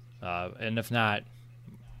Chicago, and if not,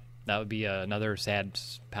 that would be another sad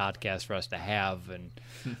podcast for us to have, and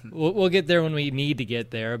we'll get there when we need to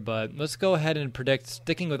get there. But let's go ahead and predict,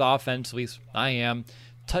 sticking with offense, at least I am,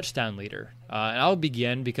 touchdown leader. And I'll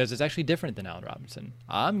begin because it's actually different than Allen Robinson.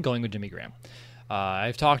 I'm going with Jimmy Graham.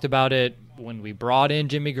 I've talked about it when we brought in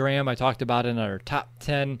Jimmy Graham. I talked about it in our top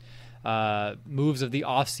 10 moves of the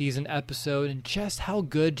offseason episode and just how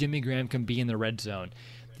good Jimmy Graham can be in the red zone.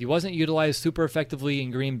 He wasn't utilized super effectively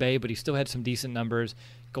in Green Bay, but he still had some decent numbers.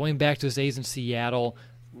 Going back to his days in Seattle,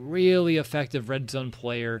 really effective red zone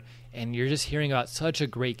player, and you're just hearing about such a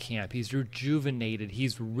great camp. He's rejuvenated.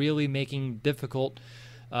 He's really making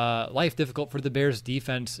life difficult for the Bears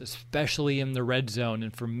defense, especially in the red zone.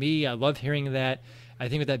 And for me, I love hearing that. I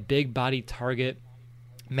think with that big body target,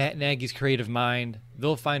 Matt Nagy's creative mind,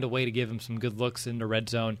 they'll find a way to give him some good looks in the red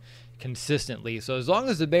zone consistently. So as long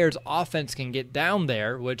as the Bears offense can get down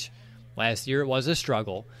there, which last year it was a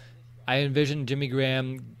struggle, I envision Jimmy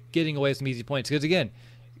Graham getting away some easy points. Because again,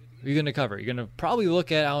 you're going to cover. You're going to probably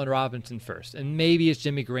look at Allen Robinson first. And maybe it's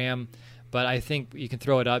Jimmy Graham, but I think you can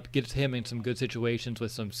throw it up, get him in some good situations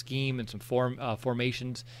with some scheme and some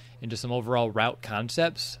formations and just some overall route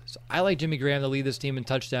concepts. So I like Jimmy Graham to lead this team in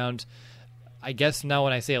touchdowns. I guess now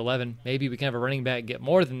when I say 11, maybe we can have a running back get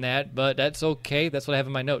more than that, but that's okay. That's what I have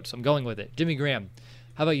in my notes. I'm going with it. Jimmy Graham.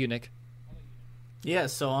 How about you, Nick? Yeah,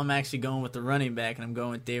 so I'm actually going with the running back, and I'm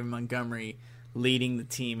going with David Montgomery leading the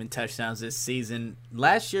team in touchdowns this season.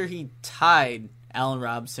 Last year, he tied Allen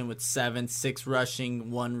Robinson with 7, 6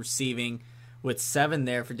 rushing, 1 receiving, with 7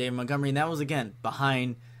 there for David Montgomery, and that was, again,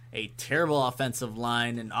 behind a terrible offensive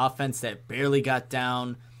line, an offense that barely got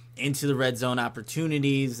down into the red zone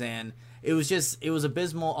opportunities, and it was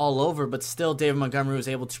abysmal all over, but still David Montgomery was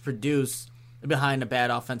able to produce behind a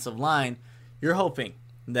bad offensive line. You're hoping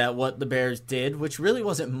that what the Bears did, which really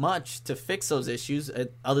wasn't much to fix those issues,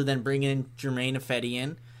 other than bringing in Germain Ifedi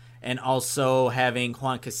in, and also having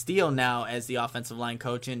Juan Castillo now as the offensive line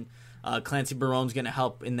coach, and Clancy Barrone's going to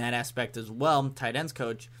help in that aspect as well, tight ends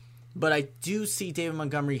coach. But I do see David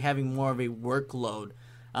Montgomery having more of a workload.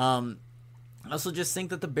 I also just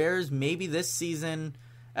think that the Bears, maybe this season,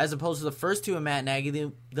 as opposed to the first two of Matt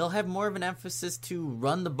Nagy, they'll have more of an emphasis to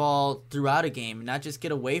run the ball throughout a game, not just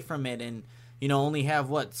get away from it and only have,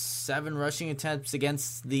 7 rushing attempts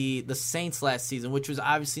against the Saints last season, which was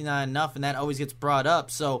obviously not enough, and that always gets brought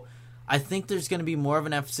up. So I think there's going to be more of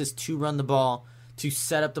an emphasis to run the ball, to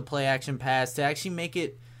set up the play-action pass, to actually make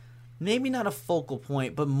it maybe not a focal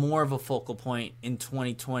point, but more of a focal point in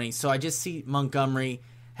 2020. So I just see Montgomery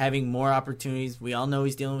having more opportunities. We all know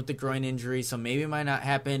he's dealing with the groin injury, so maybe it might not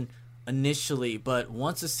happen initially, but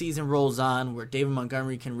once the season rolls on where David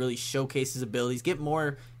Montgomery can really showcase his abilities, get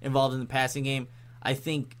more involved in the passing game, I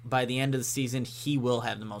think by the end of the season he will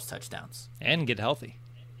have the most touchdowns. And get healthy.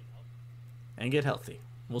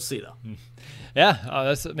 We'll see, though.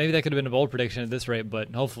 Yeah, maybe that could have been a bold prediction at this rate,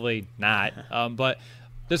 but hopefully not. But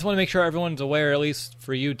just want to make sure everyone's aware, at least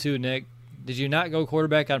for you too, Nick. Did you not go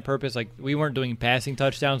quarterback on purpose? Like, we weren't doing passing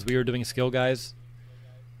touchdowns, we were doing skill guys?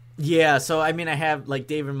 Yeah, so I have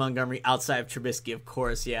David Montgomery outside of Trubisky, of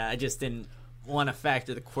course. Yeah, I just didn't want to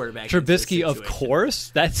factor the quarterback. Trubisky, of course?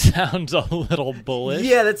 That sounds a little bullish.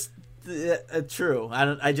 Yeah, that's true.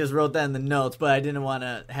 I just wrote that in the notes, but I didn't want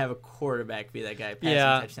to have a quarterback be that guy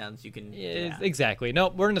passing touchdowns. Exactly. No,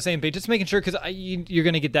 we're on the same page. Just making sure, because you're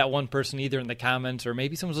going to get that one person either in the comments or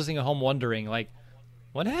maybe someone's listening at home wondering,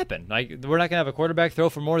 what happened? We're not going to have a quarterback throw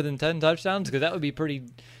for more than 10 touchdowns? Because that would be pretty...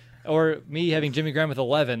 Or me having Jimmy Graham with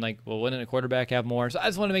 11, wouldn't a quarterback have more? So I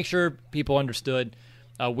just want to make sure people understood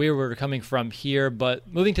where we're coming from here. But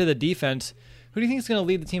moving to the defense, who do you think is going to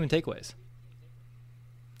lead the team in takeaways?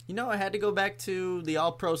 I had to go back to the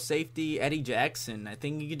all-pro safety, Eddie Jackson. I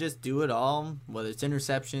think he could just do it all, whether it's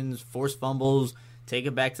interceptions, forced fumbles, take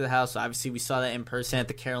it back to the house. Obviously, we saw that in person at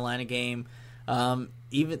the Carolina game.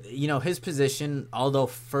 Even, his position, although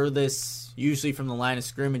furthest usually from the line of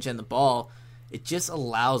scrimmage and the ball, it just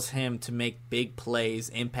allows him to make big plays,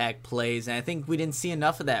 impact plays, and I think we didn't see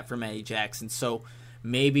enough of that from Eddie Jackson. So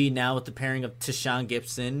maybe now with the pairing of Tashaun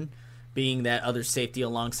Gibson being that other safety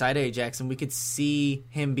alongside Eddie Jackson, we could see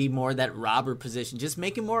him be more that robber position, just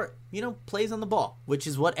making more, plays on the ball, which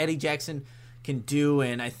is what Eddie Jackson can do.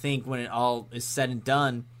 And I think when it all is said and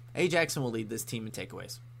done, Eddie Jackson will lead this team in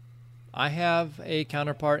takeaways. I have a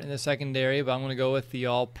counterpart in the secondary, but I'm going to go with the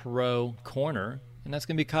all-pro corner, and that's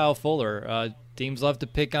going to be Kyle Fuller. Teams love to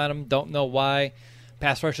pick on him. Don't know why.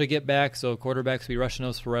 Pass rush will get back, so quarterbacks will be rushing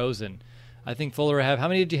those throws. And I think Fuller will have – how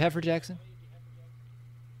many did you have for Jackson?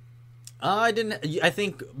 I didn't. I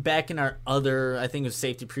think back in our other, I think it was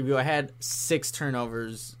safety preview, I had 6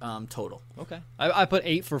 turnovers total. Okay. I put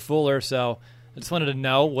 8 for Fuller, so I just wanted to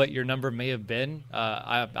know what your number may have been.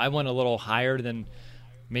 I went a little higher than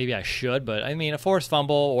maybe I should, but I mean, a forced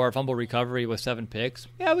fumble or a fumble recovery with 7 picks,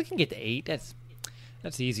 yeah, we can get to 8.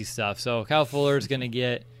 That's easy stuff. So Kyle Fuller is going to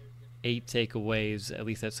get 8 takeaways. At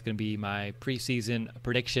least that's going to be my preseason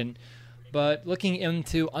prediction. But looking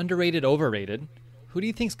into underrated, overrated, who do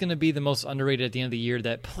you think is going to be the most underrated at the end of the year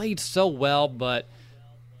that played so well but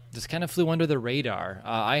just kind of flew under the radar?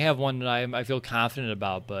 I have one that I feel confident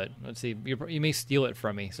about, but let's see. You may steal it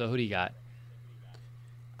from me. So who do you got?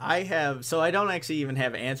 I don't actually even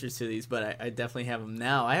have answers to these, but I definitely have them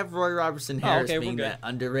now. I have Roy Robertson Harris being that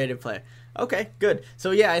underrated player. Okay, good.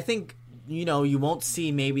 So yeah, I think you won't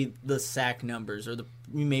see maybe the sack numbers or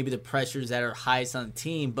maybe the pressures that are highest on the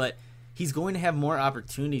team, but he's going to have more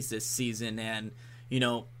opportunities this season, and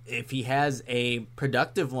if he has a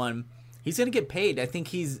productive one, he's going to get paid. I think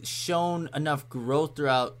he's shown enough growth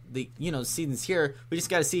throughout the seasons here. We just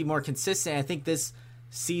got to see more consistent. I think this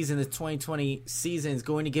season, the 2020 season, is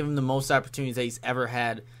going to give him the most opportunities that he's ever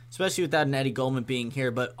had, especially without an Eddie Goldman being here.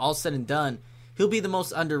 But all said and done, he'll be the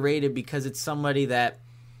most underrated because it's somebody that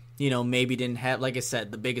maybe didn't have, like I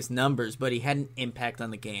said, the biggest numbers, but he had an impact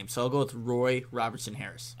on the game. So I'll go with Roy Robertson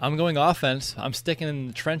Harris. I'm going offense. I'm sticking in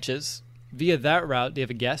the trenches. Via that route, do you have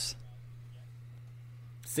a guess?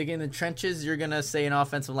 Sticking in the trenches, you're going to say an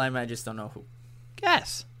offensive lineman. I just don't know who.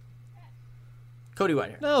 Guess. Cody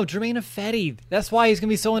Whitehair. No, Germain Ifedi. That's why he's going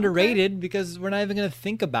to be so underrated, because we're not even going to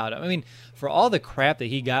think about it. I mean, for all the crap that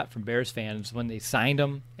he got from Bears fans when they signed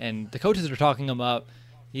him, and the coaches are talking him up,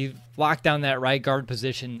 he locked down that right guard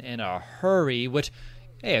position in a hurry, which,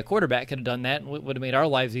 hey, a quarterback could have done that and would have made our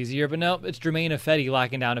lives easier. But no, it's Germain Ifedi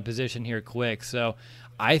locking down a position here quick. So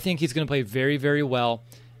I think he's going to play very, very well.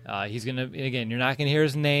 He's going to, again, you're not going to hear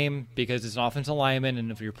his name because it's an offensive lineman,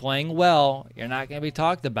 and if you're playing well, you're not going to be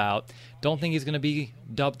talked about. Don't think he's going to be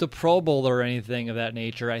dubbed a Pro Bowler or anything of that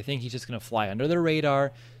nature. I think he's just going to fly under the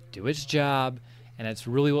radar, do his job, and that's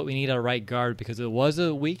really what we need at a right guard, because it was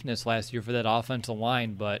a weakness last year for that offensive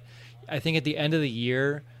line. But I think at the end of the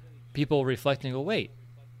year, people reflect and go, wait,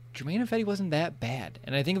 Germain Ifedi wasn't that bad.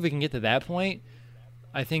 And I think if we can get to that point,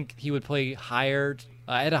 I think he would play higher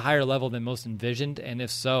at a higher level than most envisioned, and if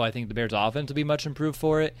so, I think the Bears' offense will be much improved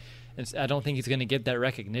for it. And I don't think he's going to get that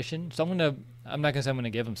recognition. So I'm not going to say I'm going to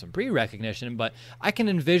give him some pre-recognition, but I can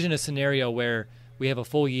envision a scenario where we have a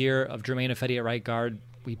full year of Germain Ifedi at right guard.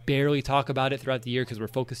 We barely talk about it throughout the year because we're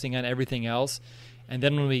focusing on everything else. And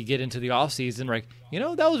then when we get into the offseason, we're like,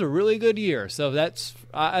 that was a really good year. So that's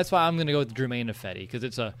why I'm going to go with Germain Ifedi, because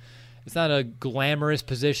it's not a glamorous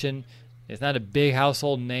position. It's not a big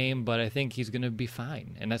household name, but I think he's going to be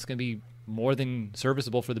fine, and that's going to be more than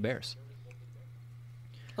serviceable for the Bears.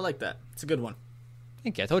 I like that. It's a good one.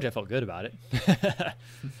 Thank you. I told you I felt good about it.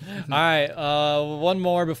 All right, one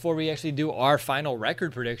more before we actually do our final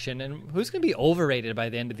record prediction. And who's going to be overrated by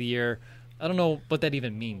the end of the year? I don't know what that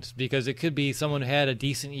even means, because it could be someone who had a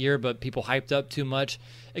decent year but people hyped up too much.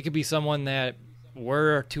 It could be someone that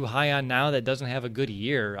we're too high on now that doesn't have a good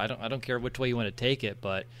year. I don't care which way you want to take it,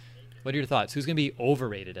 but what are your thoughts? Who's going to be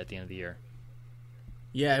overrated at the end of the year?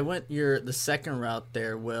 Yeah, I went the second route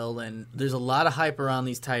there, Will, and there's a lot of hype around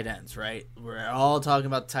these tight ends, right? We're all talking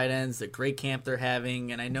about tight ends, the great camp they're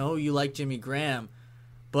having, and I know you like Jimmy Graham,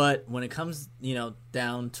 but when it comes,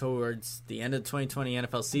 down towards the end of the 2020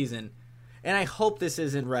 NFL season, and I hope this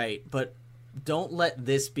isn't right, but don't let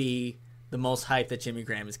this be the most hype that Jimmy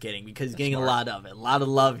Graham is getting, because he's getting a lot of it, a lot of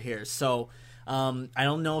love here. So I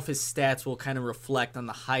don't know if his stats will kind of reflect on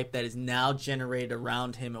the hype that is now generated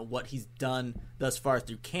around him and what he's done thus far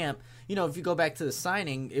through camp. If you go back to the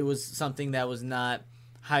signing, it was something that was not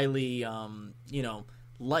highly,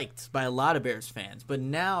 liked by a lot of Bears fans. But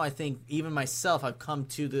now I think even myself, I've come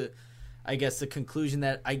to the conclusion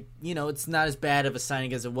that it's not as bad of a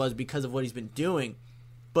signing as it was because of what he's been doing.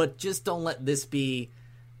 But just don't let this be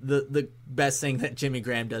the best thing that Jimmy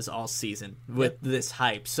Graham does all season with this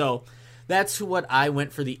hype. So that's what I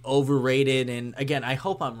went for, the overrated. And again, I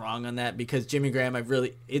hope I'm wrong on that, because Jimmy Graham,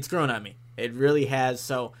 it's grown on me. It really has.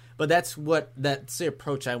 So, But that's the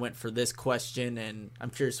approach I went for this question, and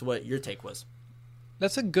I'm curious what your take was.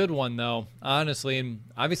 That's a good one, though, honestly. And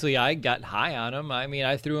obviously, I got high on him. I mean,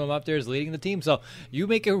 I threw him up there as leading the team. So you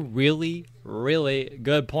make a really, really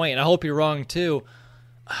good point. And I hope you're wrong, too.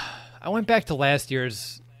 I went back to last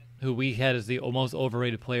year's, who we had as the most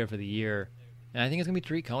overrated player for the year. And I think it's going to be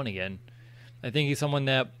Tarik Cohen again. I think he's someone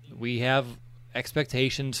that we have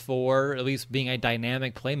expectations for, at least being a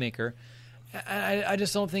dynamic playmaker. I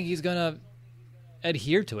just don't think he's going to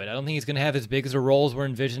adhere to it. I don't think he's going to have as big as the roles we're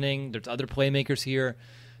envisioning. There's other playmakers here.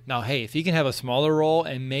 Now, hey, if he can have a smaller role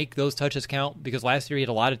and make those touches count, because last year he had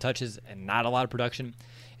a lot of touches and not a lot of production.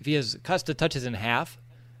 If he has cuts the touches in half,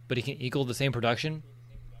 but he can equal the same production,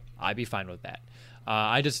 I'd be fine with that.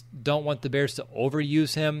 I just don't want the Bears to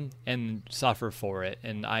overuse him and suffer for it.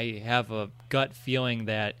 And I have a gut feeling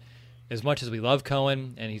that as much as we love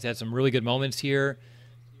Cohen, and he's had some really good moments here,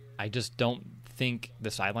 I just don't think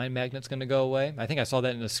the sideline magnet's going to go away. I think I saw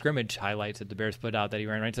that in the scrimmage highlights that the Bears put out, that he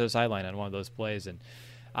ran right to the sideline on one of those plays. And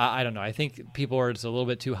I don't know. I think people are just a little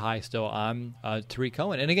bit too high still on Tarik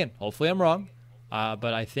Cohen. And again, hopefully I'm wrong,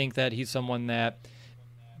 but I think that he's someone that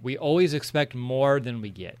we always expect more than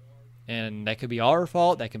we get. And that could be our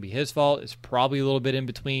fault. That can be his fault. It's probably a little bit in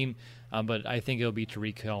between, but I think it'll be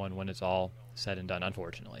Tarik Cohen when it's all said and done,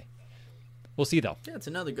 unfortunately. We'll see, though. Yeah, it's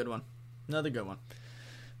another good one. Another good one.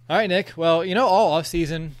 All right, Nick. Well, all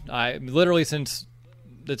offseason, literally since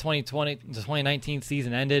the 2019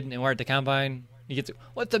 season ended and we're at the Combine, you get to,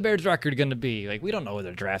 what's the Bears' record going to be? Like, we don't know who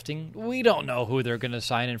they're drafting. We don't know who they're going to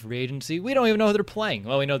sign in free agency. We don't even know who they're playing.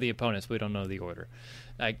 Well, we know the opponents, but we don't know the order.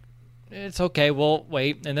 Like, it's okay, we'll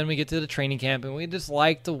wait. And then we get to the training camp, and we just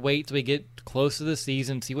like to wait till we get close to the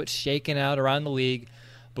season, see what's shaking out around the league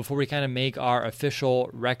before we kind of make our official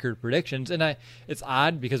record predictions. And it's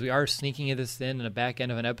odd because we are sneaking this in the back end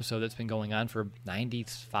of an episode that's been going on for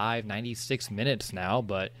 95, 96 minutes now.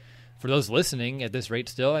 But for those listening at this rate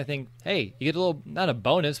still, I think, hey, you get a little, not a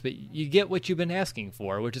bonus, but you get what you've been asking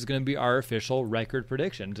for, which is going to be our official record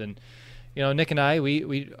predictions. And, Nick and I,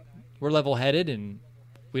 we're level-headed, and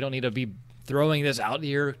we don't need to be throwing this out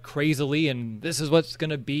here crazily, and this is what's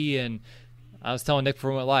going to be. And I was telling Nick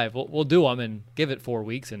before we went live, we'll do them and give it 4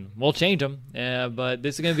 weeks, and we'll change them. But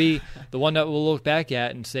this is going to be the one that we'll look back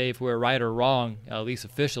at and say if we're right or wrong, at least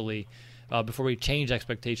officially, before we change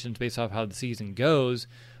expectations based off how the season goes.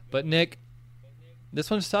 But, Nick,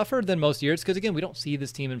 this one's tougher than most years because, again, we don't see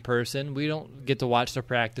this team in person. We don't get to watch their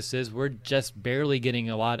practices. We're just barely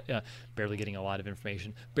getting a lot of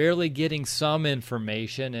information, barely getting some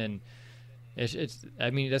information. And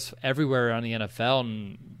that's everywhere around the NFL,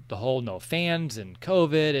 and the whole no fans and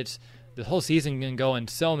COVID. The whole season can go in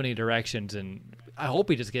so many directions, and I hope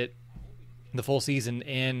we just get the full season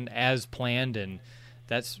in as planned, and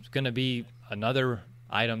that's going to be another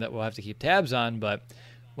item that we'll have to keep tabs on. But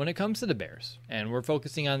when it comes to the Bears, and we're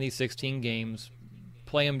focusing on these 16 games,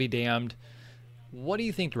 play them be damned, what do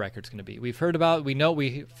you think the record's going to be? We figured out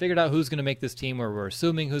who's going to make this team, or we're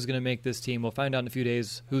assuming who's going to make this team. We'll find out in a few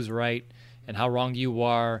days who's right and how wrong you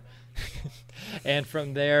are. And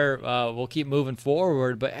from there, we'll keep moving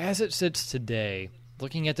forward. But as it sits today,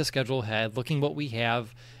 looking at the schedule ahead, looking what we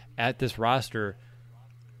have at this roster,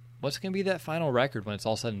 what's going to be that final record when it's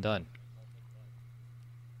all said and done?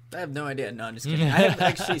 I have no idea. No, I'm just kidding.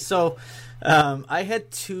 I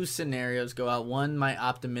had two scenarios go out. One, my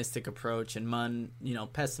optimistic approach, and one,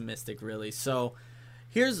 pessimistic, really. So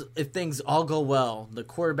here's if things all go well. The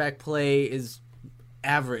quarterback play is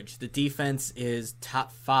average. The defense is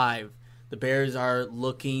top 5. The Bears are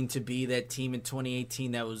looking to be that team in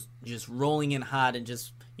 2018 that was just rolling in hot and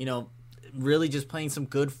just, really just playing some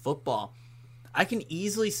good football. I can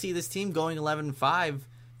easily see this team going 11-5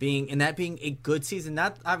 being a good season.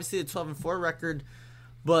 Not obviously the 12-4 record,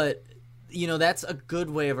 but that's a good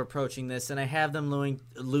way of approaching this. And I have them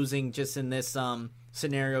losing just in this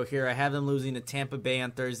scenario here. I have them losing to Tampa Bay on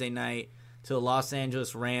Thursday night, to the Los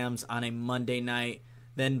Angeles Rams on a Monday night,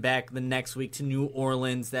 then back the next week to New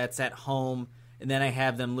Orleans, that's at home, and then I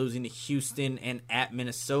have them losing to Houston and at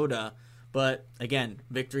Minnesota. But again,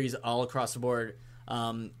 victories all across the board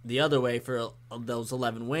the other way for those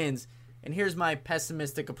 11 wins. And here's my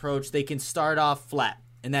pessimistic approach. They can start off flat,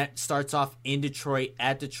 and that starts off in Detroit,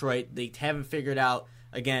 at Detroit. They haven't figured out,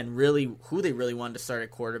 again, really who they really wanted to start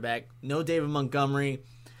at quarterback. No David Montgomery.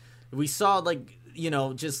 We saw,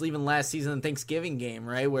 just leaving last season the Thanksgiving game,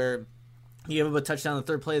 right, where he gave up a touchdown on the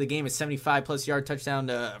third play of the game, a 75-plus yard touchdown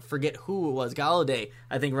to forget who it was, Galladay,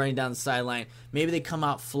 I think, running down the sideline. Maybe they come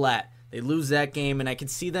out flat. They lose that game, and I could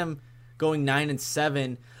see them going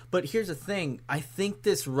 9-7. But here's the thing. I think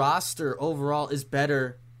this roster overall is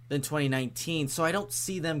better than 2019. So I don't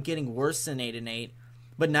see them getting worse than 8-8.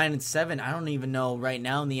 But 9-7, I don't even know right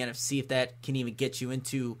now in the NFC if that can even get you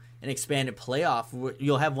into an expanded playoff.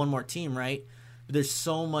 You'll have one more team, right? But there's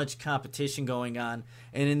so much competition going on.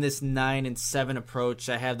 And in this 9-7 approach,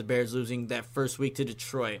 I have the Bears losing that first week to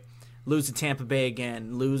Detroit, lose to Tampa Bay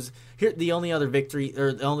again, lose here. The only other victory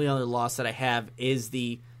or the only other loss that I have is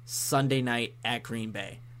the Sunday night at Green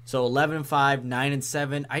Bay. So 11-5,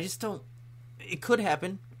 9-7. I just don't. It could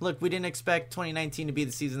happen. Look, we didn't expect 2019 to be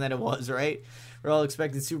the season that it was, right? We're all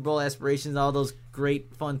expecting Super Bowl aspirations, all those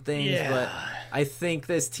great, fun things. Yeah. But I think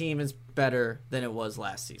this team is better than it was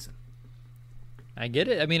last season. I get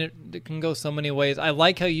it. I mean, it can go so many ways. I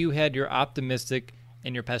like how you had your optimistic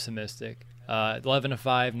and your pessimistic.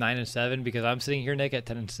 11-5, 9-7, because I'm sitting here, Nick, at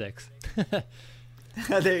 10-6.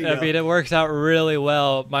 There you go. I mean, it works out really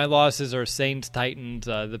well. My losses are Saints, Titans,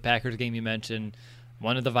 the Packers game you mentioned,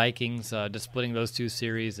 one of the Vikings, just splitting those two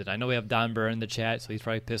series. And I know we have Don Burr in the chat, so he's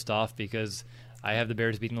probably pissed off because I have the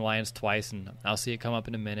Bears beating the Lions twice, and I'll see it come up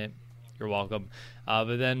in a minute. You're welcome.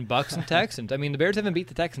 But then Bucs and Texans. I mean, the Bears haven't beat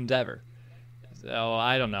the Texans ever. So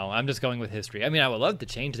I don't know. I'm just going with history. I mean, I would love to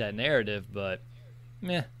change that narrative, but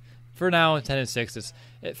meh. For now, 10-6,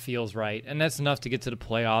 it feels right. And that's enough to get to the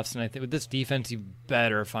playoffs. And I think with this defense, you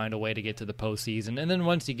better find a way to get to the postseason. And then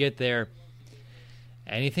once you get there,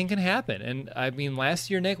 anything can happen. And I mean, last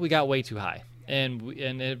year, Nick, we got way too high. And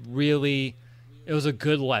it was a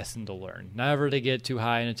good lesson to learn. Never to get too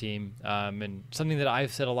high in a team. And something that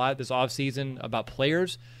I've said a lot this offseason about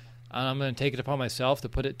players, and I'm going to take it upon myself to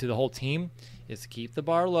put it to the whole team, is to keep the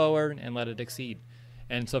bar lower and let it exceed.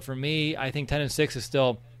 And so for me, I think 10-6 is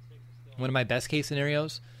still one of my best case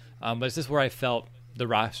scenarios. But it's just where I felt the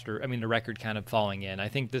record kind of falling in. I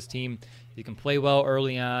think this team, you can play well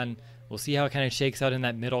early on. We'll see how it kind of shakes out in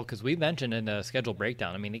that middle, because we mentioned in the schedule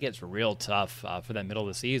breakdown, I mean, it gets real tough for that middle of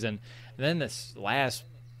the season. And then this last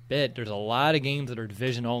bit, there's a lot of games that are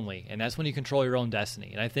division only, and that's when you control your own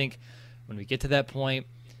destiny. And I think when we get to that point,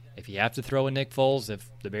 if you have to throw in Nick Foles, if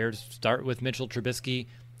the Bears start with Mitchell Trubisky,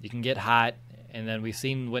 you can get hot. And then we've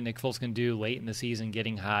seen what Nick Foles can do late in the season,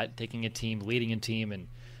 getting hot, taking a team, leading a team, and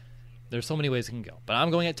there's so many ways it can go. But I'm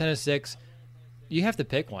going at 10-6. You have to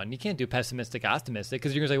pick one. You can't do pessimistic, optimistic,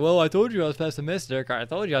 because you're going to say, well, I told you I was pessimistic, or I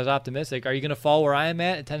told you I was optimistic. Are you going to fall where I am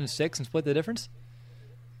at 10-6 and split the difference?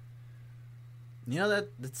 You know,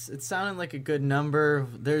 it's sounding like a good number.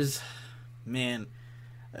 With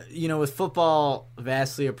football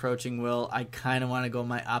vastly approaching, Will, I kind of want to go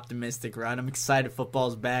my optimistic route. I'm excited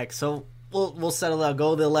football's back, so we'll settle out.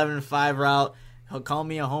 Go the 11-5 route. Call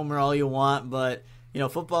me a homer all you want, but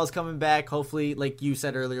football's coming back. Hopefully, like you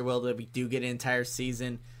said earlier, Will, that we do get an entire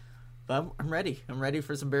season. But I'm ready. I'm ready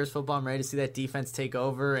for some Bears football. I'm ready to see that defense take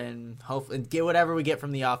over and hopefully get whatever we get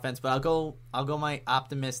from the offense. But I'll go my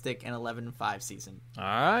optimistic and 11-5 season. All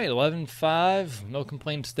right, 11-5, no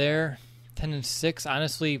complaints there. 10-6,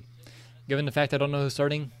 honestly, given the fact I don't know who's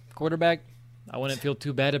starting quarterback, I wouldn't feel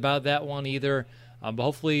too bad about that one either. But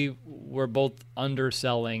hopefully we're both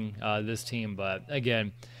underselling this team. But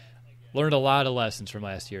again, learned a lot of lessons from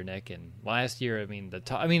last year, Nick. And last year, at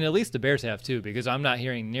least the Bears have too, because I'm not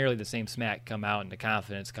hearing nearly the same smack come out and the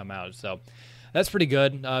confidence come out. So that's pretty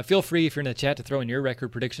good. Feel free, if you're in the chat, to throw in your record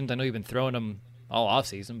predictions. I know you've been throwing them all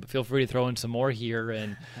offseason, but feel free to throw in some more here.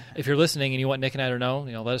 And if you're listening and you want Nick and I to know,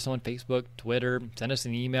 let us know on Facebook, Twitter, send us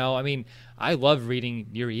an email. I mean, I love reading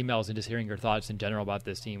your emails and just hearing your thoughts in general about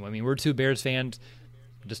this team. I mean, we're two Bears fans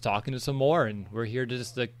just talking to some more, and we're here to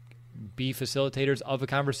just be facilitators of a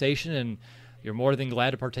conversation, and you're more than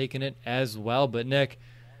glad to partake in it as well. But Nick,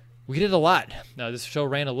 we did a lot. This show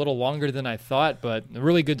ran a little longer than I thought, but a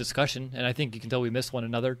really good discussion, and I think you can tell we miss one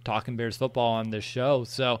another talking Bears football on this show.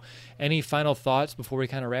 So any final thoughts before we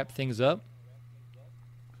kind of wrap things up?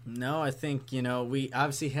 No, I think, we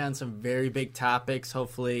obviously hit on some very big topics.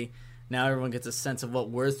 Hopefully now everyone gets a sense of what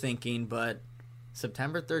we're thinking, but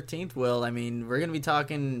September 13th, Will, we're going to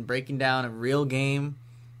be breaking down a real game,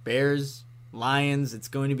 Bears, Lions. It's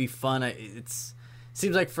going to be fun. It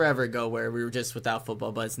seems like forever ago where we were just without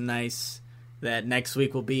football, but it's nice that next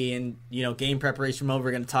week we'll be in, game preparation mode.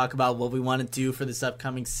 We're going to talk about what we want to do for this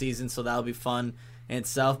upcoming season, so that'll be fun in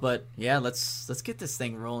itself. But yeah, let's get this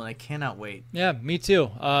thing rolling. I cannot wait. Yeah, me too.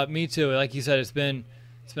 Me too. Like you said, it's been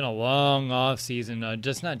a long off season. Not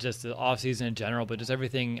just the off season in general, but just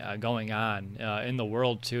everything going on in the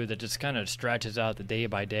world too, that just kind of stretches out the day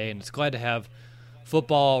by day. And it's glad to have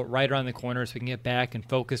football right around the corner so we can get back and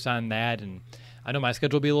focus on that. And I know my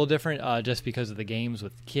schedule will be a little different just because of the games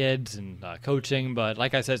with kids and coaching, but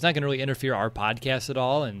like I said, it's not going to really interfere our podcast at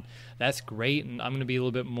all, and that's great. And I'm going to be a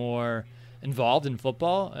little bit more involved in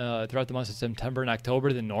football throughout the months of September and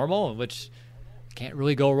October than normal, which can't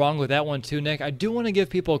really go wrong with that one too, Nick. I do want to give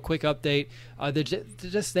people a quick update.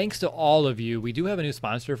 Just thanks to all of you, we do have a new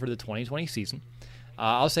sponsor for the 2020 season.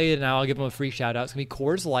 I'll say it now. I'll give them a free shout-out. It's going to be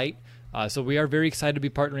Coors Light. So we are very excited to be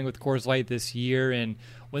partnering with Coors Light this year. And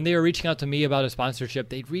when they were reaching out to me about a sponsorship,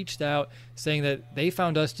 they reached out saying that they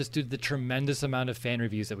found us just due to the tremendous amount of fan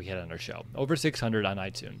reviews that we had on our show. Over 600 on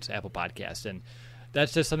iTunes, Apple Podcasts. And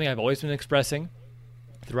that's just something I've always been expressing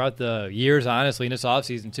throughout the years, honestly, in this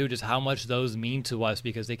offseason, too, just how much those mean to us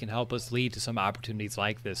because they can help us lead to some opportunities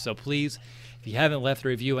like this. So please, if you haven't left a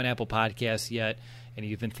review on Apple Podcasts yet and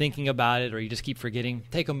you've been thinking about it or you just keep forgetting,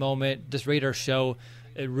 take a moment, just rate our show.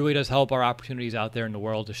 It really does help our opportunities out there in the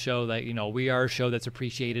world to show that, we are a show that's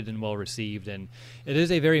appreciated and well received. And it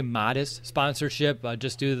is a very modest sponsorship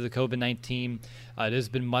just due to the COVID-19. It has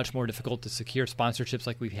been much more difficult to secure sponsorships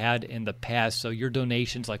like we've had in the past. So your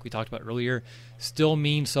donations, like we talked about earlier, still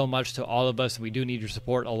mean so much to all of us. We do need your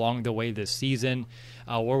support along the way this season.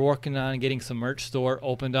 We're working on getting some merch store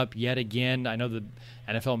opened up yet again. I know the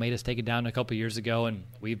NFL made us take it down a couple years ago, and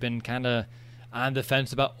we've been kind of on the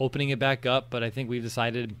fence about opening it back up, but I think we've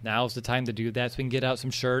decided now is the time to do that so we can get out some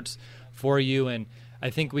shirts for you. And I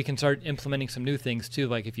think we can start implementing some new things too,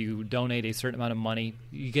 like if you donate a certain amount of money,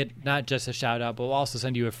 you get not just a shout out, but we'll also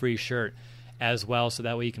send you a free shirt as well, so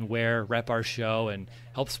that way you can rep our show and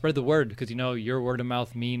help spread the word, because your word of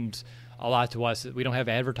mouth means a lot to us. We don't have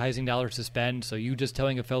advertising dollars to spend, so you just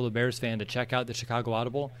telling a fellow Bears fan to check out the Chicago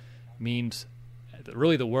Audible means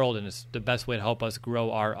really the world, and it's the best way to help us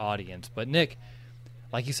grow our audience. But Nick,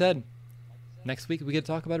 like you said, next week we get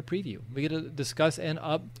to talk about a preview. We get to discuss an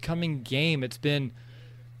upcoming game. It's been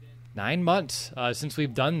 9 months since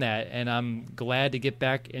we've done that, and I'm glad to get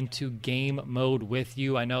back into game mode with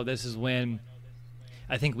you. I know this is when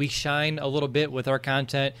I think we shine a little bit with our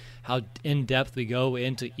content, how in-depth we go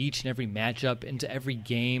into each and every matchup, into every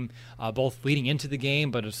game, both leading into the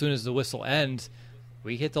game, but as soon as the whistle ends,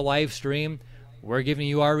 we hit the live stream. We're giving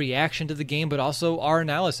you our reaction to the game, but also our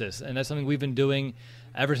analysis. And that's something we've been doing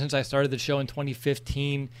ever since I started the show in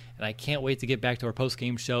 2015. And I can't wait to get back to our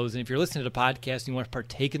post-game shows. And if you're listening to the podcast and you want to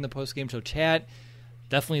partake in the post-game show chat,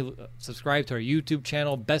 definitely subscribe to our YouTube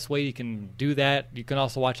channel. Best way you can do that. You can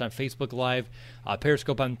also watch on Facebook Live,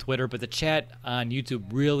 Periscope on Twitter. But the chat on YouTube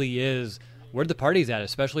really is where the party's at,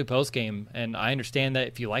 especially post-game. And I understand that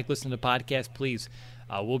if you like listening to podcasts, please,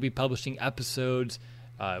 we'll be publishing episodes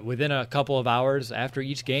within a couple of hours after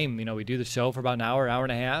each game. We do the show for about an hour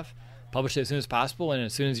and a half, publish it as soon as possible, and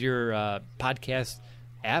as soon as your podcast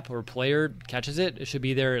app or player catches it, it should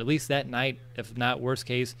be there at least that night, if not, worst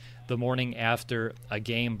case, the morning after a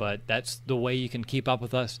game. But that's the way you can keep up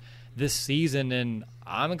with us this season, and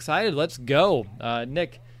I'm excited. Let's go.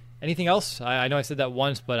 Nick, anything else? I know I said that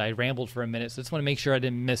once, but I rambled for a minute, so I just want to make sure I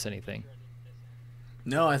didn't miss anything.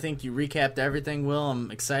 No, I think you recapped everything, Will. I'm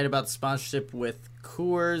excited about the sponsorship with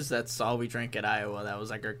Coors. That's all we drank at Iowa. That was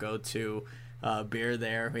like our go-to beer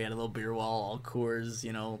there. We had a little beer wall, all Coors,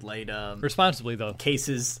 light. Responsibly, though.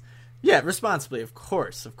 Cases. Yeah, responsibly, of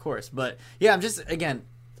course. But, yeah, I'm just, again,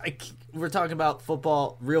 we're talking about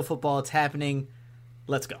football, real football. It's happening.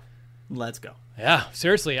 Let's go. Yeah,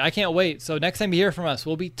 seriously, I can't wait. So next time you hear from us,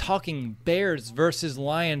 we'll be talking Bears versus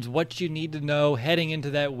Lions, what you need to know heading into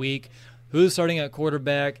that week. Who's starting at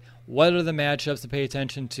quarterback? What are the matchups to pay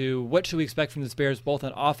attention to? What should we expect from the Bears, both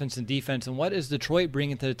on offense and defense? And what is Detroit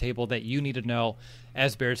bringing to the table that you need to know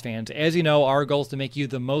as Bears fans? As you know, our goal is to make you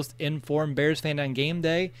the most informed Bears fan on game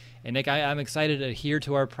day. And, Nick, I'm excited to adhere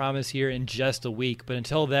to our promise here in just a week. But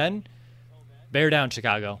until then, bear down,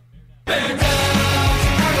 Chicago. Bear down, Chicago Bears.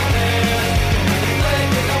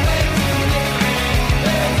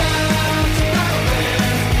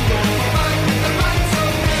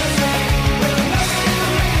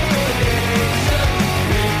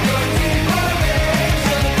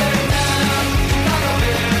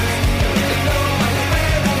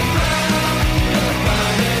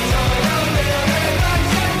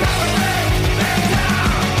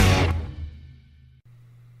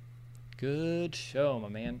 Good show, my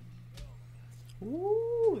man.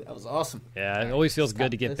 Ooh, that was awesome. Yeah, it always feels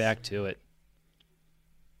good to get back to it.